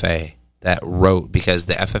FFA that wrote, because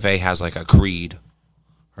the FFA has like a creed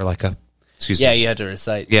or like a, excuse me. Yeah, you had to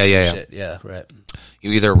recite shit. Yeah, right.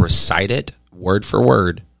 You either recite it word for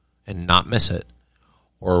word and not miss it,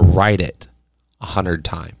 or write it 100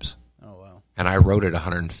 times. Oh, wow. And I wrote it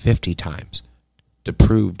 150 times to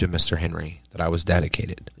prove to Mr. Henry that I was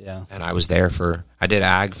dedicated. Yeah. And I was there I did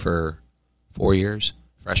ag for 4 years,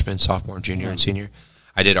 freshman, sophomore, junior, and senior.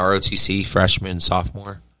 I did ROTC, freshman,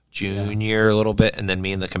 sophomore, junior a little bit, and then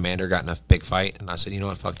me and the commander got in a big fight, and I said, you know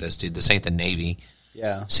what, fuck this, dude. This ain't the Navy.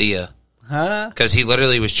 Yeah. See ya. Huh? Because he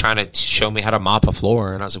literally was trying to show me how to mop a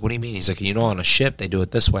floor, and I was like, what do you mean? He's like, you know, on a ship, they do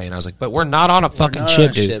it this way. And I was like, but we're not on a fucking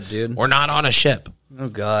ship, dude. We're not on a ship. Oh,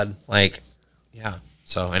 God. Like, yeah.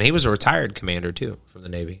 So, and he was a retired commander, too, from the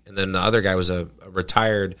Navy. And then the other guy was a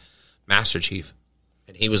retired master chief.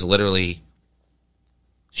 And he was literally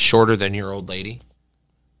shorter than your old lady.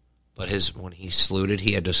 But when he saluted,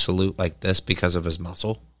 he had to salute like this because of his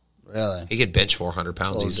muscle. Really? He could bench 400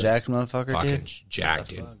 pounds. He's jacked motherfucker, fucking dude? Jacked,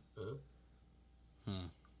 dude.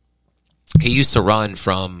 He used to run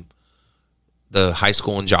from the high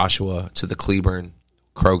school in Joshua to the Cleburne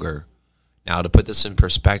Kroger. Now, to put this in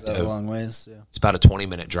perspective, a long ways? Yeah. It's about a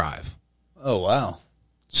 20-minute drive. Oh, wow.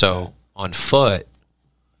 So, on foot,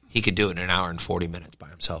 he could do it in an hour and 40 minutes by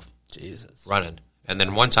himself. Jesus. Running. And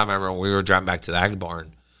then one time, I remember we were driving back to the ag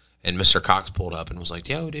barn, and Mr. Cox pulled up and was like,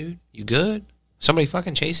 yo, dude, you good? Somebody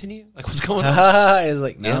fucking chasing you? Like, what's going on? He's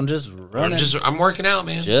like, no, I'm just running. I'm working out,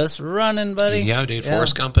 man. Just running, buddy. Yeah, dude.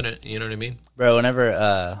 Forrest Gump in it. You know what I mean? Bro, whenever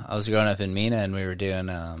I was growing up in Mena, and we were doing...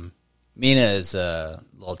 Mena is a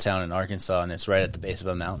little town in Arkansas, and it's right at the base of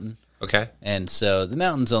a mountain. Okay. And so the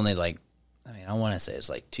mountain's only like, I want to say it's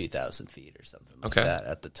like 2,000 feet or something like that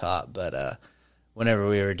at the top. But whenever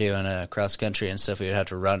we were doing cross country and stuff, we would have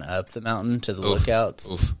to run up the mountain to the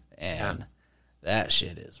lookouts. Oof. And that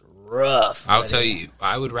shit is rough. I'll tell you,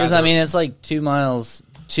 I would rather... Because, it's like 2 miles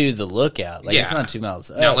to the lookout. Like, it's not 2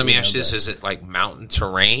 miles up. Now, let me ask you this. Is it like mountain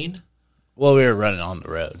terrain? Well, we were running on the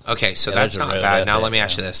road. Okay, so that's not bad. Now, let me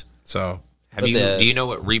ask you this. So, do you know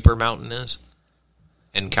what Reaper Mountain is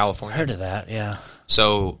in California? Heard of that, yeah.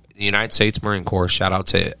 So, the United States Marine Corps, shout out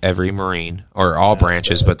to every Marine, or all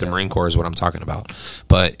branches, but the Marine Corps is what I'm talking about.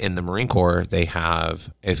 But in the Marine Corps, they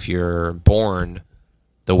have, if you're born,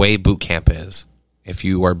 the way boot camp is, if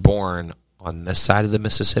you are born on this side of the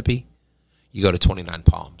Mississippi, you go to 29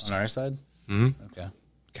 Palms. On our side? Mm-hmm.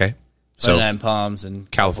 Okay. So 29 Palms in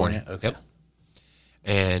California? Okay. Yep.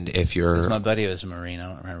 And if you're... My buddy was a Marine. I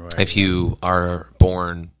don't remember where. If you are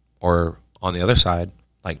born or on the other side,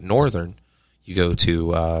 like northern, you go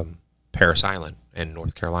to Parris Island in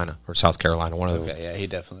North Carolina or South Carolina, one of them. Okay, yeah, he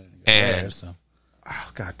definitely didn't go there, so.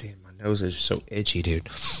 Oh, God damn, my nose is so itchy, dude.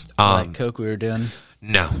 Like Coke we were doing?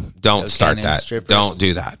 No, don't start that. Strippers? Don't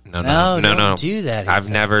do that. No. Don't do that.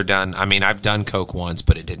 I've never done, I've done Coke once,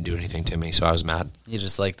 but it didn't do anything to me, so I was mad. You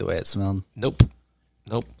just like the way it smelled? Nope.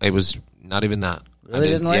 It was not even that. Really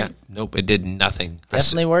didn't work? Yeah, nope, it did nothing.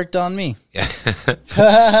 Definitely worked on me. Yeah.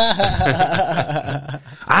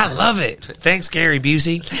 I love it. Thanks, Gary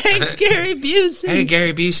Busey. Thanks, Gary Busey. Hey,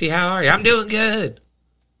 Gary Busey, how are you? I'm doing good.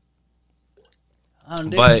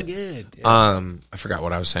 Good. Yeah. I forgot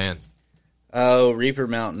what I was saying. Oh, Reaper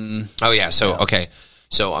Mountain. Oh, yeah. So, okay.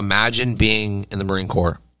 So imagine being in the Marine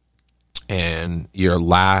Corps and your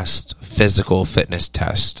last physical fitness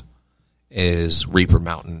test is Reaper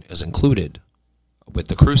Mountain is included with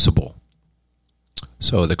the Crucible.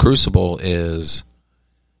 So the Crucible is,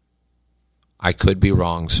 I could be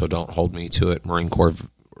wrong, so don't hold me to it, Marine Corps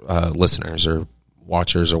listeners or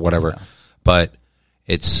watchers or whatever, yeah. But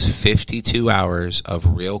it's 52 hours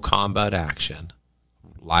of real combat action,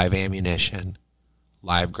 live ammunition,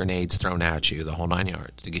 live grenades thrown at you, the whole 9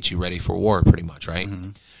 yards, to get you ready for war pretty much, right?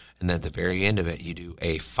 Mm-hmm. And then at the very end of it, you do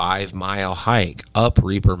a 5-mile hike up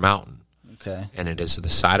Reaper Mountain. Okay. And it is the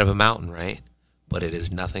side of a mountain, right? But it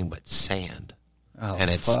is nothing but sand. Oh, and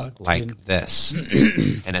it's like dude. This.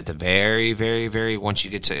 And at the very, very, very, once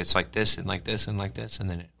you get to, it's like this and like this and like this, and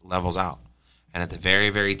then it levels out. And at the very,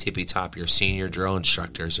 very tippy top, your senior drill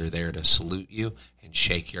instructors are there to salute you and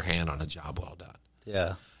shake your hand on a job well done.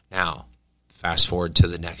 Yeah. Now, fast forward to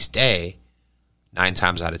the next day, 9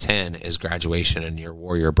 times out of 10 is graduation and your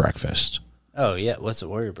warrior breakfast. Oh, yeah. What's a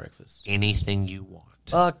warrior breakfast? Anything you want.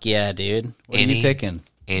 Fuck yeah, dude. What are you picking?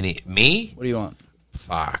 Me? What do you want?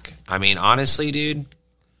 Fuck. Honestly, dude,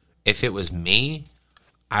 if it was me,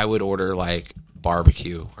 I would order like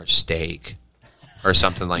barbecue or steak or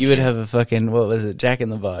something like that. You would have a fucking, what was it, Jack in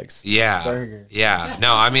the Box? Yeah. Burger. Yeah.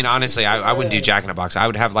 No, honestly, I wouldn't do Jack in the Box. I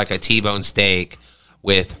would have like a T-bone steak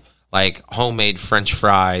with like homemade French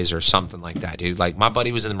fries or something like that, dude. Like my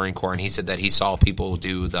buddy was in the Marine Corps and he said that he saw people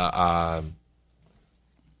do the,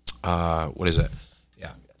 what is it?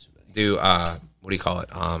 Yeah. Do, what do you call it?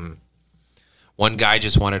 One guy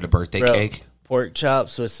just wanted a birthday cake. Pork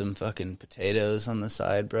chops with some fucking potatoes on the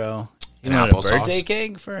side, bro. You wanted a birthday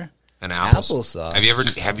cake for an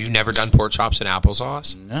applesauce? Have you never done pork chops and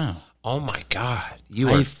applesauce? No. Oh my God.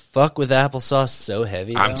 I fuck with applesauce so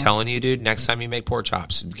heavy. I'm telling you, dude, next time you make pork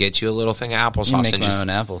chops, get you a little thing of applesauce and my own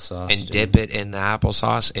applesauce. And dip it in the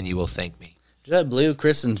applesauce and you will thank me. That blew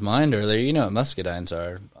Kristen's mind earlier. You know what muscadines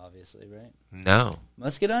are, obviously, right? No.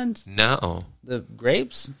 Muscadines? No. The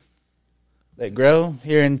grapes that grow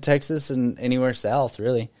here in Texas and anywhere south,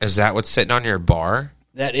 really. Is that what's sitting on your bar?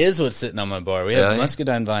 That is what's sitting on my bar. We have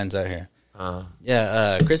muscadine vines out here.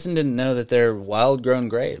 Yeah, Kristen didn't know that they're wild-grown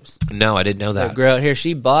grapes. No, I didn't know that. They grow out here.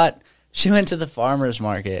 She went to the farmer's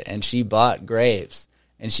market, and she bought grapes,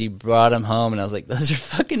 and she brought them home, and I was like, those are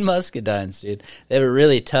fucking muscadines, dude. They have a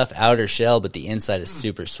really tough outer shell, but the inside is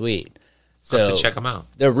super sweet. So I'll have to check them out.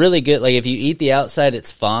 They're really good. Like if you eat the outside,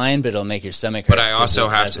 it's fine, but it'll make your stomach hurt. But I also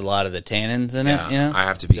has a lot of the tannins in it. You know? I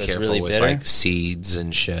have to be careful really with like seeds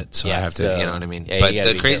and shit. So I have to, you know what I mean. Yeah, but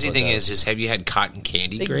the crazy thing is have you had cotton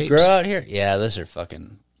candy grapes? Grow out here? Yeah, those are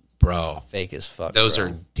fucking fake as fuck. Those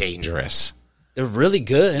are dangerous. They're really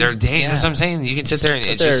good. They're dangerous. That's what I'm saying. You can sit there and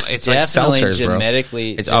it's like seltzers, bro.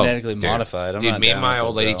 It's genetically modified. Dude, me and my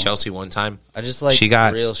old lady Chelsea one time. I just like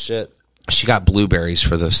real shit. She got blueberries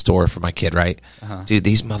for the store for my kid, right? Dude,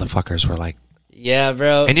 these motherfuckers were like... Yeah,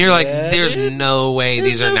 bro. And you're like, there's no way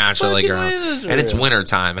these are naturally grown. And it's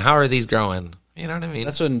wintertime. How are these growing? You know what I mean?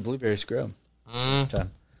 That's when blueberries grow.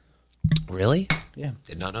 Really? Yeah.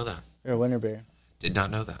 Did not know that. You're a winter berry. Did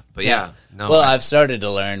not know that. But yeah. No. Well, I've started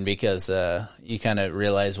to learn because you kind of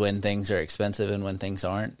realize when things are expensive and when things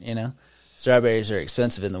aren't, you know? Strawberries are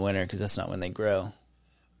expensive in the winter because that's not when they grow.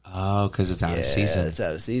 Oh, because it's out of season. It's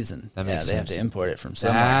out of season. That makes sense. They have to import it from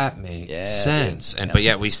somewhere. That makes sense. And but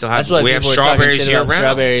we still have we have strawberries year round.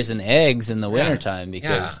 Strawberries and eggs in the wintertime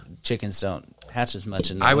because chickens don't hatch as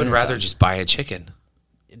much in the I would rather just buy a chicken.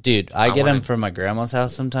 Dude, I get them from my grandma's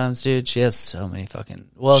house sometimes, dude. She has so many fucking...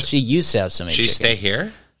 Well, she used to have so many chickens. She stay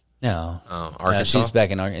here? No. Arkansas? No, she's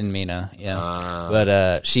back in Mena, yeah.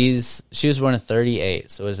 But she was born in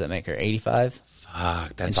 38, so what does that make her, 85?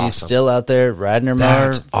 Fuck, that's and awesome. she's still out there riding her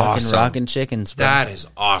mower, fucking rocking chickens. Bro. That is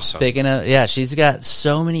awesome. Picking up, yeah, she's got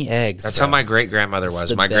so many eggs. That's how my great-grandmother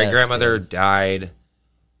was. My great-grandmother died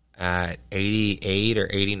at 88 or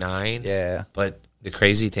 89. Yeah. But the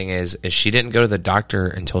crazy thing is she didn't go to the doctor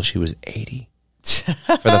until she was 80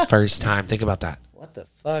 for the first time. Think about that. What the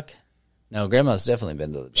fuck? No, Grandma's definitely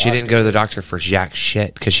been to the doctor. She didn't go to the doctor for jack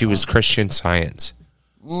shit because she was Christian Science.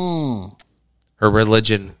 Her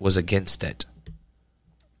religion was against it.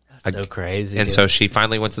 That's so crazy. And so she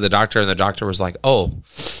finally went to the doctor, and the doctor was like, "Oh,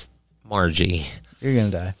 Margie, you're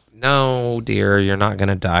going to die." No, dear, you're not going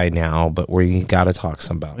to die now, but we got to talk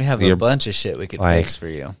some about it. We have a bunch of shit we could fix for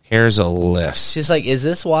you. Here's a list. She's like, is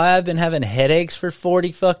this why I've been having headaches for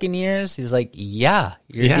 40 fucking years? He's like, yeah,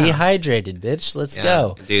 you're dehydrated, bitch. Let's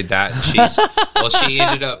go. Dude, she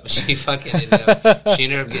ended up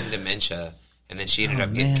getting dementia, and then she ended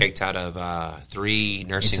up getting kicked out of 3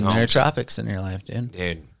 nursing homes. Neurotropics in your life, dude.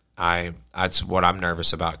 Dude, that's what I'm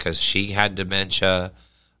nervous about, because she had dementia.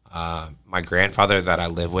 My grandfather that I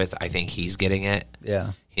live with, I think he's getting it.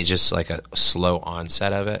 Yeah. He's just like a slow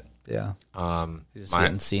onset of it. Yeah. He's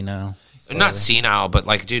getting senile. Slowly. Not senile, but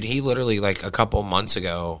like, dude, he literally like a couple months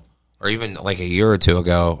ago, or even like a year or two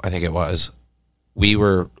ago, I think it was, we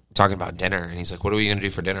were talking about dinner, and he's like, "What are we going to do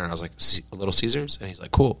for dinner?" And I was like, "Little Caesars." And he's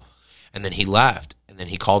like, "Cool." And then he left, and then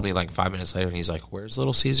he called me like 5 minutes later, and he's like, "Where's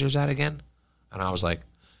Little Caesars at again?" And I was like,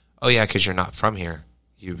 "Oh yeah, because you're not from here.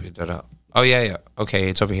 Oh, yeah. Okay,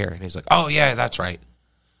 it's over here." And he's like, "Oh, yeah, that's right."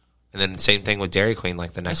 And then same thing with Dairy Queen,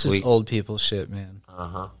 like the next week. That's just old people shit, man.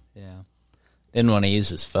 Uh-huh. Yeah. Didn't want to use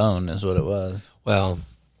his phone is what it was. Well,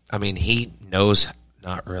 I mean, he knows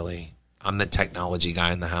not really. I'm the technology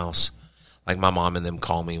guy in the house. Like, my mom and them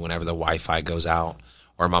call me whenever the Wi-Fi goes out,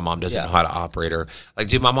 or my mom doesn't know how to operate her. Like,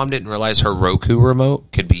 dude, my mom didn't realize her Roku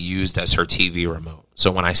remote could be used as her TV remote. So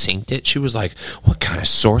when I synced it, she was like, "What kind of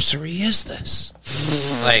sorcery is this?"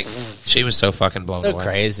 Like, she was so fucking blown away. So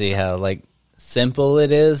crazy how, like, simple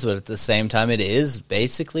it is, but at the same time, it is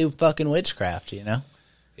basically fucking witchcraft, you know?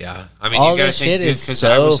 Yeah. I mean, all you gotta this think, shit dude, is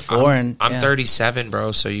so foreign. I'm 37,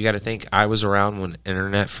 bro, so you got to think I was around when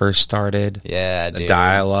internet first started. Yeah, the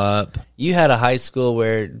dial-up. You had a high school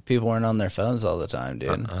where people weren't on their phones all the time,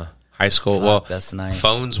 dude. High school, that's nice.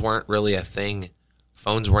 Phones weren't really a thing.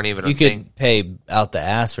 Phones weren't even a thing. You could pay out the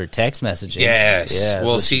ass for text messaging. Yes. Yeah,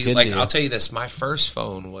 well, see, like, I'll tell you this. My first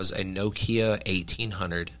phone was a Nokia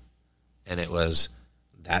 1800, and it was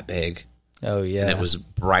that big. Oh, yeah. And it was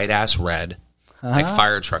bright-ass red, like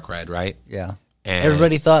fire truck red, right? Yeah. And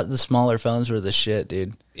everybody thought the smaller phones were the shit,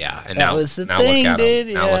 dude. Yeah, and that now, was the now thing, look at dude.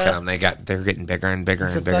 them. Now look at them. They're getting bigger and bigger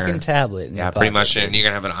it's and bigger. It's a fucking tablet. Yeah, pretty much. And you're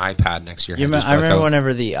gonna have an iPad next year. I remember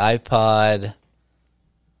whenever the iPod.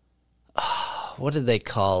 What did they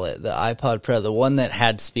call it? The iPod Pro, the one that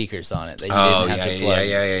had speakers on it that you didn't have to plug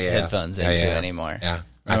headphones into anymore. Yeah,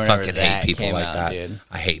 I fucking hate people like that. Dude.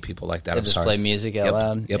 I hate people like that. They just play music out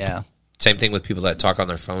loud. Yep. Yeah. Same thing with people that talk on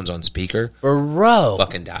their phones on speaker. Bro,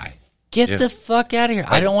 fucking die. Get the fuck out of here!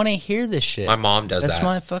 I don't want to hear this shit. My mom does that. That's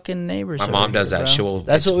my fucking neighbors. My mom does that.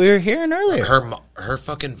 That's what we were hearing earlier. Her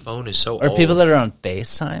fucking phone is so old. Or people that are on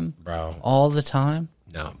FaceTime, bro, all the time.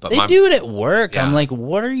 No, but they do it at work. Yeah. I'm like,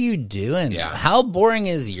 what are you doing? Yeah. How boring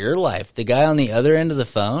is your life? The guy on the other end of the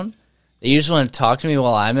phone, you just want to talk to me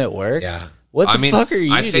while I'm at work? Yeah. What the fuck are you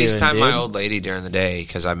doing, I FaceTime dude? my old lady during the day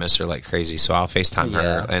because I miss her like crazy. So I'll FaceTime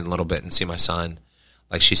her in a little bit and see my son.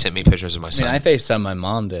 Like, she sent me pictures of my son. I FaceTime my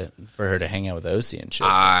mom for her to hang out with OC and shit.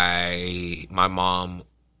 My mom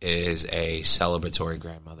is a celebratory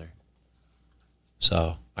grandmother.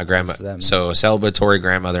 So my grandma, so a celebratory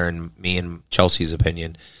grandmother, in me and Chelsea's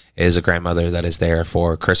opinion, is a grandmother that is there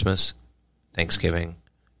for Christmas, Thanksgiving,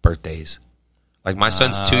 birthdays. Like, my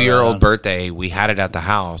son's 2-year-old birthday, we had it at the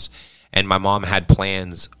house, and my mom had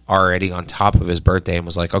plans already on top of his birthday and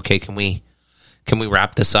was like, "Okay, can we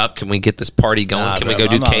wrap this up? Can we get this party going? Can we go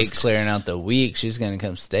do cakes?" Clearing out the week. She's going to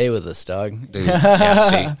come stay with us, dog. Dude, yeah,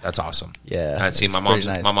 see, that's awesome. Yeah, see, my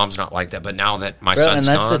mom's not like that. But now that my son's and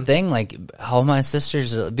that's gone, the thing. Like, all my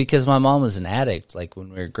sisters, because my mom was an addict, like when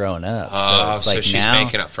we were growing up. So she's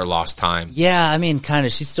making up for lost time. Yeah, I mean, kind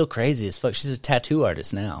of. She's still crazy as fuck. She's a tattoo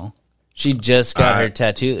artist now. She just got her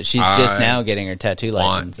tattoo. She's just now getting her tattoo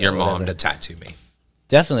license. Your mom to tattoo me.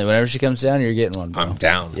 Definitely. Whenever she comes down, you're getting one, bro. I'm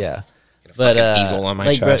down. Yeah. But eagle on my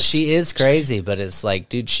chest. Bro, she is crazy, but it's like,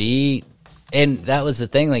 dude, and that was the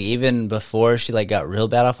thing, like, even before she like got real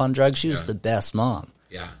bad off on drugs, she was the best mom.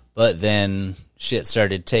 Yeah. But then shit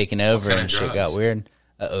started taking over and shit got weird.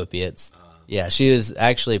 Opiates. Yeah, she's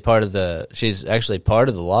actually part of the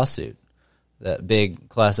lawsuit. That big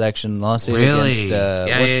class action lawsuit against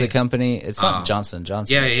the company? It's not Johnson &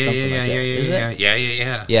 Johnson.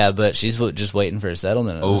 Yeah, but she's just waiting for a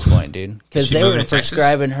settlement at this point, dude. Because they were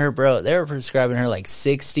prescribing her, bro. They were prescribing her like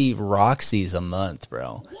 60 Roxys a month,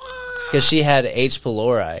 bro. Because she had H.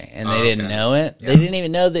 pylori, and they didn't know it. Yeah. They didn't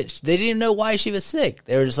even know that. They didn't even know why she was sick.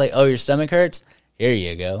 They were just like, "Oh, your stomach hurts. Here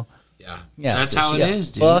you go." Yeah. That's how it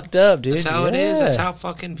is, dude. Fucked up, dude. That's how it is. That's how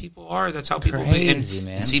fucking people are. That's how people be.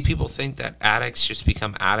 And see, people think that addicts just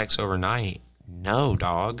become addicts overnight. No,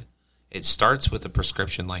 dog. It starts with a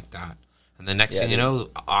prescription like that. And the next thing you know,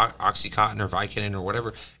 Oxycontin or Vicodin or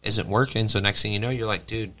whatever isn't working. So next thing you know, you're like,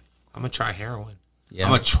 dude, I'm going to try heroin. Yeah. I'm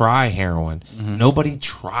going to try heroin. Mm-hmm. Nobody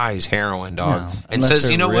tries heroin, dog. No, and says,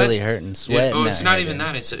 you know really what? Really hurting, sweating. It's not even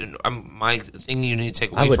that. It's my thing you need to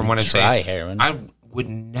take away from what I'm saying. I wouldn't try heroin. I would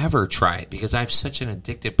never try it because I have such an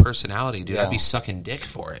addictive personality, dude. I'd be sucking dick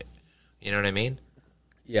for it. You know what I mean?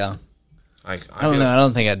 Yeah. Like I don't know. I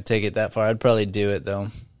don't think I'd take it that far. I'd probably do it though.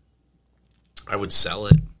 I would sell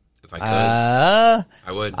it if I could.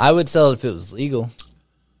 I would. I would sell it if it was legal.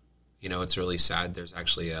 You know, it's really sad. There's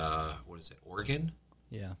actually what is it, Oregon?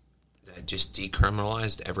 Yeah. That just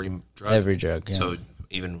decriminalized every drug. Every drug. Yeah. So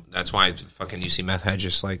even that's why fucking you see meth heads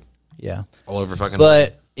just like all over fucking.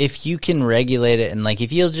 But if you can regulate it and like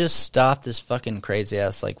if you'll just stop this fucking crazy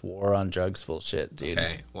ass like war on drugs bullshit, dude.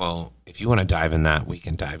 Okay, well, if you want to dive in that, we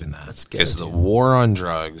can dive in that because the war on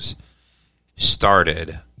drugs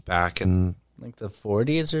started back in like the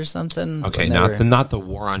 40s or something. Okay, not the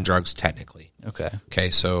war on drugs technically. Okay,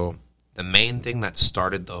 so the main thing that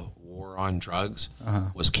started the war on drugs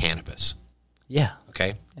was cannabis. Yeah.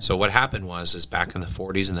 Okay, so what happened was back in the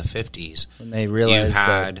 40s and the 50s when they realized you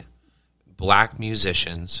had black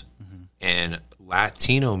musicians and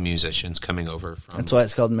Latino musicians coming over from. That's why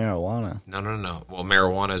it's called marijuana. No. Well,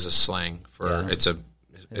 marijuana is a slang for it's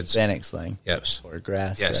Hispanic slang. Yes. Or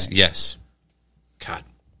grass. Yes. Slang. Yes. God,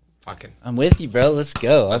 fucking. I'm with you, bro. Let's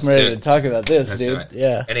go. I'm ready to talk about this, dude.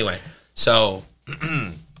 Yeah. Anyway, so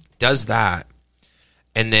does that.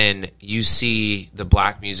 And then you see the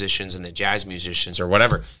black musicians and the jazz musicians or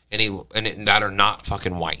whatever, that are not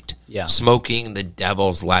fucking white, smoking the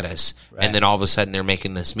devil's lettuce, and then all of a sudden they're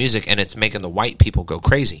making this music, and it's making the white people go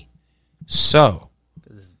crazy. So,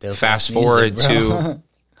 fast forward to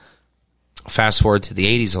the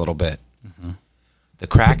 80s a little bit. Mm-hmm. The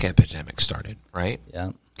crack epidemic started, right? Yeah.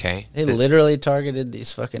 Okay. They literally targeted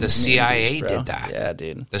these fucking. The CIA did that. Yeah,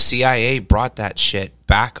 dude. The CIA brought that shit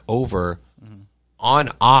back over.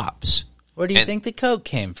 On ops. Where do you think the coke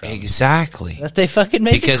came from? Exactly. That they fucking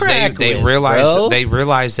make because they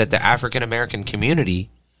realized that the African American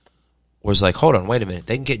community was like, hold on, wait a minute,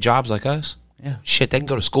 they can get jobs like us. Yeah. Shit, they can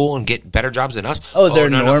go to school and get better jobs than us. Oh, they're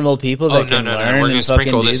normal people that can learn. We're going to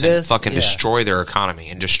sprinkle this and fucking destroy their economy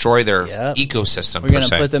and destroy their ecosystem. We're going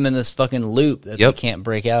to put them in this fucking loop that they can't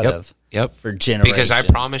break out of. Yep. For generations. Because I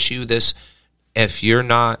promise you this,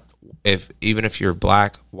 even if you're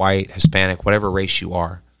black, white, Hispanic, whatever race you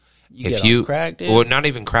are, crack, dude. Well, not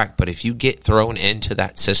even crack, but if you get thrown into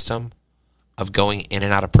that system of going in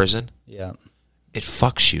and out of prison, it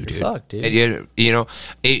fucks you, dude. Fuck, dude. I've been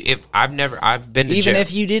to even jail.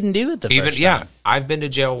 If you didn't do it the first time. I've been to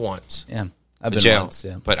jail once. Yeah, I've been once.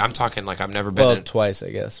 Yeah, but I'm talking like I've never been. Twice, I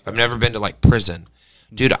guess. I've never been to like prison,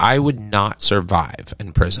 dude. I would not survive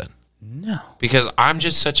in prison. No, because I'm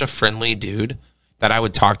just such a friendly dude that I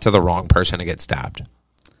would talk to the wrong person to get stabbed.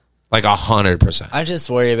 Like 100%. I just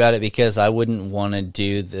worry about it because I wouldn't want to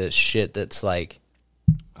do the shit that's like...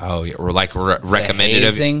 Oh, yeah. Or like recommended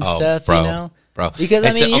of stuff, bro, you know? Bro. Because,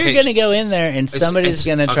 I mean, you're going to go in there and somebody's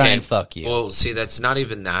going to try and fuck you. Well, see, that's not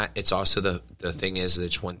even that. It's also the thing is,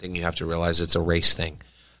 it's one thing you have to realize, it's a race thing.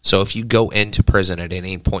 So if you go into prison at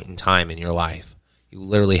any point in time in your life, you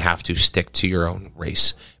literally have to stick to your own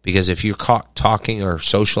race, because if you're caught talking or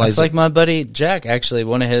socializing, it's like my buddy Jack. Actually,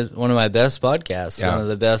 one of my best podcasts, one of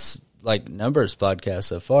the best like numbers podcasts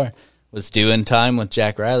so far, was doing time with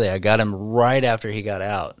Jack Riley. I got him right after he got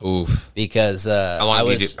out. Oof! Because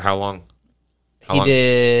how long? He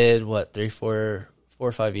did what 4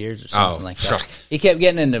 or 5 years or something like that. He kept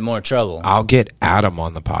getting into more trouble. I'll get Adam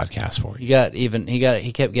on the podcast for you.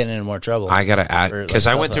 He kept getting into more trouble. I gotta add, because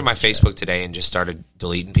I went through my Facebook today and just started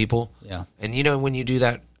deleting people. Yeah. And you know, when you do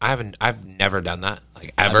that, I've never done that,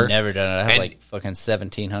 like ever. I've never done it. I have like fucking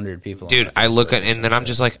 1,700 people. Dude, I look at and then I'm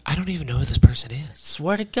just like, I don't even know who this person is.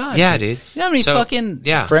 Swear to God. Yeah, dude. You know how many fucking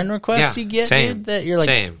friend requests you get, dude? That you're like,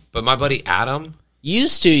 same. But my buddy Adam,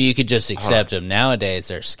 Used to, you could just accept them. Nowadays,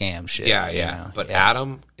 they're scam shit. Yeah. You know? But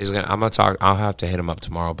Adam is going to, I'm going to talk, I'll have to hit him up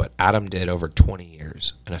tomorrow, but Adam did over 20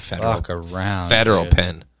 years in a federal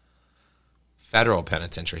pen. Federal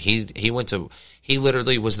penitentiary. He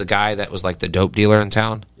literally was the guy that was like the dope dealer in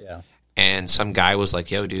town. Yeah. And some guy was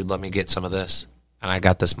like, yo, dude, let me get some of this. And I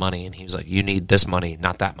got this money. And he was like, you need this money,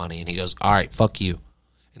 not that money. And he goes, all right, fuck you.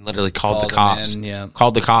 And literally called the cops.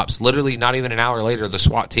 Called the cops. Literally, not even an hour later, the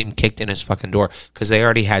SWAT team kicked in his fucking door because they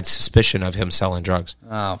already had suspicion of him selling drugs.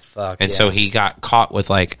 Oh, fuck. And so he got caught with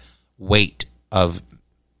like weight of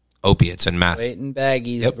opiates and meth. Weight and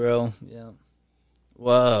baggies, bro. Yeah.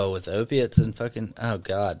 Whoa, with opiates and fucking... Oh,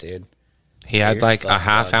 God, dude. He had like a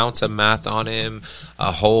half ounce of meth on him,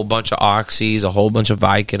 a whole bunch of oxys, a whole bunch of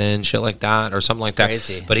Vicodin, shit like that, or something like that.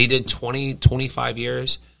 Crazy. But he did 25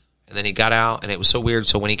 years. And then he got out, and it was so weird.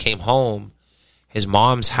 So when he came home, his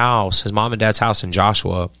mom and dad's house in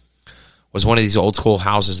Joshua was one of these old school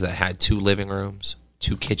houses that had 2 living rooms,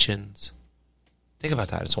 2 kitchens. Think about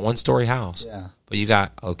that. It's a 1-story house. Yeah. But you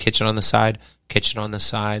got a kitchen on the side,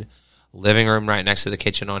 living room right next to the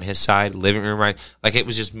kitchen on his side, living room right. Like it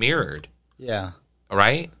was just mirrored. Yeah.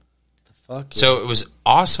 Right? The fuck? Yeah. So it was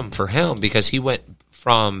awesome for him because he went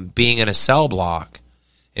from being in a cell block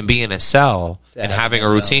and being in a cell and having a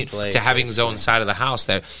routine to having his own side of the house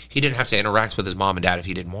that he didn't have to interact with his mom and dad if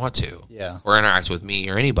he didn't want to. Yeah. Or interact with me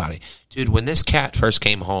or anybody. Dude, when this cat first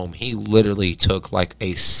came home, he literally took like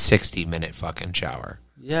a 60-minute fucking shower.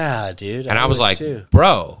 Yeah, dude. And I was like,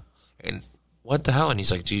 bro, and what the hell? And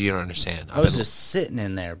he's like, dude, you don't understand. I was just sitting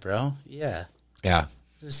in there, bro. Yeah. Yeah.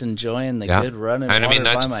 Just enjoying the good running water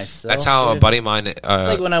by myself. That's how dude. A buddy of mine... it's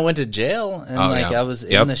like when I went to jail and I was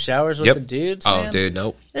in the showers with the dudes, man. Oh, dude,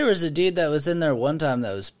 nope. There was a dude that was in there one time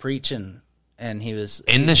that was preaching, and he was...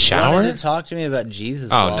 In the shower? Wanted to talk to me about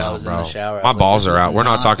Jesus while I was in the shower. My balls are out. We're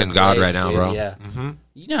not talking God right now, bro. Yeah. Mm-hmm.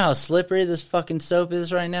 You know how slippery this fucking soap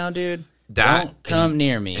is right now, dude? Don't come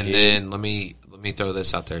near me, and dude. Then let me throw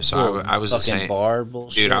this out there. So I was the same. Bar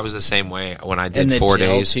bullshit. Dude, I was the same way when I did and 4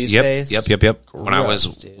 days. Toothpaste? Yep. Gross, when I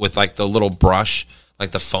was with like the little brush,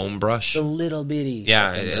 like the foam brush. The little bitty.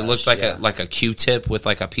 Yeah, it looked like a Q-tip with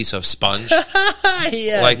like a piece of sponge.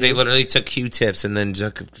 Yeah, like they literally took Q-tips and then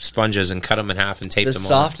took sponges and cut them in half and taped them on. The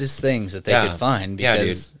softest things that they could find. Because,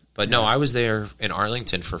 yeah, dude. But no, I was there in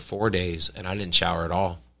Arlington for 4 days and I didn't shower at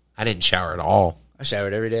all. I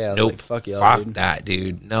showered every day. I was like, fuck y'all, fuck dude. that,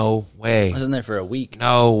 dude. No way. I was in there for a week.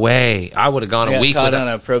 No way. I would have gone a week without... on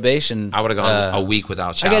a probation. I would have gone a week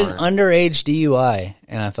without showering. I got an underage DUI,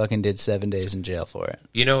 and I fucking did 7 days in jail for it.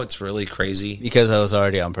 You know, it's really crazy. Because I was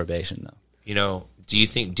already on probation, though. You know, do you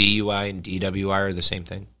think DUI and DWI are the same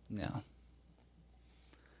thing? No.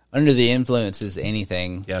 Under the influence is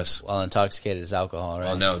anything. Yes. While intoxicated is alcohol, right?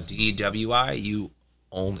 Well, no. DWI, you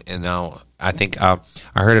only... And now, I think... I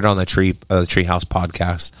heard it on the Treehouse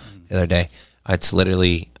podcast the other day. It's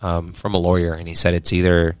literally from a lawyer, and he said it's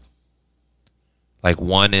either... Like,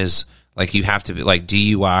 one is... Like, you have to be... Like,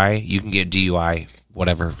 DUI, you can get DUI,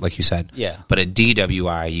 whatever, like you said. Yeah. But a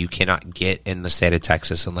DWI, you cannot get in the state of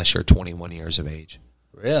Texas unless you're 21 years of age.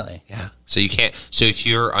 Really? Yeah. So you can't... So if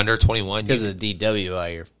you're under 21... Because of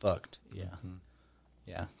DWI, you're fucked. Yeah.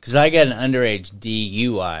 Yeah. Because I got an underage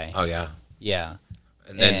DUI. Oh, yeah. Yeah.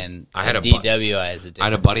 And then I had a DWI is a different I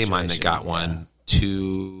had a buddy of mine that got one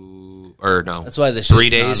 2 or no. That's why the 3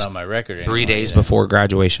 days not on my record anymore. 3 days before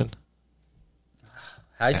graduation.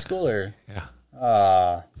 High school or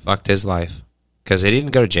yeah. Fucked his life because he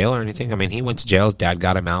didn't go to jail or anything. I mean, he went to jail. His dad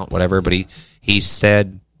got him out, whatever. But he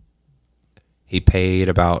said he paid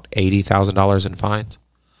about $80,000 in fines.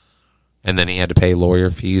 And then he had to pay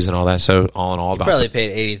lawyer fees and all that. So all in all, he probably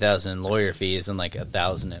paid $80,000 in lawyer fees and like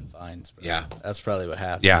 $1,000 in fines. Bro. Yeah, that's probably what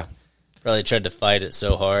happened. Yeah, probably tried to fight it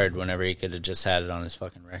so hard whenever he could have just had it on his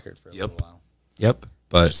fucking record for a little while. Yep,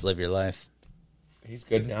 but just live your life. He's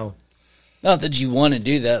good now. Not that you want to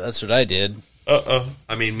do that. That's what I did.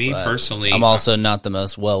 I mean, me personally, I'm also not the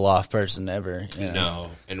most well-off person ever.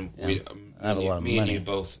 No, and I have a lot of money. Me and you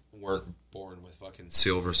both weren't born with fucking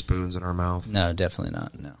silver spoons in our mouth. No, definitely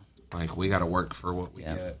not. No. Like, we got to work for what we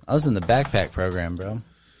get. I was in the backpack program, bro.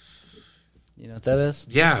 You know what that is?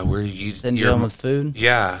 Yeah, where you send you home with food.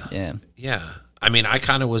 Yeah, yeah. I mean, I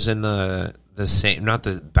kind of was in the same, not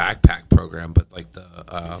the backpack program, but like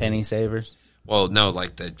the penny savers. Well, no,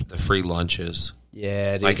 like the free lunches.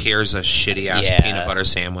 Yeah, dude. Like, here's a shitty ass peanut butter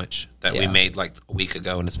sandwich that we made like a week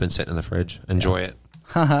ago, and it's been sitting in the fridge. Enjoy it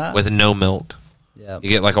with no milk. Yeah, you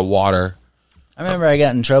get like a water. I remember I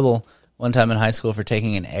got in trouble one time in high school for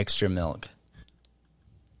taking an extra milk.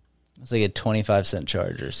 It was like a 25-cent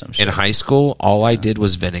charge or some shit. In high school, all I did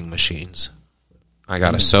was vending machines. I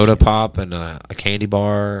got a soda pop and a candy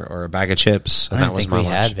bar or a bag of chips, and that was my lunch.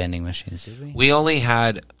 We had vending machines, did we? We only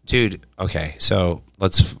had, dude. Okay, so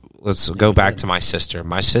let's go back to my sister.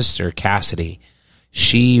 My sister Cassidy,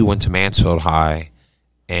 she went to Mansfield High,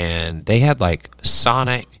 and they had like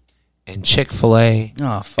Sonic and Chick-fil-A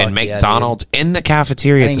and McDonald's in the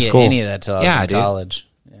cafeteria at the school. I didn't get any of that till I was in college.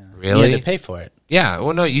 Yeah. Really? You had to pay for it. Yeah.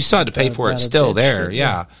 Well, no, you still had to pay for it. Still there.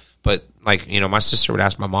 Yeah. But like, my sister would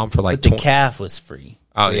ask my mom for like. But the caf was free.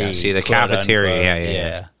 Oh yeah. See the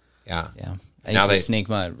cafeteria. Yeah. I used to sneak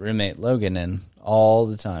my roommate Logan in all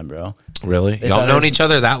the time, bro. Really? Y'all known each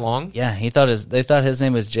other that long? Yeah. They thought his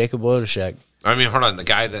name was Jacob Wojciech. I mean, hold on. The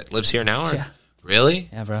guy that lives here now? Yeah. Really?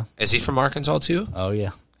 Yeah, bro. Is he from Arkansas too? Oh yeah.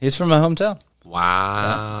 He's from my hometown.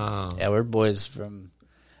 Wow. Yeah, we're boys from.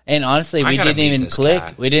 And honestly, we didn't even click.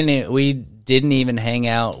 Guy. We didn't even hang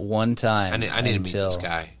out one time. I need to meet this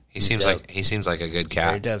guy. He seems like a good cat.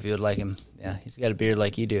 Very dope. You would like him. Yeah, he's got a beard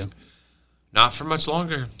like you do. Not for much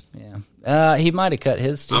longer. Yeah. He might have cut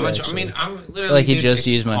his too. I'm literally like he just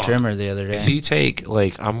used my trimmer the other day. If you take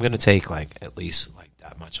I'm gonna take at least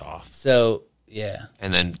that much off. So yeah.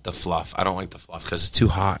 And then the fluff. I don't like the fluff because it's too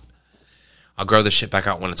hot. I'll grow the shit back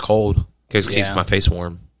out when it's cold because it keeps my face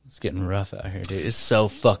warm. It's getting rough out here, dude. It's so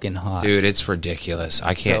fucking hot. Dude, it's ridiculous.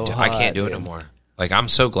 I can't do it no more. Like, I'm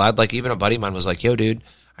so glad. Like, even a buddy of mine was like, yo, dude,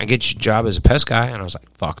 I get you a job as a pest guy. And I was like,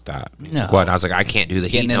 fuck that. He's like, what? And I was like, I can't do the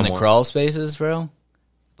heat no more. Getting in the crawl spaces, bro?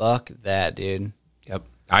 Fuck that, dude. Yep.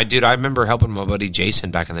 I remember helping my buddy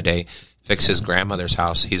Jason back in the day fix his grandmother's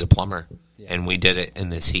house. He's a plumber. Yeah. And we did it in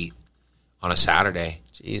this heat on a Saturday.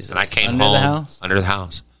 Jesus. And I came home. Under the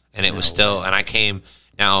house. And it was still, and I came,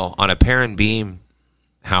 now on a pair and beam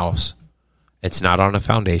house, it's not on a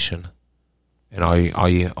foundation. And all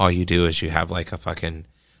you do is you have like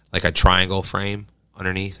a triangle frame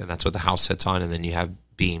underneath, and that's what the house sits on, and then you have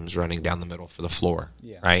beams running down the middle for the floor,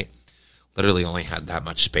 right? Literally only had that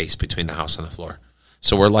much space between the house and the floor.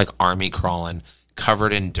 So we're like army crawling,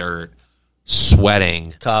 covered in dirt,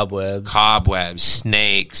 sweating. Cobwebs,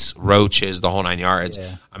 snakes, roaches, the whole 9 yards.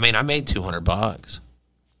 Yeah. I mean, I made $200.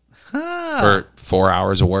 For 4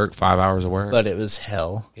 hours of work, 5 hours of work. But it was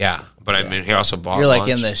hell. Yeah. But I mean, he also bought You're like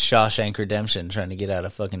in the Shawshank Redemption trying to get out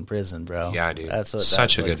of fucking prison, bro. Yeah, dude. That's what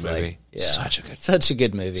Such a good movie. Like. Yeah. Such a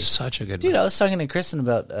good movie. Such a good movie. Dude, I was talking to Kristen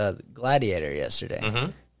about Gladiator yesterday.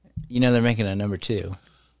 Mm-hmm. You know they're making a number 2.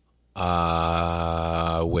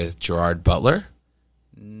 With Gerard Butler?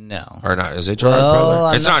 No. Or not? Is it Gerard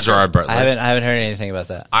Butler? It's not Gerard Butler. I haven't heard anything about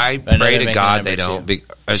that. I pray to God they don't.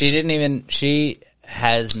 She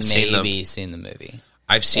has maybe seen the movie.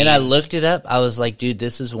 I've seen. And I looked it up. I was like, dude,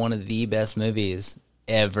 this is one of the best movies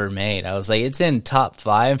ever made. I was like, it's in top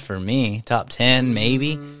 5 for me, top 10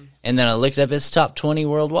 maybe. And then I looked up, it's top 20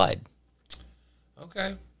 worldwide.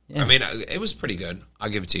 Okay. Yeah. I mean, it was pretty good. I'll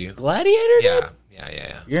give it to you. Gladiator? Yeah.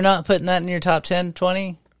 You're not putting that in your top 10,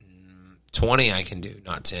 20? 20 I can do,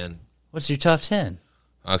 not 10. What's your top 10?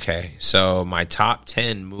 Okay, so my top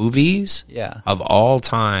 10 movies Yeah. of all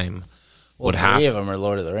time would have... 3 of them are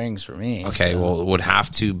Lord of the Rings for me. Okay, well, it would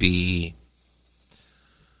have to be...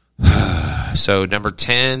 So number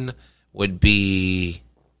 10 would be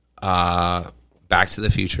Back to the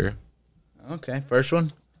Future. Okay, first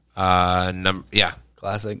one? Yeah.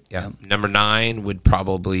 Classic. Yeah. Yep. Number 9 would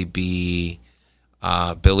probably be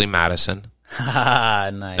Billy Madison.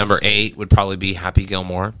 Nice. Number 8 would probably be Happy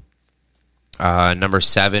Gilmore. Number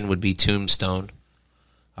 7 would be Tombstone.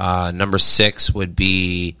 Number 6 would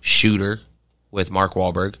be Shooter with Mark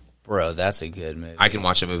Wahlberg. Bro, that's a good movie. I can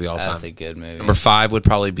watch a movie all the time. That's a good movie. Number 5 would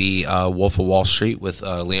probably be Wolf of Wall Street with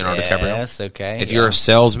Leonardo DiCaprio. Yes, okay. If you're a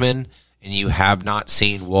salesman and you have not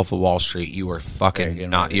seen Wolf of Wall Street, you are fucking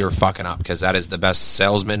not. You're fucking up because that is the best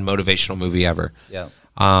salesman motivational movie ever. Yeah.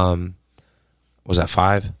 Was that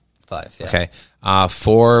 5? 5. Yeah. Okay.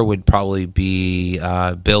 4 would probably be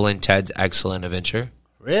Bill and Ted's Excellent Adventure.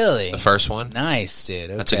 Really? The first one. Nice, dude.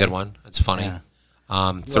 Okay. That's a good one. It's funny. Yeah.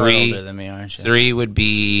 3 older than me, aren't you? 3 would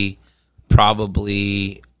be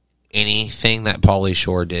probably anything that Pauly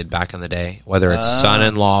Shore did back in the day, whether it's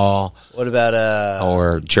Son-in-Law. What about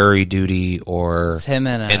or Jury Duty, or him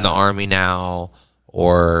and In the Army Now,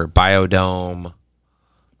 or Biodome.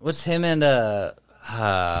 What's him and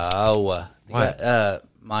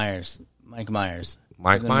Myers, Mike Myers.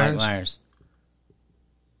 Mike Myers.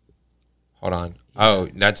 Hold on. Oh,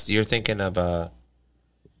 you're thinking of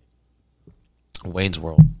Wayne's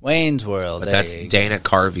World. Wayne's World. But that's Dana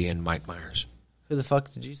Carvey and Mike Myers. Who the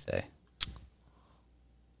fuck did you say?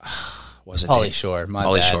 Was it Pauly Shore? My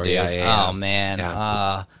Pauly bad, Shore, dude. yeah. Oh man.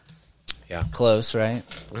 Yeah. Close, right?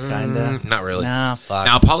 Kinda. Not really. Nah, fuck.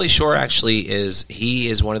 Now, Pauly Shore actually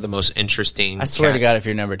is one of the most interesting. I swear to God, if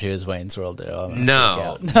your number 2 is Wayne's World, dude,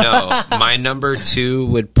 no. My number 2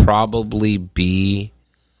 would probably be,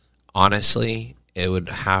 honestly, it would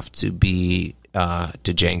have to be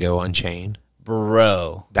Django Unchained.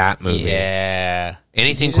 Bro. That movie. Yeah.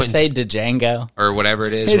 Anything Did you just say Django? Or whatever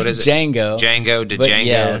it is. It's what is it? Django. Django.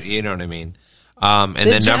 Yes. You know what I mean? And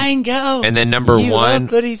then number 1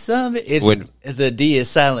 the D is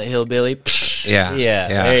Silent Hillbilly. Yeah.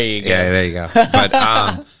 There you go. Yeah, there you go.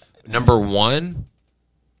 But number 1,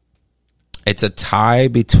 it's a tie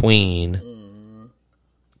between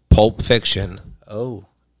Pulp Fiction and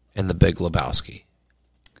The Big Lebowski.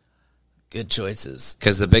 Good choices.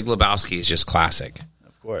 Because The Big Lebowski is just classic.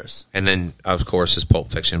 Of course. And then, of course, is Pulp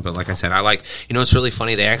Fiction. But like I said, it's really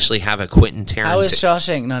funny. They actually have a Quentin Tarantino. How is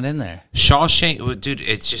Shawshank not in there? Shawshank, dude,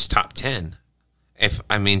 it's just top 10.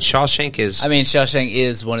 Shawshank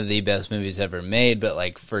is one of the best movies ever made, but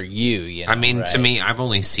like for you know, right? To me, I've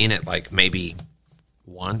only seen it like maybe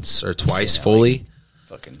once or twice fully.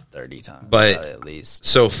 Fucking 30 times, but at least.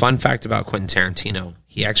 So, fun fact about Quentin Tarantino,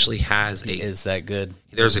 he actually has is that good?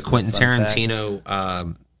 There's a Quentin Tarantino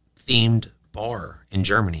themed bar in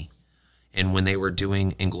Germany, and when they were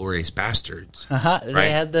doing Inglourious Bastards, right?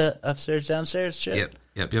 They had the upstairs downstairs shit.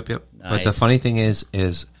 Yep. Nice. But the funny thing is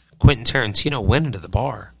Quentin Tarantino went into the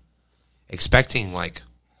bar expecting like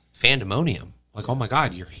fandemonium, like, oh my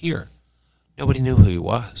God, you're here. Nobody knew who he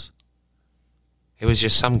was. It was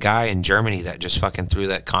just some guy in Germany that just fucking threw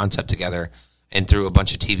that concept together and threw a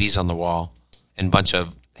bunch of TVs on the wall and a bunch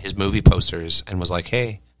of his movie posters and was like,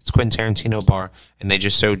 hey, it's Quentin Tarantino bar. And they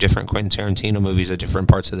just showed different Quentin Tarantino movies at different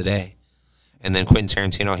parts of the day. And then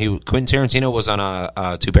Quentin Tarantino was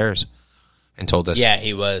on Two Bears and told us. Yeah,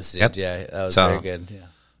 he was. Yep. Yeah, that was very good. Yeah.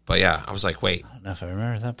 But yeah, I was like, wait. I don't know if I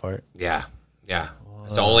remember that part. Yeah.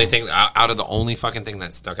 It's the only thing out of the only fucking thing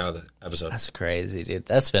that stuck out of the episode. That's crazy, dude.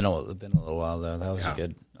 That's been a little while though. That was a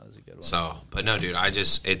good one. So, but no, dude,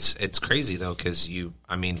 it's crazy though because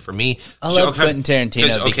for me, I love Quentin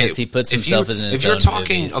Tarantino because he puts himself in his own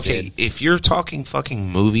movies. Okay, if you're talking fucking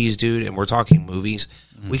movies, dude, and we're talking movies,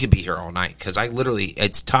 we could be here all night because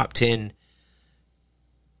it's top 10.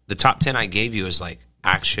 The top 10 I gave you is like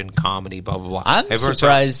action, comedy, blah, blah, blah. I'm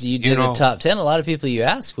surprised you did a top 10. A lot of people you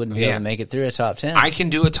ask wouldn't be able to make it through a top 10. I can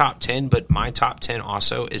do a top 10, but my top 10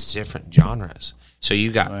 also is different genres. So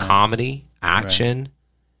you got comedy, action,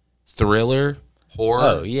 thriller, horror.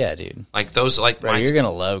 Oh, yeah, dude. Like those, like... Bro, you're going to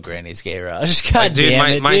love Granny's Garage. God dude, damn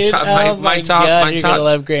it, dude. My top... You're going to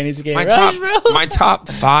love Granny's Garage, bro. My top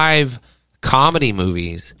 5 comedy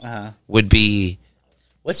movies would be...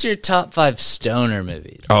 What's your top 5 stoner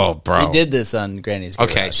movies? Oh, bro. We did this on Granny's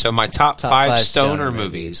Garage. Okay, so my top 5 stoner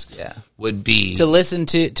movies would be... To listen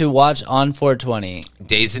to watch on 420.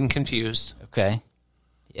 Dazed and Confused. Okay.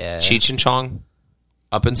 Yeah. Cheech and Chong,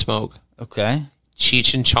 Up in Smoke. Okay.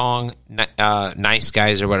 Cheech and Chong, Nice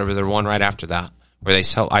Guys or whatever. They're one right after that, where they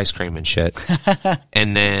sell ice cream and shit.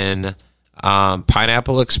 And then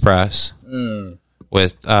Pineapple Express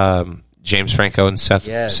with... James Franco and Seth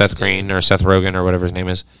Green or Seth Rogen or whatever his name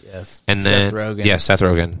is. Yes. And then Seth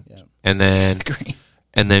Rogen. Yeah.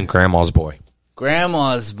 And then Grandma's Boy.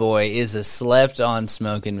 Grandma's Boy is a slept on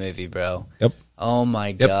smoking movie, bro. Yep. Oh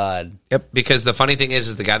my God. Yep. Because the funny thing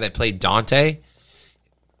is the guy that played Dante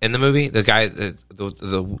in the movie, the guy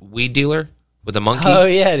the weed dealer with the monkey. Oh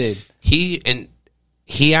yeah, dude.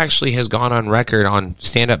 He actually has gone on record on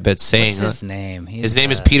stand-up bits saying what's his name? His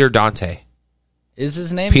name is Peter Dante. Is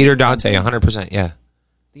his name Peter Dante? 100%. Yeah.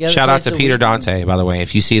 Shout out to Peter Dante, by the way.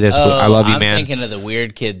 If you see this, I love you, man. I'm thinking of the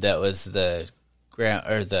weird kid that was the. We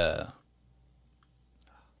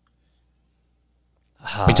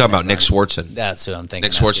talking about Nick Swartzen. That's who I'm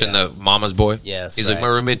thinking. Nick Swartzen, the mama's boy. Yes, he's like, my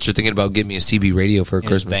roommates are thinking about getting me a CB radio for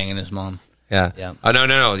Christmas. Banging his mom. Yeah. Oh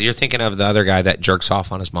no! You're thinking of the other guy that jerks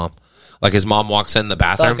off on his mom. Like his mom walks in the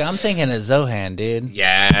bathroom. Fuck, I'm thinking of Zohan, dude.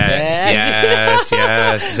 Yes.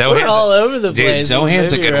 Zohan's we're all over the place. Dude,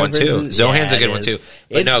 Zohan's a good one too. Zohan's a good one too.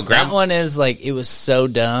 But no, that one is like it was so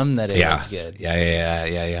dumb that it was good.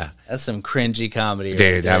 Yeah. That's some cringy comedy,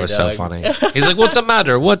 dude. That was so funny. He's like, "What's the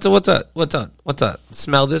matter? What's up?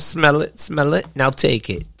 Smell this? Smell it. Now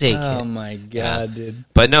take it. Oh my God, dude.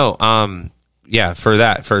 But no,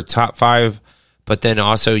 for top 5. But then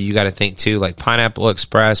also you got to think too, like Pineapple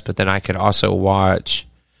Express. But then I could also watch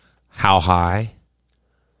How High.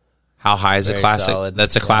 How High is a classic. Solid.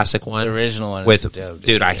 That's a classic one. The original one is dope,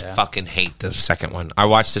 dude. I fucking hate the second one. I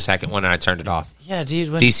watched the second one and I turned it off. Yeah, dude.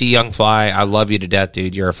 DC Young Fly, I love you to death,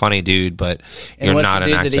 dude. You're a funny dude, but you're not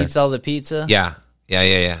an actor. That eats all the pizza. Yeah.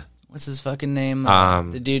 What's his fucking name?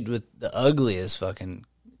 The dude with the ugliest fucking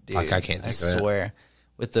dude. Fuck, I can't think of it. I swear.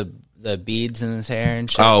 With the beads in his hair and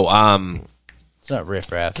shit. Oh, it's not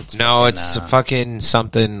Riff Raff. It's fucking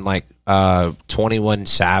something like 21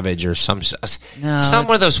 Savage or some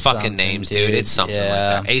of those fucking names, dude. It's something like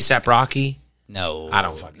that. ASAP Rocky? No. I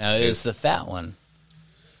don't fucking know. No, it was the fat one.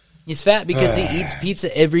 He's fat because he eats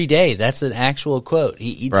pizza every day. That's an actual quote.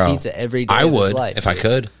 He eats pizza every day of his life. If I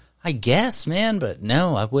could. I guess, man, but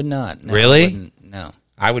no, I would not. No, really? No.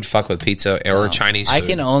 I would fuck with pizza or Chinese food. I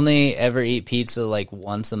can only ever eat pizza like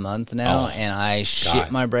once a month now, and I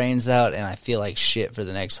shit my brains out, and I feel like shit for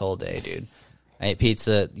the next whole day, dude. I ate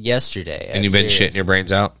pizza yesterday. And you've been shitting your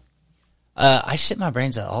brains out? I shit my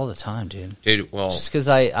brains out all the time, dude. Dude, well... Just because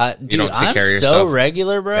you don't take care of yourself. So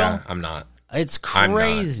regular, bro. Yeah, I'm not. It's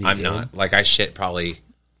crazy, I'm not. Like, I shit probably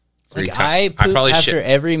 3 times. I poop after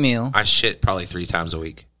every meal. I shit probably 3 times a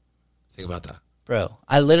week. Think about that. Bro,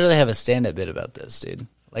 I literally have a stand-up bit about this, dude.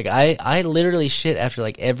 Like, I literally shit after,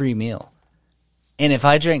 like, every meal. And if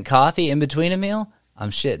I drink coffee in between a meal, I'm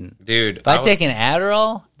shitting. Dude. If I take an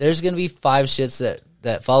Adderall, there's going to be 5 shits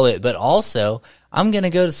that follow it. But also, I'm going to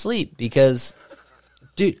go to sleep because,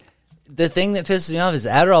 dude, the thing that pisses me off is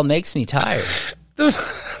Adderall makes me tired.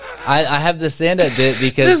 I have the stand-up bit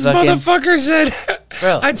because this motherfucker said,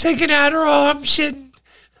 bro, I take an Adderall, I'm shitting.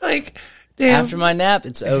 Like... Damn. After my nap,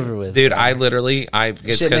 it's over with. Dude, I literally...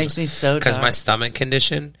 Shit makes me so tired. Because my stomach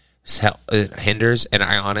condition hinders, and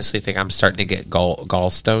I honestly think I'm starting to get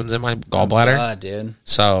gallstones in my gallbladder. Oh, God, dude.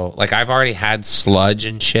 So, like, I've already had sludge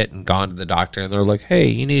and shit and gone to the doctor, and they're like, hey,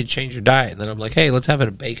 you need to change your diet. And then I'm like, hey, let's have a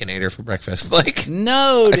Baconator for breakfast. Like,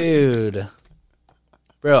 no, dude.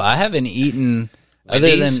 Bro, I haven't eaten...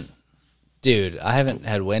 Wendy's? Other than... Dude, I haven't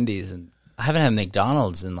had Wendy's, and I haven't had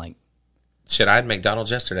McDonald's in, like... Shit, I had McDonald's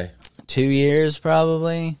yesterday. 2 years,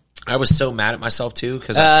 probably. I was so mad at myself too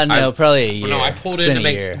because probably a year. No, I pulled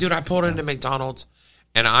into McDonald's,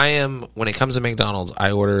 and I am when it comes to McDonald's,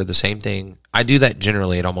 I order the same thing. I do that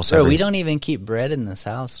generally at almost every. We don't even keep bread in this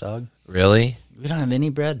house, dog. Really? We don't have any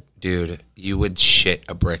bread, dude. You would shit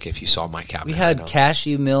a brick if you saw my cabinet. We had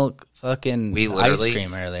cashew milk, fucking ice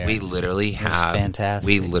cream earlier. We literally have fantastic.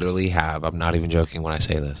 We literally have. I'm not even joking when I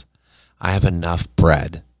say this. I have enough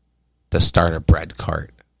bread to start a bread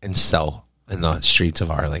cart and sell in the streets of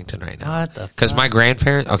Arlington right now. What the fuck? Because my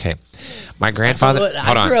grandfather,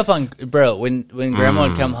 I grew up on, bro, when grandma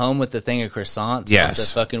would come home with the thing of croissants, yes. with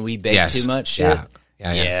the fucking we bake too much shit.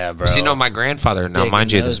 Yeah, bro. See, no, my grandfather, now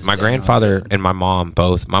mind you this, my grandfather and my mom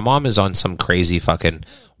both, my mom is on some crazy fucking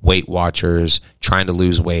Weight Watchers, trying to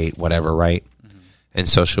lose weight, whatever, right? Mm-hmm. And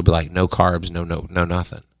so she'll be like, no carbs, no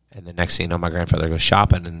nothing. And the next thing you know, my grandfather goes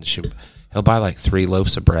shopping and he'll buy like 3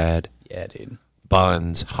 loaves of bread. Yeah, dude.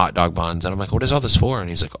 Buns, hot dog buns. And I'm like, what is all this for? And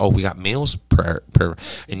he's like, oh, we got meals per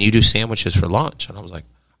and you do sandwiches for lunch. And I was like,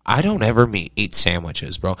 I don't ever eat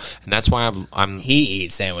sandwiches, bro. And that's why I'm he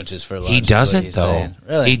eats sandwiches for lunch. He doesn't though.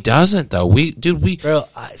 Really? He doesn't though. Bro,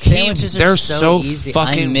 sandwiches they're are so easy.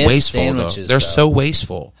 Fucking wasteful though. They're so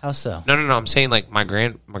wasteful. How so? No. I'm saying like my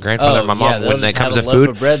grandfather and my mom, when it comes to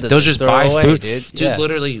food, they'll just buy away, food. Dude,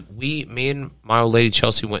 literally me and my old lady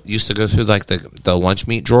Chelsea used to go through like the lunch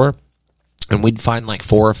meat drawer. And we'd find like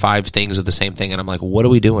 4 or 5 things of the same thing. And I'm like, what are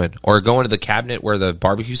we doing? Or go into the cabinet where the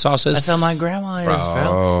barbecue sauce is. That's how my grandma is,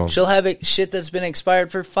 bro. She'll have shit that's been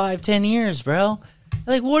expired for 5-10 years, bro.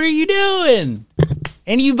 Like, what are you doing?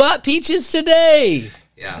 And you bought peaches today.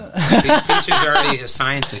 Yeah. These peaches are already a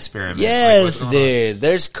science experiment. Yes, like, dude.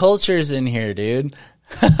 There's cultures in here, dude.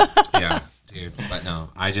 Yeah. Dude, but no,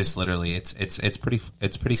 I just literally it's pretty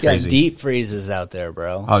crazy. Got deep freezes out there,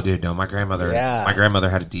 bro. Oh, dude, no, my grandmother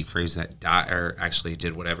had a deep freeze that died, or actually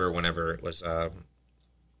did whenever it was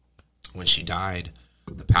when she died,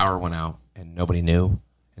 the power went out and nobody knew,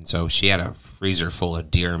 and so she had a freezer full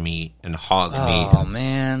of deer meat and hog meat. Oh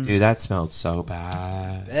man, dude, that smelled so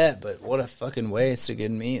bad. I bet, but what a fucking waste of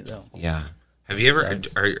good meat, though. Yeah. Have you ever?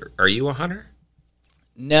 Are you a hunter?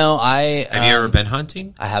 No, Have you ever been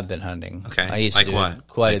hunting? I have been hunting. Okay. I used to do it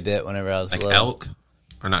quite a bit whenever I was like little. Elk?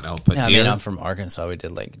 Or not elk, but deer? I mean, I'm from Arkansas. We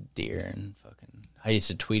did like deer and fucking... I used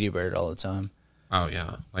to Tweety bird all the time. Oh,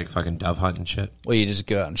 yeah. Like fucking dove hunt and shit? Well, you just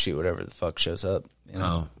go out and shoot whatever the fuck shows up. You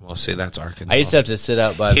know? Oh, well, see, that's Arkansas. I used to have to sit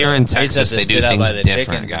out by Here in Texas, they do things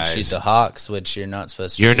different, guys. And shoot the hawks, which you're not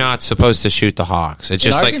supposed to You're not supposed to shoot the hawks. It's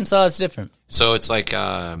just like... Arkansas, it's different. So it's like...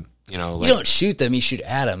 you know, like, you don't shoot them; you shoot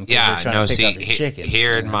at them. Yeah, they're trying to pick up your chickens,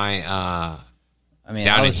 here in my, I mean,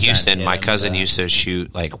 down in Houston, my cousin used to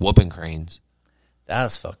shoot like whooping cranes. That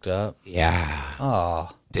was fucked up. Yeah. Oh,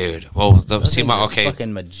 Dude, well,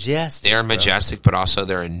 fucking majestic. They're majestic, but also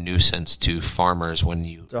they're a nuisance to farmers when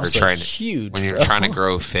you're trying to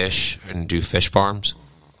grow fish and do fish farms.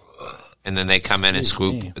 And then they come in and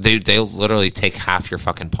swoop. They literally take half your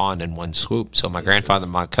fucking pond in one swoop. So my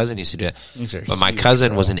cousin used to do it. But my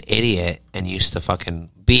cousin was an idiot and used to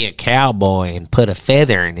fucking be a cowboy and put a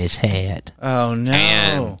feather in his head. Oh, no.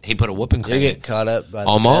 And he put a whooping cream. You get caught up by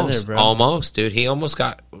the feather, bro. Almost, dude. He almost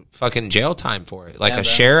got fucking jail time for it. Like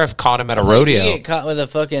sheriff caught him at a rodeo. You get caught with a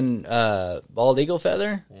fucking bald eagle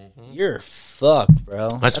feather, you're fucked, bro.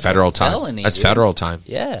 That's federal time. Felony, that's federal time.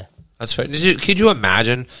 Yeah. That's fair. Could you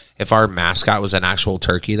imagine if our mascot was an actual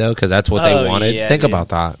turkey, though? Because that's what they wanted. Yeah, Think about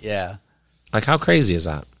that. Yeah. Like, how crazy is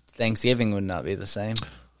that? Thanksgiving would not be the same.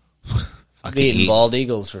 I'd be eating bald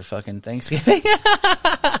eagles for fucking Thanksgiving.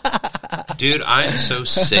 Dude, I am so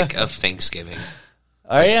sick of Thanksgiving.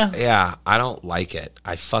 Are you? Yeah, I don't like it.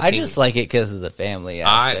 I just like it because of the family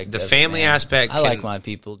aspect. Aspect. I like my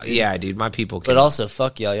people, dude. Yeah, dude, my people. But also,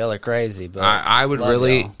 fuck y'all. Y'all are crazy. But I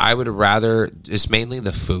would rather. It's mainly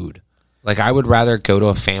the food. Like, I would rather go to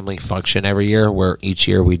a family function every year where each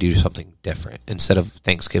year we do something different instead of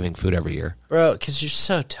Thanksgiving food every year. Bro, because you're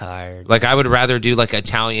so tired. Like, I would rather do, like,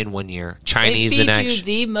 Italian one year, Chinese the next. They feed you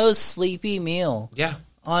the most sleepy meal. Yeah.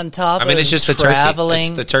 On top it's just traveling,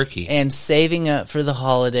 it's the turkey, and saving up for the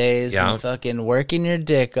holidays, and fucking working your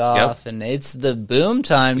dick off, and it's the boom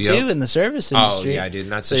time too in the service industry. Oh yeah, dude,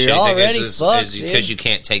 and that's the shitty thing is because you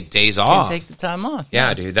can't take days off. Can't take the time off.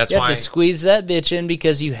 Yeah, dude, that's why you have to squeeze that bitch in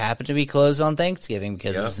because you happen to be closed on Thanksgiving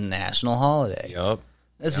because it's a national holiday. Yep.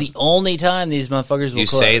 That's the only time these motherfuckers will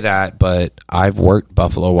close. You say that, but I've worked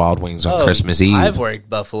Buffalo Wild Wings on Christmas Eve. I've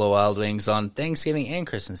worked Buffalo Wild Wings on Thanksgiving and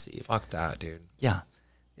Christmas Eve. Fuck that, dude. Yeah.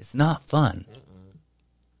 It's not fun.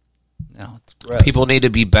 No, it's gross. People need to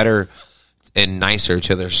be better and nicer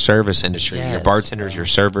to their service industry. Yes, your bartenders, your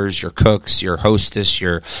servers, your cooks, your hostess,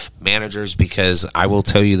 your managers, because I will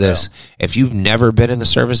tell you this. If you've never been in the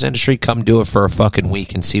service industry, come do it for a fucking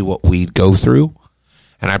week and see what we go through.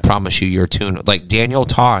 And I promise you, you're tuned. Like Daniel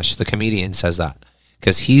Tosh, the comedian, says that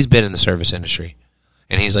because he's been in the service industry.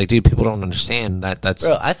 And he's like, dude, people don't understand that.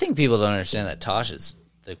 Bro, I think people don't understand that Tosh is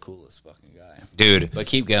the coolest fucking guy. Dude. But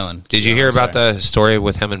keep going. Did you hear about the story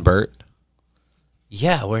with him and Bert?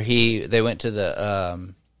 Yeah, where they went to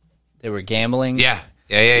the, they were gambling. Yeah.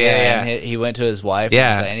 And he went to his wife.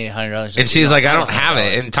 Yeah. And he's like, I need $100. And she's like, I don't have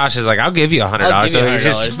it. And Tasha's like, I'll give you $100. So he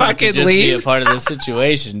just fucking leave. Be a part of the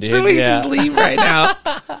situation, dude. So we can just leave right now.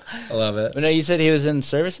 I love it. But no, you said he was in the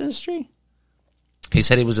service industry? He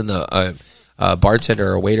said he was in the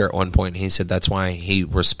bartender or waiter at one point. And he said that's why he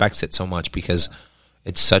respects it so much because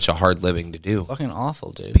it's such a hard living to do. Fucking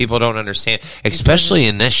awful, dude. People don't understand, especially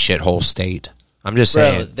in this shithole state. I'm just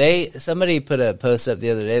saying. Somebody put a post up the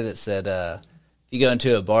other day that said, if you go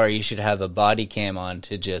into a bar, you should have a body cam on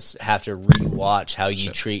to just have to rewatch how you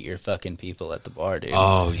treat your fucking people at the bar, dude.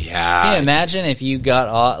 Oh, yeah. Can you imagine if you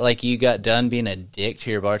got done being a dick to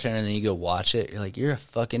your bartender and then you go watch it? You're like, you're a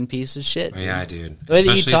fucking piece of shit, dude. Yeah, dude.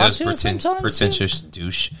 Especially you talk to sometimes, pretentious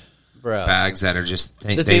douche bags that are just...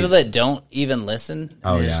 people that don't even listen.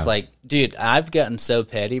 You're just like, dude, I've gotten so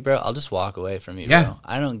petty, bro. I'll just walk away from you, bro.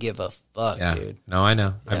 I don't give a fuck, dude. No, I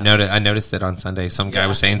know. Yeah. I noticed it on Sunday. Some guy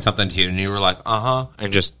was saying something to you, and you were like,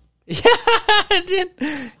 and just... Yeah, I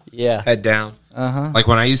did. Yeah. Head down. Like,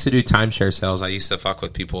 when I used to do timeshare sales, I used to fuck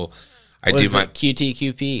with people. What is it?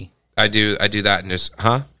 QTQP. I do that and just...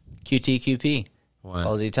 QTQP. What?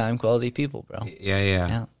 Quality time, quality people, bro.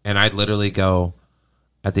 Yeah. And I'd literally go...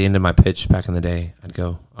 At the end of my pitch back in the day, I'd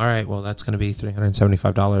go, all right, well, that's going to be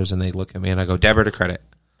 $375. And they'd look at me and I go, debit or credit?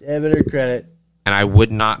 Debit or credit. And I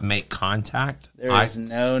would not make contact. There is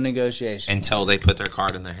no negotiation. Until they put their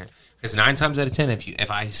card in their hand. Because 9 times out of 10,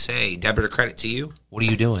 if I say debit or credit to you, what are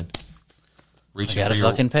you doing? Reaching for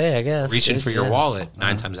your fucking pay, I guess. Reaching for your wallet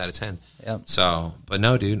 9 times out of 10. Yep. So, but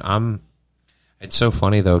no, dude, it's so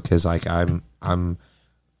funny though, because like I'm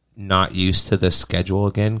not used to this schedule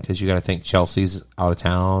again because you got to think Chelsea's out of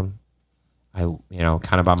town.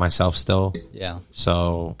 Kind of by myself still. Yeah.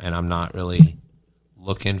 So, and I'm not really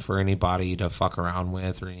looking for anybody to fuck around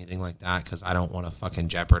with or anything like that because I don't want to fucking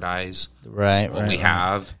jeopardize what we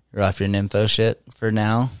have. You're off your nympho shit for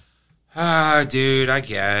now. Dude, I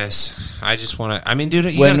guess I just want to. I mean,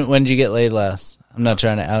 dude, when did you get laid last? I'm not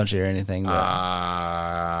trying to out you or anything. But...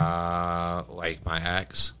 like my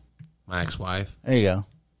ex-wife. There you go.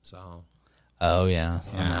 So, oh yeah,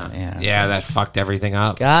 that fucked everything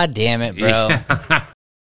up. God damn it, bro!